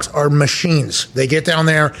 million are machines. They get down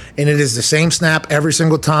there, and it is the same snap every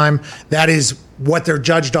single time. That is what they're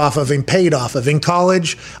judged off of and paid off of. In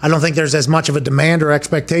college, I don't think there's as much of a demand or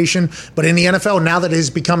expectation. But in the NFL, now that it has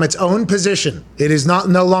become its own position, it is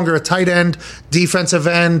no longer a tight end, defensive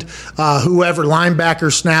end, whoever,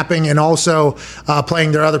 linebacker snapping, and also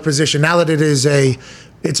playing their other position. Now that it is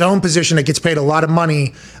its own position, it gets paid a lot of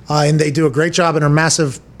money, and they do a great job and are a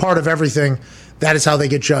massive part of everything. That is how they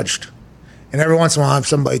get judged. And every once in a while, I have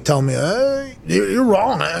somebody tell me, hey, you're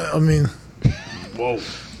wrong. I mean, whoa.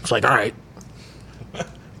 It's like, all right.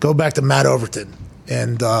 Go back to Matt Overton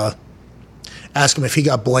and ask him if he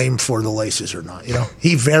got blamed for the laces or not.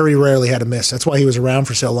 He very rarely had a miss. That's why he was around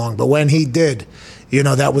for so long. But when he did,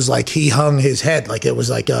 that was like he hung his head. Like it was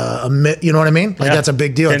like you know what I mean? Like that's a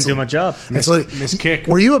big deal. Didn't do my job. Miss kick.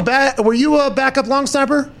 Were you a backup long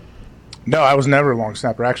snapper? No, I was never a long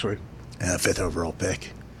snapper, actually. 5th overall pick.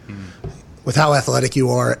 With how athletic you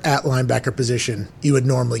are at linebacker position, you would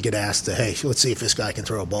normally get asked to, hey, let's see if this guy can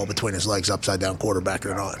throw a ball between his legs upside down quarterback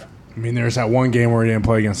or not. I mean, there's that one game where he didn't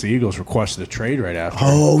play against the Eagles, requested a trade right after.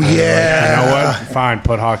 Oh, yeah. You know what? Fine,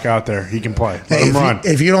 put Hawk out there. He can play. Let him run.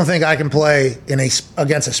 If you don't think I can play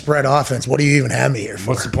against a spread offense, what do you even have me here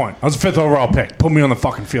for? What's the point? I was a 5th overall pick. Put me on the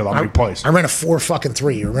fucking field. I'll make plays. I ran a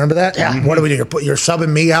 4-3. You remember that? Yeah. Mm-hmm. What do we do? You're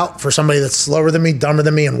subbing me out for somebody that's slower than me, dumber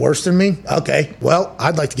than me, and worse than me? Okay. Well,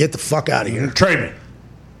 I'd like to get the fuck out of here. Trade me.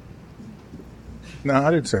 No,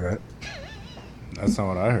 I didn't say that. That's not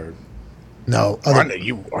what I heard. No, I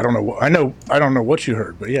don't know what you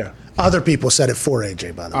heard, but yeah. Other people said it for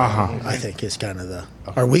AJ, by the way. I think is kind of the.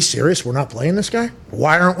 Are we serious? We're not playing this guy?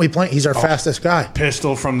 Why aren't we playing? He's our fastest guy.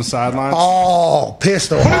 Pistol from the sidelines. Oh,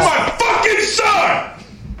 pistol! Put my fucking son!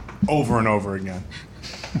 Over and over again.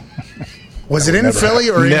 Was it in Philly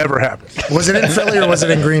or never happened? Was it in Philly or was it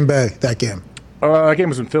in Green Bay? That game. That game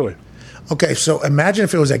was in Philly. Okay, so imagine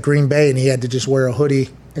if it was at Green Bay and he had to just wear a hoodie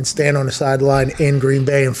and stand on the sideline in Green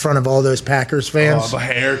Bay in front of all those Packers fans. Oh, the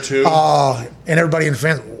hair, too. Oh, and everybody in the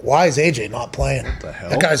fans. Why is AJ not playing? What the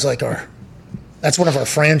hell? That guy's like that's one of our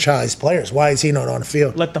franchise players. Why is he not on the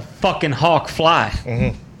field? Let the fucking hawk fly.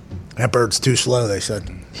 Mm-hmm. That bird's too slow, they said.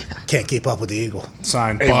 Can't keep up with the eagle.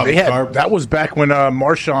 Signed that was back when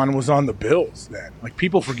Marshawn was on the Bills then. Like,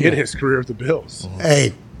 people forget his career with the Bills.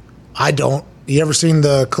 Hey, I don't. You ever seen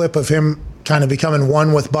the clip of him kind of becoming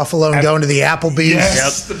one with Buffalo and going to the Applebee's?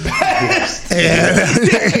 Yes, the best.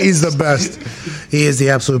 Yeah, he's the best. He is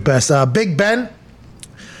the absolute best. Big Ben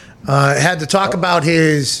had to talk about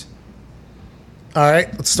his... All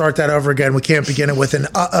right, let's start that over again. We can't begin it with an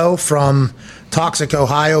uh-oh from Toxic,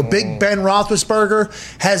 Ohio. Big Ben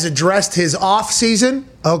Roethlisberger has addressed his offseason,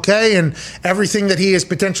 okay, and everything that he has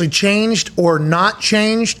potentially changed or not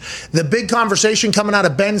changed. The big conversation coming out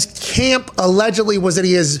of Ben's camp allegedly was that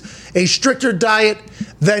he has a stricter diet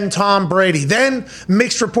than Tom Brady. Then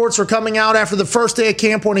mixed reports were coming out after the first day of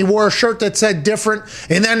camp when he wore a shirt that said different,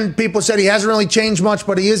 and then people said he hasn't really changed much,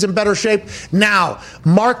 but he is in better shape. Now,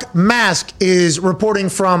 Mark Mask is reporting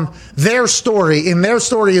from their story, and their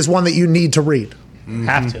story is one that you need to read.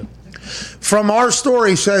 Have to. From our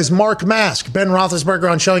story, says Mark Mask, Ben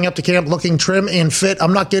Roethlisberger on showing up to camp looking trim and fit.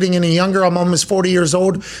 I'm not getting any younger. I'm almost 40 years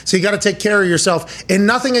old, so you got to take care of yourself. And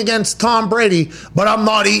nothing against Tom Brady, but I'm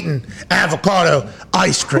not eating avocado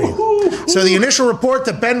ice cream. So the initial report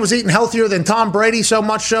that Ben was eating healthier than Tom Brady, so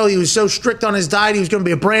much so he was so strict on his diet, he was going to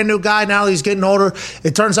be a brand new guy. Now he's getting older.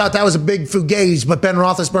 It turns out that was a big fugazi, but Ben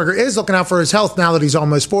Roethlisberger is looking out for his health now that he's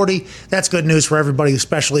almost 40. That's good news for everybody,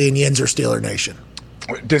 especially in Yinzer Steeler Nation.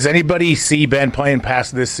 Does anybody see Ben playing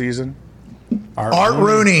past this season? Art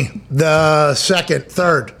Rooney, the second.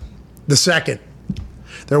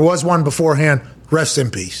 There was one beforehand. Rest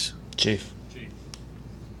in peace. Chief.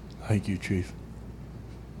 Thank you, Chief.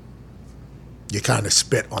 You kind of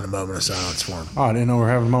spit on a moment of silence for him. Oh, I didn't know we were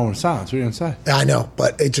having a moment of silence. We didn't say. I know,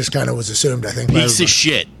 but it just kind of was assumed, I think. Piece of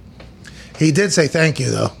shit. He did say thank you,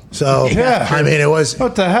 though. So, yeah. I mean, it was...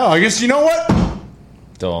 What the hell? I guess, you know what?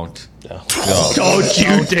 Don't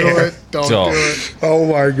you dare. Don't do it. Oh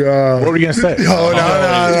my God! What were you gonna say?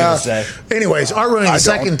 No. Anyways, Art Rooney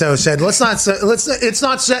II though said, it's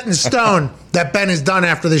not set in stone that Ben is done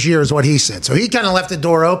after this year, is what he said. So he kind of left the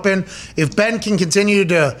door open. If Ben can continue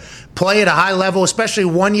to play at a high level, especially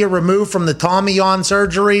 1 year removed from the Tommy John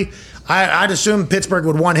surgery, I'd assume Pittsburgh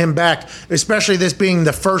would want him back, especially this being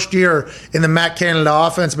the first year in the Matt Canada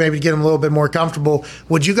offense, maybe to get him a little bit more comfortable.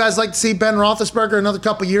 Would you guys like to see Ben Roethlisberger another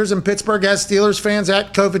couple years in Pittsburgh as Steelers fans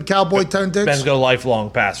at COVID Cowboy Tone Diggs? Ben's got a lifelong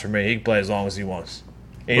pass for me. He can play as long as he wants.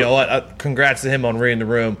 And you know what? Congrats to him on reading the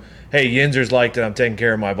room. Hey, Yinzer's like that I'm taking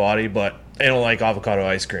care of my body, but they don't like avocado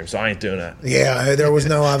ice cream, so I ain't doing that. Yeah, there was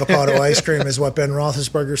no avocado ice cream is what Ben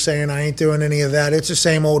Roethlisberger's saying. I ain't doing any of that. It's the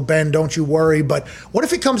same old Ben, don't you worry. But what if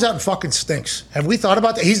he comes out and fucking stinks? Have we thought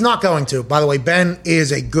about that? He's not going to. By the way, Ben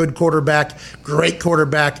is a good quarterback, great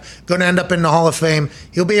quarterback, going to end up in the Hall of Fame.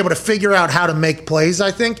 He'll be able to figure out how to make plays, I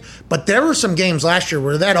think. But there were some games last year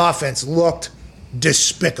where that offense looked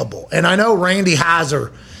despicable. And I know Randy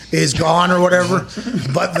Hazard is gone or whatever,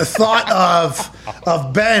 but the thought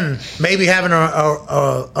of Ben maybe having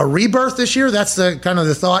a rebirth this year, that's the kind of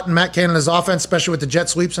the thought in Matt Canada's offense, especially with the jet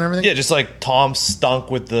sweeps and everything. Yeah, just like Tom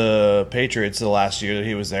stunk with the Patriots the last year that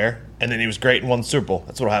he was there, and then he was great and won the Super Bowl.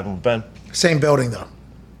 That's what happened with Ben. Same building, though.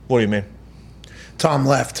 What do you mean? Tom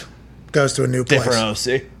goes to a new place. Different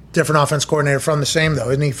OC. Different offense coordinator from the same, though.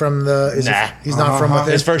 Isn't he from the... He's not from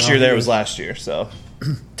within? His first year there was last year, so...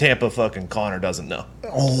 Tampa fucking Connor doesn't know.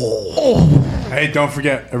 Hey, don't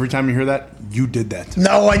forget, every time you hear that, you did that.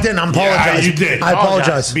 No, I didn't. I'm apologizing. Yeah, you did. I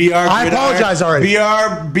apologize. I apologize already.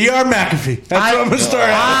 BR McAfee. That's what I'm gonna start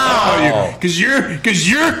out with you. Because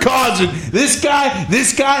you're causing this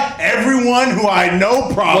guy, everyone who I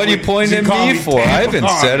know probably. What are you pointing at me for? I haven't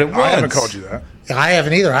said it once. I haven't called you that. I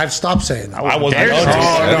haven't either. I've stopped saying that. I wasn't No.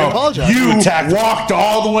 I apologize. You walked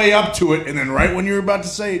all the way up to it, and then right when you were about to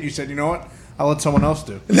say it, you said, you know what? I'll let someone else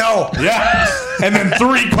do. No. Yeah. And then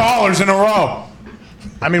 3 callers in a row.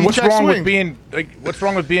 I mean, what's wrong with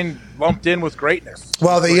being lumped in with greatness?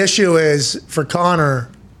 Well, the issue is for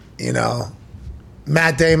Connor,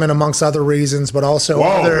 Matt Damon amongst other reasons, but also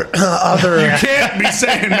other You can't be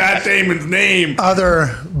saying Matt Damon's name.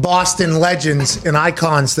 Other Boston legends and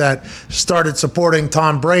icons that started supporting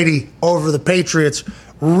Tom Brady over the Patriots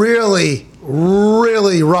really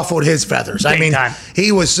ruffled his feathers. Big time.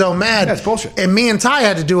 He was so mad. That's bullshit. And me and Ty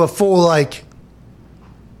had to do a full,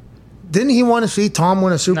 didn't he want to see Tom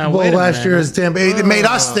win a Super Bowl last year as Tampa? It made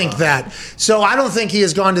us think that. So I don't think he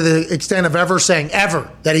has gone to the extent of ever saying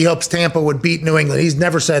that he hopes Tampa would beat New England. He's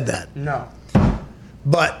never said that. No.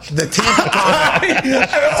 But the Tampa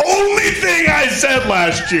The only thing I said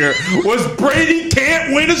last year was Brady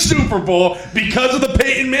can't win a Super Bowl because of the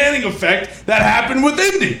Peyton Manning effect that happened with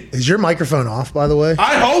Indy. Is your microphone off, by the way?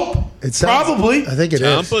 I hope. Probably. I think it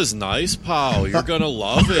is. Tampa's nice, pal. You're going to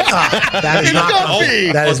love it. That is not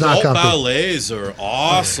comfy. That is not comfy. Ballets are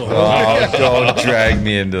awesome. Oh, don't drag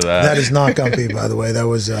me into that. That is not comfy, by the way. That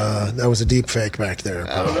was a deep fake back there.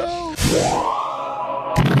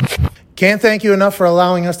 Can't thank you enough for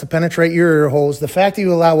allowing us to penetrate your ear holes. The fact that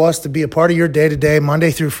you allow us to be a part of your day-to-day,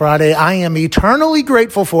 Monday through Friday, I am eternally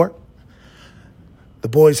grateful for. The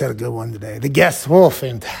boys had a good one today. The guests,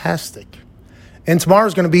 fantastic. And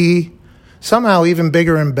tomorrow's going to be somehow even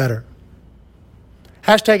bigger and better.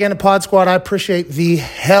 Hashtag End of Pod Squad. I appreciate the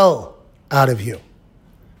hell out of you.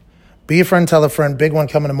 Be a friend, tell a friend. Big one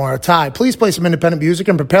coming tomorrow. Ty, please play some independent music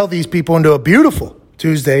and propel these people into a beautiful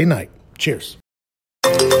Tuesday night. Cheers.